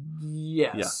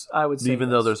 Yes, I would say.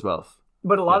 Even though there's both.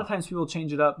 But a lot of times people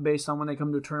change it up based on when they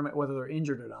come to a tournament, whether they're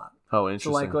injured or not. Oh, So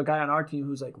interesting. like a guy on our team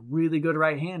who's like really good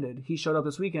right-handed, he showed up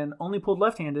this weekend, only pulled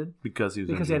left-handed because he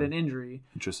he had an injury.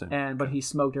 Interesting. But he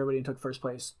smoked everybody and took first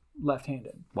place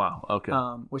left-handed. Wow. Okay.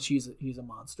 Which he's a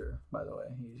monster, by the way.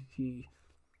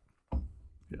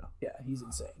 He's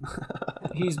insane.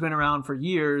 He's been around for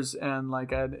years, and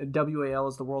like WAL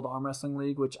is the World Arm Wrestling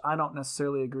League, which I don't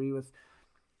necessarily agree with.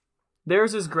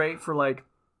 Theirs is great for like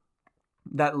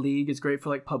that league is great for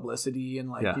like publicity and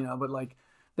like but like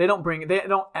they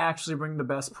don't actually bring the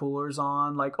best pullers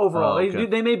on like overall.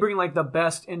 They may bring like the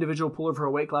best individual puller for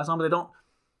a weight class on, but they don't.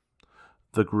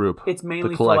 The group. It's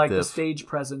mainly for like the stage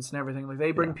presence and everything. Like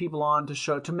they bring people on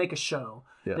to make a show.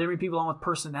 Yeah. They bring people on with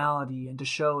personality and to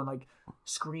show and like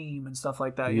scream and stuff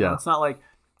like that. You Yeah. know, it's not like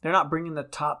they're not bringing the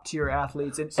top tier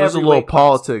athletes in. So there's a every little weight class.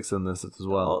 politics in this as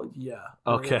well. Oh yeah.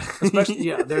 Okay.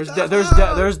 Especially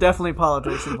there's definitely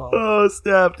politics involved. Oh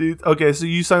snap, dude. Okay, so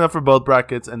you signed up for both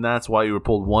brackets, and that's why you were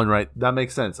pulled one right. That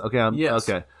makes sense. Okay. Yes.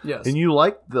 Okay. Yes. And you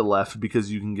like the left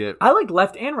because you can get. I like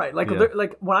left and right. Like Yeah.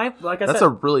 like when I That's said a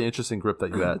really interesting grip that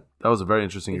you had. That was a very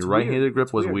interesting. it's Your right-handed weird. grip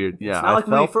It's was weird. Yeah. It's not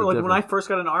like felt when I first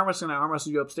got into arm wrestling, I arm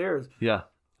wrestled you upstairs. Yeah.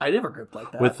 I never gripped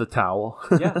like that. With the towel.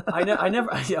 Yeah, I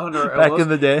never. Back in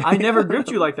the day. I never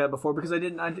gripped you like that before because I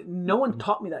didn't. No one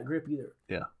taught me that grip either.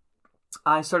 Yeah.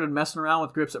 I started messing around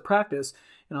with grips at practice,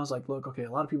 and I was like, look, okay,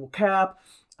 a lot of people cap.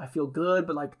 I feel good,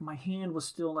 but like my hand was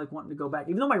still like wanting to go back,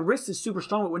 even though my wrist is super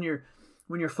strong. But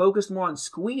when you're focused more on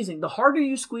squeezing, the harder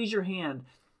you squeeze your hand,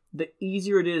 the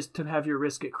easier it is to have your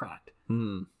wrist get cracked.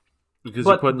 Because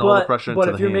you're putting all the pressure into the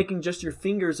hand. But if you're making just your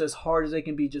fingers as hard as they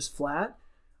can be, just flat.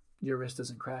 Your wrist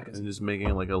doesn't crack. And just making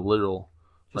like a literal,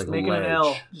 just like making ledge. an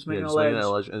L. Just making a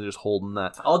ledge. And just holding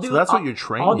that. So that's what you're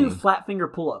training. I'll do flat finger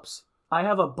pull-ups. I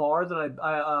have a bar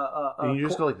that and you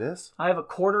just go like this? I have a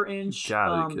 1/4 inch. You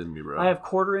gotta be kidding me, bro. I have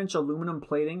 1/4 inch aluminum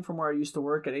plating from where I used to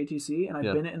work at ATC, and I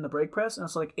bend it in the brake press, and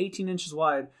it's like 18 inches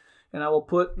wide. And I will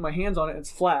put my hands on it. It's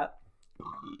flat.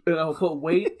 And I will put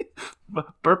weight.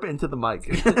 Burp into the mic.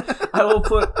 I will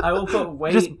put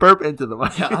weight. Just burp into the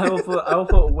mic. Yeah, I will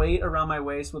put weight around my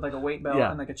waist with like a weight belt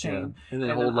and like a chain, and then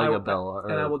hold like a bell.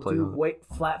 And I will do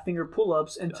flat finger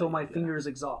pull-ups until my fingers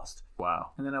exhaust.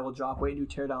 Wow. And then I will drop weight and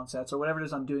do teardown sets or whatever it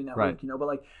is I'm doing that Right. week. But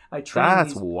like I train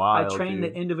That's wild. I train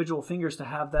dude. the individual fingers to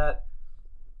have that.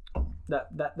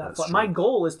 Flat. true. My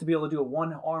goal is to be able to do a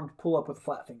one-armed pull-up with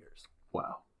flat fingers.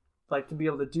 Wow. Like to be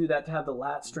able to do that, to have the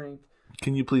lat strength.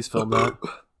 Can you please film that?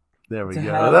 There we go.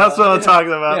 Have, That's what I'm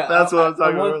talking about. Yeah, That's what I'm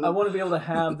talking about. I want to be able to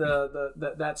have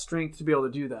that strength to be able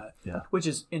to do that. Yeah. Which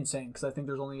is insane because I think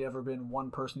there's only ever been one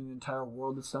person in the entire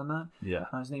world that's done that. Yeah.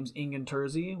 His name's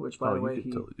Duncan, which by the way you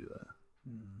could totally do that.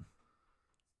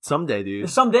 Someday, dude.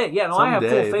 Someday, yeah. No, I have full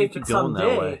Someday, if faith you that keep going that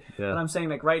someday. way, yeah. But I'm saying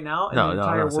like right now in No, the no,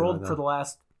 entire I'm not saying world that, for no. the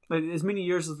last as many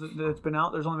years as that it's been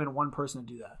out, there's only been one person to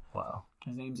do that. Wow.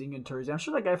 His name's Duncan. I'm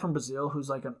sure that guy from Brazil who's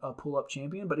like a pull-up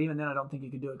champion, but even then I don't think he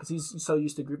could do it because he's so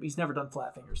used to group. He's never done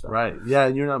flat finger stuff. Right. Yeah,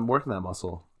 and you're not working that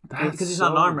muscle. Because he's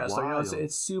not an arm wrestler. You know,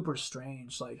 it's super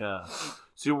strange. Like yeah.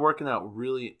 So you're working out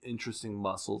really interesting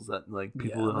muscles that like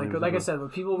people don't even like I said, when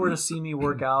people were to see me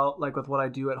work out like with what I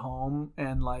do at home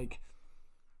and like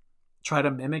try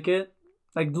to mimic it,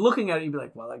 like looking at it, you'd be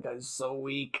like, "Wow, that guy's so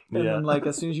weak." And then like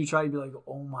as soon as you try, you'd be like,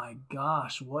 "Oh my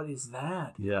gosh, what is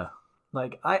that?" Yeah.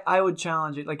 Like I would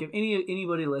challenge it. Like if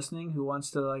anybody listening who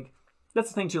wants to like, that's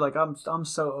the thing too. Like I'm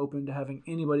so open to having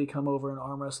anybody come over and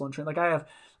arm wrestle and train. Like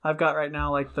I've got right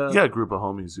now like you got a group of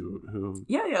homies who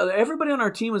yeah everybody on our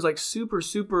team is like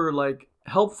super like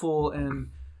helpful and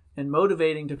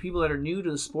motivating to people that are new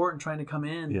to the sport and trying to come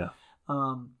in. Yeah.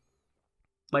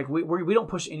 Like we don't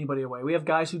push anybody away. We have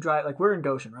guys who drive, like we're in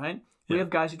Goshen, right? Yeah. We have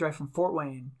guys who drive from Fort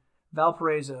Wayne,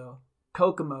 Valparaiso,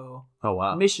 Kokomo, oh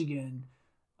wow, Michigan,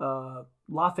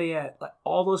 Lafayette, like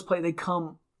all those places.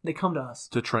 They come to us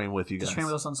to train with you guys. To train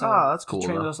with us on Saturdays. Ah, that's cool. To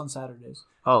train with us on Saturdays.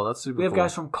 Oh, that's super. We have cool.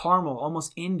 guys from Carmel,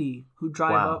 almost Indy, who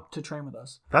drive up to train with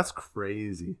us. That's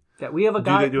crazy. Yeah, we have a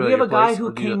guy. We have a guy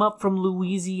who came up from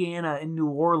Louisiana in New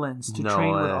Orleans to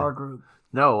train with our group.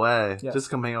 No way. Yes. Just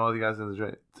come hang out with you guys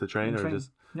to train, or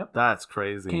just? Yep. That's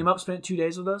crazy. Came up, spent 2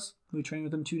 days with us. We trained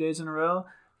with him 2 days in a row.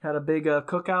 Had a big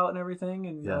cookout and everything,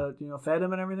 and fed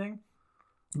him and everything.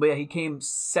 But yeah, he came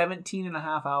 17 and a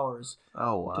half hours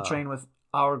to train with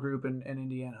our group in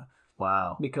Indiana.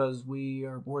 Wow. Because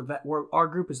our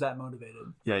group is that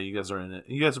motivated. Yeah, you guys are in it.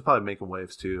 You guys are probably making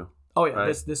waves too. Oh yeah,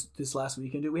 right? this last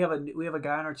weekend, dude, we have a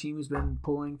guy on our team who's been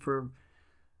pulling for.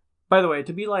 By the way,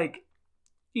 to be like,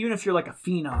 even if you're like a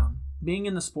phenom, being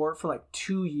in the sport for like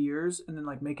 2 years and then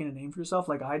like making a name for yourself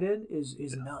like I did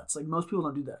is nuts. Like most people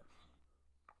don't do that,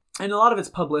 and a lot of it's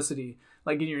publicity.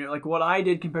 Like like what I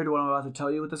did compared to what I'm about to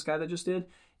tell you with this guy that just did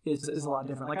is a lot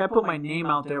different. Like I put my name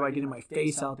out there by getting my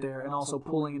face out there and also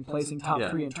pulling and placing top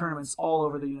 3 in tournaments all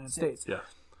over the United States. Yeah.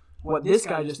 What this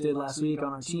guy just did last week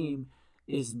on our team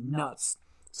is nuts.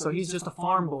 So he's just a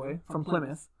farm boy from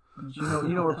Plymouth. You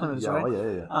know where Plymouth is, right?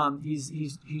 Yeah.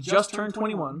 He just turned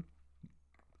 21.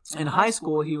 In high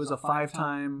school, he was a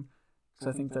 5-time.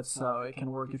 Because I think that's how it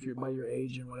can work if you're by your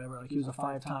age and whatever. Like he was a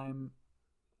 5-time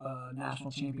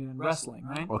national champion in wrestling,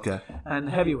 right? Okay. And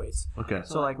heavyweights. Okay.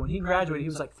 So like when he graduated, he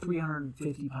was like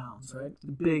 350 pounds, right?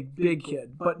 Big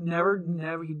kid, but never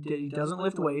he doesn't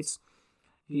lift weights.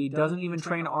 He doesn't even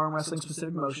train arm wrestling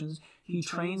specific motions. He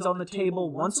trains on the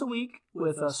table once a week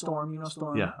with Storm. You know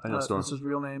Storm? Yeah, I know Storm. That's his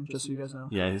real name, just so you guys know.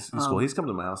 Yeah, he's cool. He's come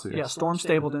to my house here. Yeah, Storm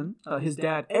Stapleton. His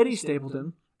dad, Eddie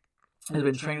Stapleton, has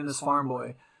been training this farm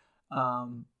boy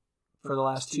for the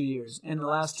last 2 years. In the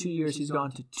last 2 years, he's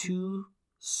gone to 2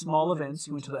 small events.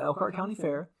 He went to the Elkhart County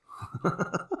Fair,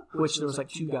 which there was like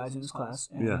 2 guys in his class,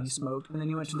 and he smoked. And then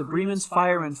he went to the Bremen's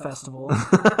Fireman Festival.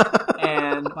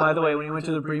 And by the way, when he went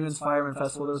to the Bremen's Fireman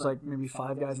Festival, there was like maybe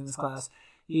 5 guys in his class.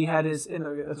 He had at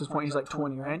this point, he's like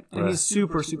 20, right? And he's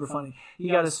super, super funny. He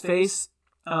got his face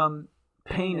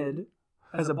painted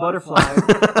as a butterfly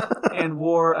and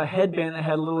wore a headband that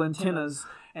had little antennas,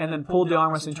 and then pulled the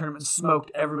arm wrestling tournament and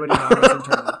smoked everybody in the arm wrestling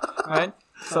tournament, right?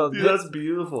 So Dude, that's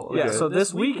beautiful. Yeah, okay. so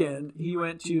this weekend, he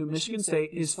went to Michigan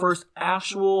State, his first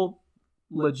actual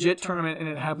legit tournament, and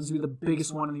it happens to be the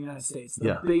biggest one in the United States.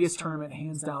 The biggest tournament,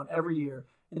 hands down, every year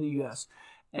in the U.S.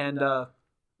 And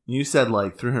you said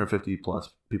like 350 plus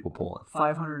people pulling.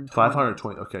 520.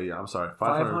 520. Okay, yeah, I'm sorry.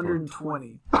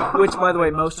 520. Which, by the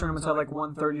way, most tournaments have like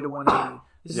 130 to 180.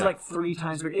 This is like 3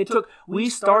 times bigger. We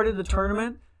started the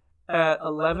tournament at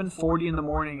 11:40 in the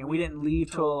morning, and we didn't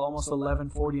leave till almost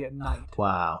 11:40 at night.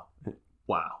 Wow.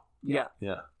 Yeah.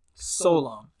 Yeah. So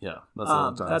long. Yeah, that's a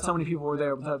long time. That's how many people were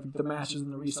there with the matches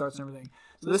and the restarts and everything.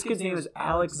 So this kid's name is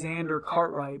Alexander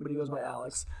Cartwright, but he goes by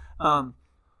Alex.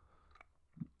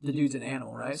 The dude's an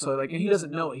animal, right? So like, and he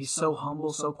doesn't know it. He's so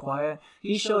humble, so quiet.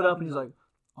 He showed up and he's like,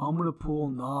 "I'm gonna pull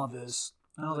novice,"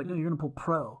 and I was like, "No, you're gonna pull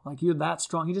pro. Like you're that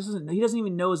strong." He doesn't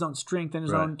even know his own strength and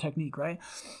his own technique, right?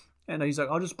 And he's like,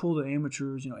 "I'll just pull the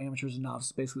amateurs. Amateurs and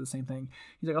novices, basically the same thing."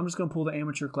 He's like, "I'm just gonna pull the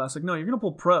amateur class." Like, no, you're gonna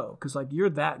pull pro because like you're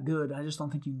that good. I just don't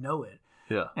think you know it.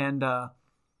 Yeah. And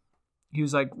he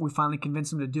was like, we finally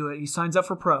convinced him to do it. He signs up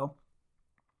for pro.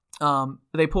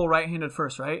 They pull right-handed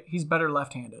first, right? He's better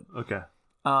left-handed. Okay.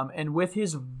 And with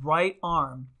his right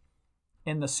arm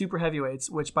in the super heavyweights,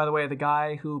 which by the way, the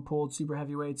guy who pulled super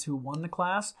heavyweights who won the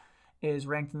class is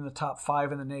ranked in the top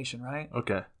 5 in the nation, right?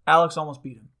 Okay. Alex almost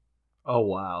beat him. Oh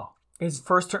wow. His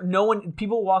first turn,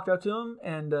 people walked up to him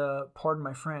and pardon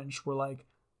my French, were like,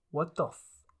 "What the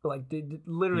like?" They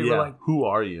literally were like, "Who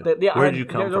are you? Where did you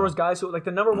come from?" There was guys who like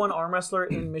the number 1 arm wrestler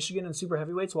in Michigan in super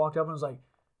heavyweights walked up and was like,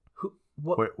 "Who?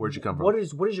 What? Where'd you come from? What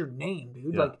is your name,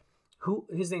 dude? Yeah. Like, who?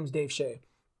 His name's Dave Shea.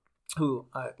 Who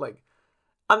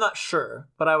I'm not sure,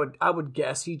 but I would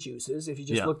guess he juices if you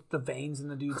just look at the veins in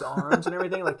the dude's arms and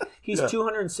everything. Like he's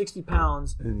 260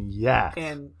 pounds and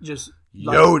just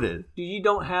loaded. Dude, you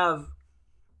don't have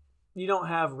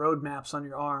road maps on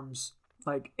your arms.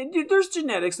 Like, and dude, there's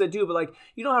genetics that do, but like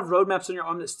you don't have road maps on your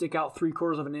arm that stick out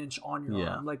 3/4 of an inch on your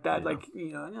arm like that. Yeah.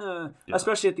 Like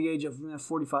especially at the age of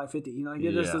 45, 50.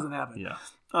 It just doesn't happen. Yeah.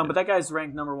 But that guy's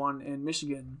ranked number 1 in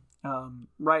Michigan,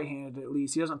 right-handed at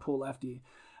least. He doesn't pull lefty.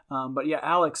 But yeah,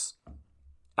 Alex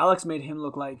made him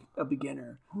look like a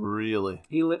beginner. Really?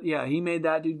 He made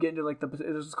that dude get into like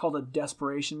it's called a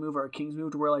desperation move or a king's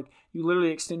move, to where like you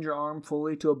literally extend your arm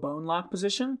fully to a bone lock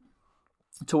position,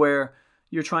 to where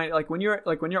you're trying like when your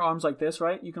arm's like this,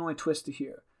 right? You can only twist to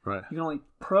here. Right. You can only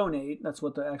pronate. That's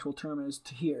what the actual term is,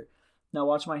 to here. Now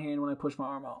watch my hand when I push my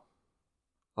arm out.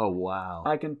 Oh wow.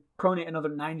 I can pronate another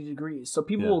 90 degrees. So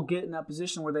people will get in that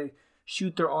position where they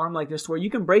shoot their arm like this, to where you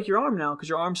can break your arm now because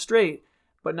your arm's straight,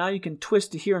 but now you can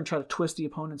twist to here and try to twist the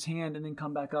opponent's hand and then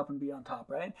come back up and be on top,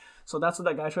 right? So that's what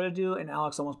that guy tried to do, and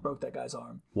Alex almost broke that guy's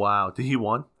arm. Wow. Did he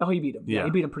won? Oh, he beat him. Yeah, Yeah.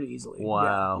 he beat him pretty easily.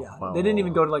 Wow. Yeah. Wow. They didn't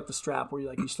even go to like the strap where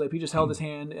you slip. He just held his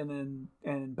hand and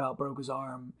about broke his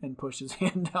arm and pushed his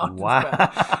hand down. Wow. His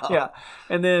back. Yeah.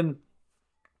 And then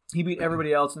he beat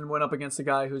everybody else and went up against a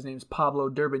guy whose name's Pablo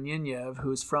Durbanyev,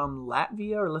 who's from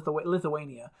Latvia or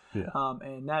Lithuania. Yeah.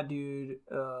 And that dude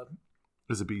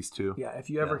is a beast too. Yeah, if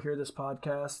you ever hear this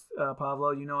podcast,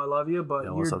 Pablo, you know I love you, but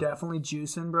you're up? definitely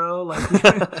juicing, bro. Like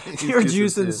you're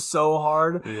juicing too. so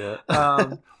hard. Yeah.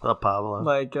 What up, Pablo?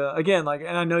 Like again, like,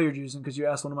 and I know you're juicing because you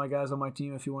asked one of my guys on my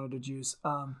team if he wanted to juice.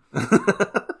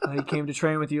 He came to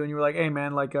train with you, and you were like, "Hey,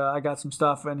 man, like I got some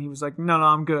stuff," and he was like, "No,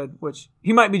 I'm good." Which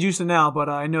he might be juicing now, but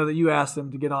I know that you asked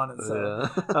him to get on it. So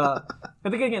I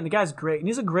think again, the guy's great, and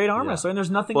he's a great arm wrestler, and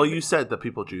there's nothing. Well, you said that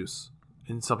people juice.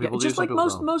 And some people do, just some like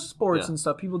people most sports and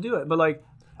stuff, people do it. But like,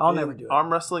 I'll never do it.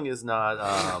 Arm wrestling is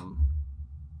not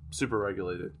super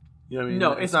regulated. You know what I mean?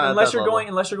 No, it's not unless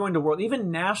you're going to World.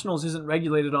 Even Nationals isn't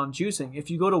regulated on juicing. If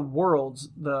you go to Worlds,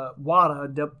 the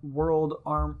WADA, World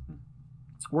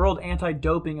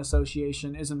Anti-Doping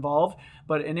Association, is involved.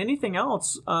 But in anything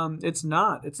else, it's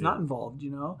not. It's not involved.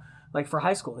 You know, like for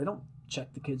high school, they don't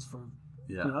check the kids for.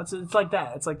 Yeah. You know, it's like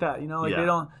that. It's like that. You know, like they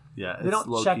don't. Yeah, they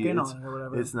don't check in on it or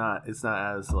whatever. It's not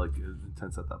as like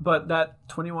intense at that point. But that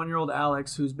 21-year-old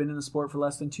Alex, who's been in the sport for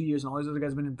less than 2 years, and all these other guys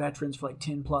have been in veterans for like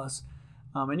 10 plus,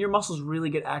 and your muscles really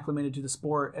get acclimated to the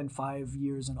sport in 5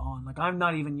 years and on. Like I'm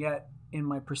not even yet in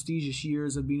my prestigious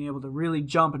years of being able to really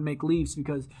jump and make leaps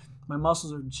because my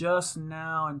muscles are just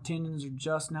now and tendons are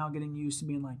just now getting used to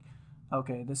being like,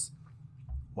 okay, this.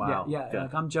 Wow. Yeah.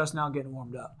 Like I'm just now getting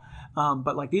warmed up.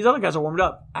 But like these other guys are warmed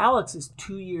up. Alex is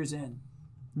 2 years in.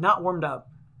 Not warmed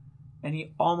up, and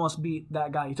he almost beat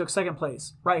that guy. He took second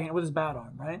place, right hand with his bad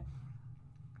arm, right?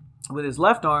 With his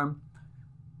left arm,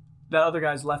 that other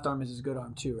guy's left arm is his good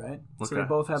arm too, right? Okay. So they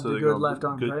both have the good left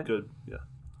arm, right? Good, yeah.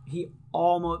 He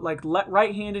almost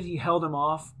right-handed. He held him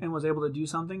off and was able to do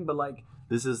something, but like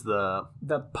this is the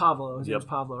Pablo. His name's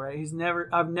Pablo, right?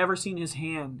 I've never seen his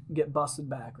hand get busted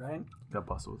back, right? Got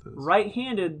busted with his.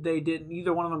 Right-handed, they didn't.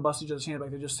 Either one of them busted each other's hand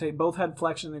back. They just say both had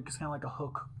flexion. It's kind of like a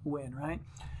hook win, right?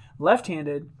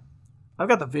 Left-handed, I've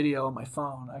got the video on my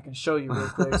phone. I can show you real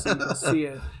quick so you can see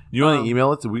it. You want to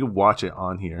email it so we can watch it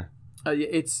on here?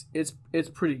 It's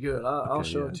pretty good. I'll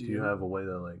show it to you. Do you have a way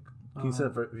to like? Can you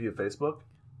send it via Facebook?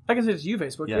 I can send it to you,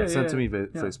 Facebook. Yeah, send it to me via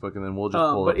Facebook, and then we'll just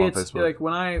pull it up on Facebook.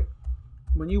 Like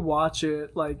when you watch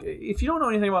it, like if you don't know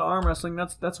anything about arm wrestling,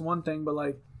 that's one thing. But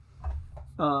like,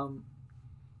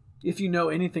 if you know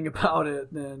anything about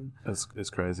it, then it's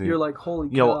crazy. You're like, holy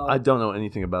cow. Yo, I don't know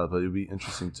anything about it, but it'd be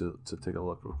interesting to take a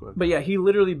look real quick. But yeah, he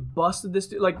literally busted this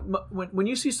dude. Like when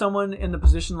you see someone in the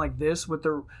position like this with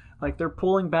their they're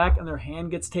pulling back and their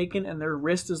hand gets taken and their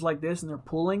wrist is like this and they're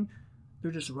pulling, they're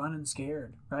just running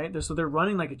scared, right? So they're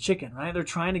running like a chicken, right? They're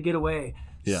trying to get away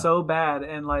so bad,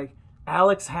 and like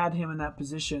Alex had him in that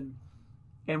position.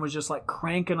 And was just like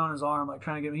cranking on his arm, like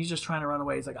trying to get him. He's just trying to run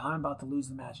away. He's like, I'm about to lose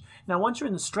the match. Now, once you're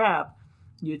in the strap,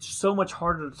 it's so much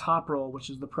harder to top roll, which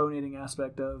is the pronating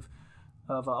aspect of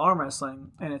arm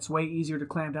wrestling. And it's way easier to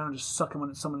clamp down and just suck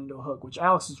someone into a hook, which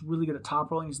Alex is really good at top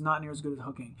rolling. He's not near as good at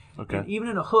hooking. Okay. And even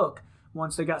in a hook,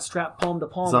 once they got strapped palm to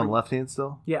palm. Is it on left hand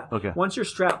still? Yeah. Okay. Once you're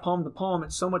strapped palm to palm,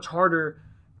 it's so much harder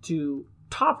to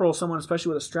top roll someone, especially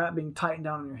with a strap being tightened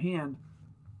down on your hand.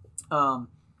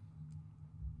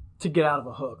 To get out of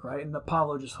a hook, right? And the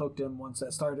Pablo just hooked him once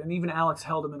that started. And even Alex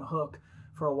held him in a hook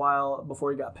for a while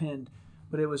before he got pinned.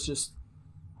 But it was just...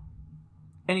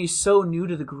 And he's so new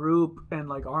to the group and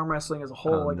like arm wrestling as a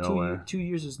whole. Like 2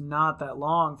 years is not that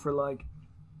long for like...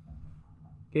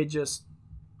 It just...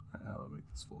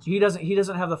 He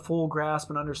doesn't have the full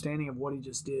grasp and understanding of what he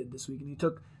just did this week. And he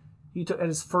took at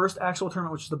his first actual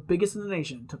tournament, which is the biggest in the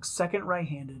nation, took second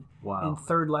right-handed and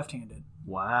third left-handed.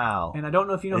 Wow. And I don't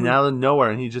know if you know. And out of nowhere,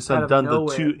 and he just had done the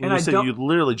two. And you said you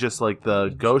literally just like the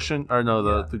Goshen, or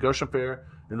no, the Goshen Fair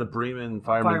and the Bremen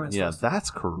Fireman. Yeah,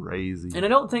 that's crazy. And I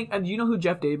don't think, and you know who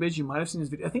Jeff Dave is? You might have seen his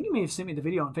video. I think you may have sent me the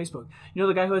video on Facebook. You know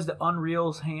the guy who has the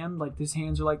Unreal's hand? Like his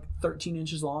hands are like 13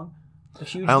 inches long. The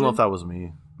huge I don't know if that was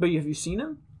me. But have you seen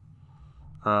him?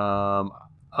 Massive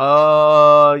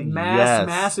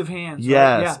hands. Yes.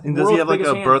 Right? Yeah. And does he have like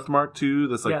a birthmark too?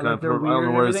 That's like kind of, I don't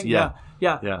know where it's, Yeah.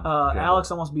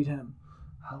 Alex almost beat him.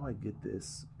 How do I get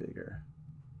this bigger?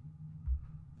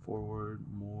 Forward,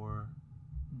 more.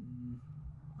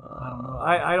 I don't know.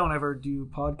 I don't ever do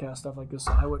podcast stuff like this,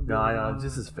 so I wouldn't. No,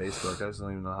 this is Facebook. I just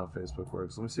don't even know how Facebook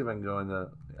works. Let me see if I can go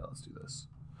into. Yeah, let's do this.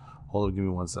 Hold on, give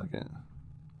me 1 second.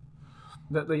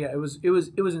 Yeah, it was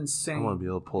insane. I want to be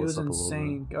able to pull this up a little bit. It was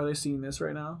insane. Are they seeing this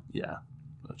right now? Yeah,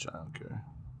 which I don't care.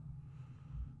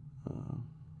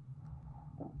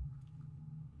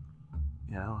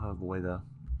 Yeah, I don't have a way to.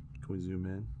 Can we zoom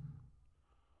in?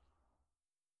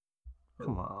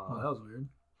 Come on. Oh, that was weird.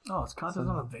 Oh, its content's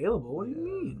not available. What do you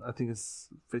mean? I think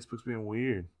Facebook's being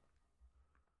weird.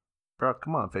 Bro,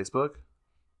 come on, Facebook.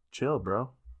 Chill, bro.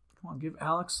 Come on, give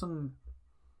Alex some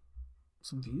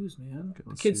views, man. Okay,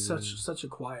 the kid's such a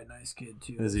quiet, nice kid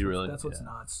too. Is he really? That's what's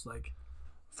nuts. Like,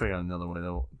 figure out another way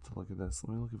to look at this.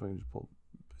 Let me look if I can just pull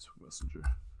Facebook Messenger.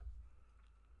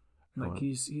 Like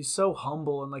he's so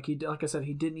humble, and like I said,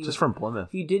 he didn't even just from Plymouth.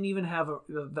 He didn't even have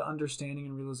the understanding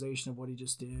and realization of what he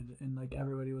just did, and like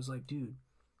everybody was like, "Dude,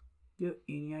 you have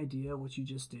any idea what you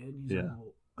just did?" And he's like,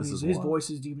 well, his voice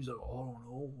is deep. He's like, "Oh, I don't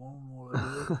know what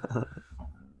I did."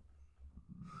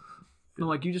 And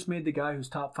like, you just made the guy who's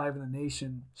top 5 in the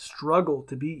nation struggle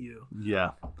to beat you.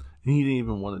 Yeah, he didn't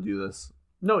even want to do this.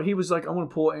 No, he was like, "I want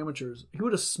to pull amateurs." He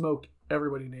would have smoked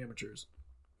everybody in amateurs.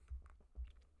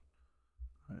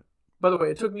 By the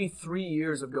way, it took me 3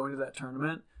 years of going to that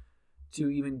tournament to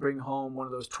even bring home one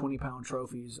of those 20-pound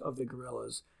trophies of the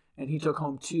gorillas. And he took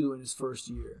home 2 in his first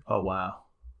year. Oh, wow.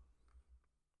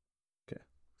 Okay.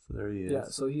 So there he is. Yeah,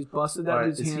 so he's busted that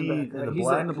dude's hand back. Right? He's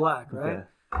in the black, right?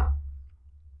 Okay.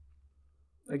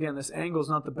 Again, this angle's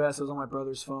not the best. It was on my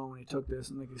brother's phone when he took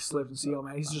this. And like he slipped and see, oh,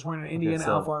 man, he's just wearing an Indiana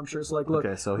Alpha Arm shirt. So like, look,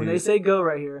 when they say go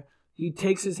right here, he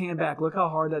takes his hand back. Look how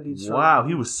hard that dude's struggling. Wow,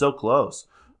 he was so close.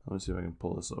 Let me see if I can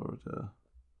pull this over to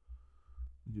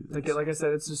do this. Like I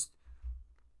said, it's just,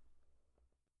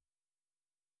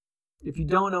 if you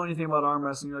don't know anything about arm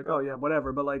wrestling, you're like, oh yeah,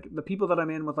 whatever. But like the people that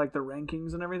I'm in with like the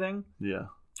rankings and everything, yeah,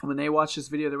 when they watched this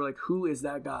video, they were like, who is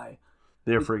that guy?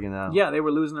 They're freaking out. Yeah, they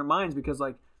were losing their minds because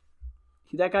like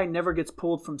that guy never gets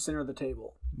pulled from center of the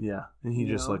table. Yeah, and he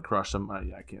just like crushed him. I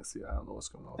can't see it. I don't know what's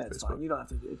going on with That's Facebook. Fine. You don't have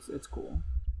to. It's cool.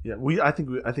 Yeah, I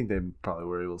think they probably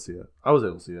were able to see it. I was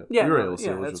able to see it. Yeah, you were able to see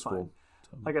it, which was fine. Cool.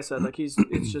 So. Like I said, like it's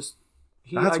just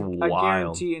that's I wild.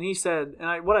 guarantee. And he said,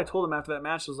 and what I told him after that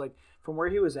match was like, from where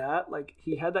he was at, like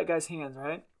he had that guy's hands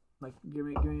right, like give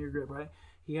me your grip right.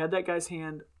 He had that guy's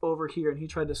hand over here, and he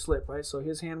tried to slip right. So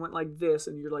his hand went like this,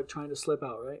 and you're like trying to slip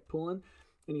out right, pulling,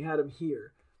 and you had him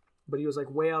here, but he was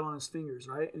like way out on his fingers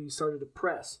right, and he started to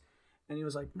press, and he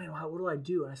was like, man, what do I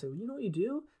do? And I said, well, you know what you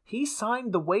do? He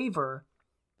signed the waiver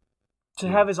to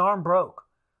have his arm broke.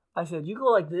 I said, you go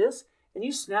like this, and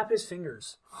you snap his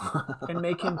fingers and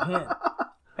make him pin.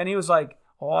 And he was like,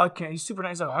 oh, I can't. He's super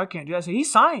nice. He's like, oh, I can't do that. I said, he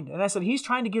signed. And I said, he's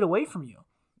trying to get away from you.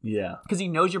 Yeah. Because he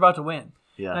knows you're about to win.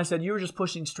 Yeah. And I said, you were just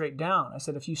pushing straight down. I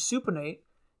said, if you supinate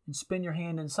and spin your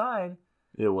hand inside,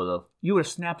 it would have. You would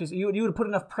have snapped his. You would have put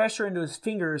enough pressure into his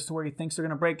fingers to where he thinks they're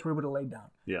going to break to where he would have laid down.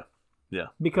 Yeah. Yeah.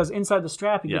 Because inside the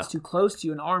strap, he gets too close to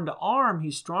you, and arm to arm,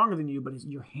 he's stronger than you, but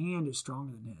your hand is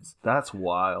stronger than his. That's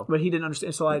wild. But he didn't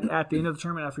understand. So at the end of the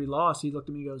tournament, after he lost, he looked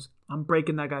at me and goes, I'm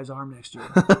breaking that guy's arm next year.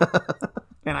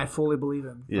 And I fully believe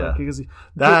him. Yeah. Like, because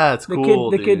that's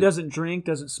cool. The kid doesn't drink,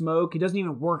 doesn't smoke. He doesn't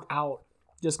even work out.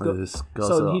 Just go.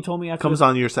 So he told me after comes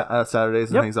on your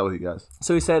Saturdays and hangs out with you guys.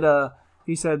 So he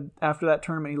said after that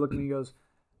tournament, he looked at me and he goes,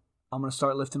 I'm going to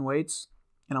start lifting weights,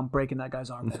 and I'm breaking that guy's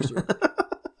arm next year.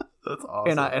 That's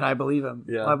awesome. And I believe him.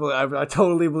 Yeah. I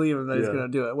totally believe him that he's gonna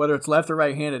do it. Whether it's left or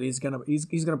right handed, he's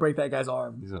gonna break that guy's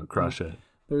arm. He's gonna crush it.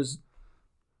 There's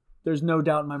no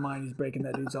doubt in my mind he's breaking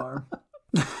that dude's arm.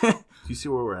 Do you see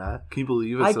where we're at? Can you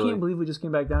believe it? I can't believe we just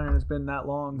came back down here and it's been that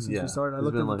long since we started. I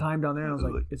looked at the time down there and I was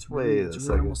like, it's really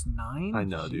almost 9. I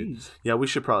know, dude. Yeah, we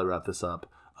should probably wrap this up.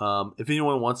 If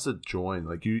anyone wants to join,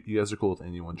 like you guys are cool with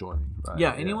anyone joining, right?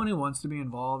 Yeah, anyone who wants to be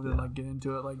involved and like get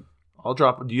into it, like. I'll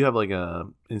drop. Do you have like a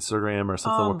Instagram or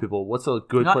something where people? What's a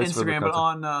good place for the content?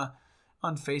 Not Instagram, but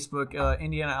on Facebook,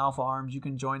 Indiana Alpha Arms. You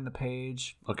can join the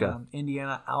page. Okay.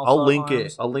 Indiana Alpha. I'll link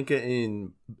Arms. it. I'll link it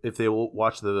in. If they will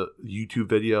watch the YouTube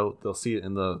video, they'll see it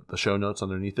in the show notes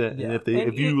underneath it. Yeah. And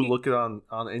if you look it on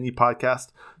any podcast,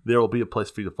 there will be a place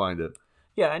for you to find it.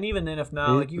 Yeah, and even then, if not,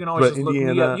 like you can always look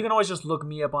me up. You can always just look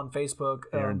me up on Facebook.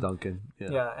 Aaron Duncan.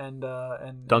 Yeah,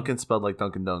 and Duncan spelled like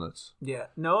Dunkin' Donuts. Yeah.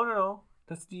 No.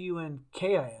 That's Dunkin.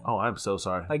 Oh, I'm so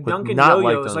sorry. Like Dunkin'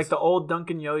 Yo-Yos, like the old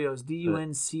Dunkin' Yo-Yos.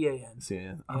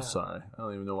 Duncan. I'm sorry. I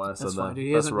don't even know why I said that. Fine, dude.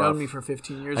 He hasn't known me for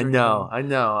 15 years. I know.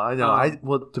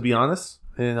 Well, to be honest,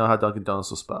 I didn't know how Dunkin' Donuts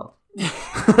was spelled.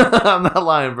 I'm not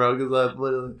lying, bro, because I've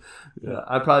literally,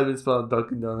 I've probably been spelling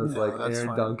Dunkin' Donuts like Aaron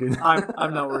fine. Duncan.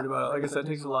 I'm not worried about it. Like I said, it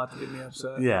takes a lot to get me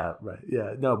upset. Yeah, right.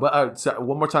 Yeah, no, but so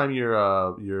one more time, your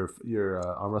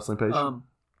arm wrestling page.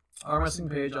 Arm wrestling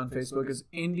page on Facebook is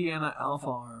Indiana Alpha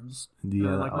Arms.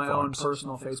 Indiana and my Alpha own Arms.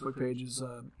 personal Facebook page is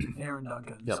Aaron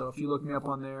Duncan. Yep. So if you look me up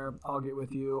on there, I'll get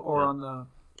with you. Or on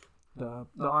the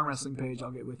arm wrestling page,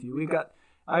 I'll get with you.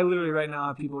 I literally right now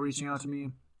have people reaching out to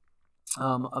me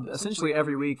essentially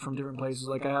every week from different places.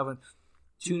 Like I have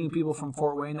 2 new people from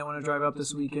Fort Wayne that want to drive up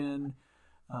this weekend.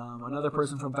 Another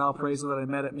person from Valparaiso that I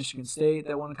met at Michigan State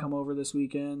that want to come over this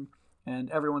weekend.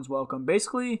 And everyone's welcome.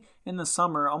 Basically, in the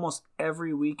summer, almost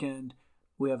every weekend,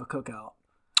 we have a cookout.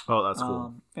 Oh, that's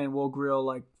cool. And we'll grill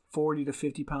like 40 to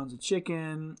 50 pounds of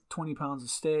chicken, 20 pounds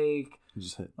of steak. You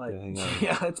just hit, like, hang out.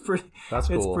 yeah, it's pretty. That's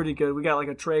cool. It's pretty good. We got like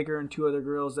a Traeger and 2 other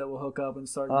grills that we'll hook up and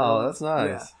start. Oh, grilling. that's nice.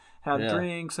 Yeah. Have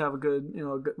drinks. Have a good.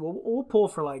 We'll pull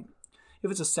for like, if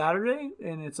it's a Saturday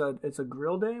and it's a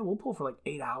grill day, we'll pull for like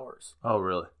 8 hours. Oh,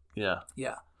 really? Yeah.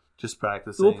 Yeah. Just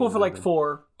practicing. So we'll pull for like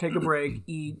 4. Take a break,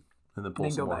 eat. And then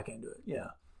go back into it.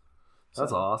 Yeah.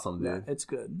 That's awesome, dude. Yeah, it's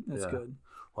good. It's good.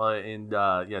 Well, and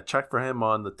check for him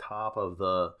on the top of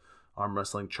the arm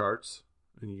wrestling charts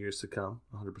in years to come.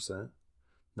 100%.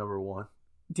 Number 1.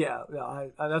 Yeah.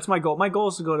 I that's my goal. My goal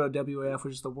is to go to WAF,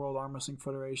 which is the World Arm Wrestling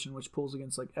Federation, which pulls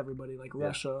against like everybody, like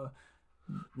Russia.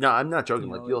 No, I'm not joking.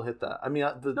 You'll hit that. I mean,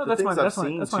 the things I've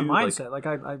seen that's too. My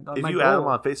mindset. If you add them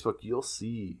on Facebook, you'll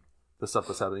see the stuff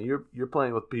that's happening. You're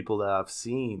playing with people that I've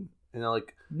seen.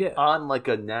 On like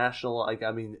a national,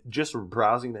 just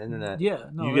browsing the internet. Yeah,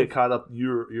 you get caught up.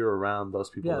 You're around those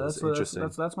people. Yeah, that's interesting.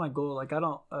 That's my goal. Like I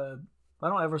don't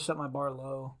ever set my bar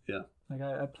low. Yeah. Like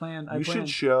I plan. You should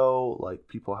show like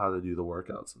people how to do the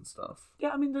workouts and stuff.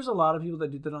 Yeah, I mean, there's a lot of people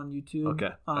that do that on YouTube.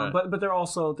 Okay. Right. But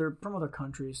they're from other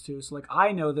countries too. So like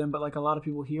I know them, but like a lot of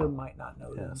people here might not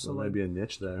know them. So maybe a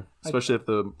niche there, especially if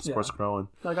the sport's growing.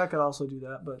 Like I could also do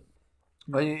that, but.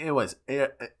 Anyways,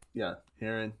 yeah,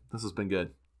 Aaron, this has been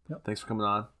good. Yep. Thanks for coming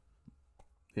on.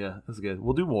 Yeah, this is good.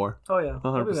 We'll do more. Oh yeah,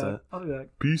 100%. I'll do that.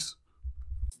 Peace.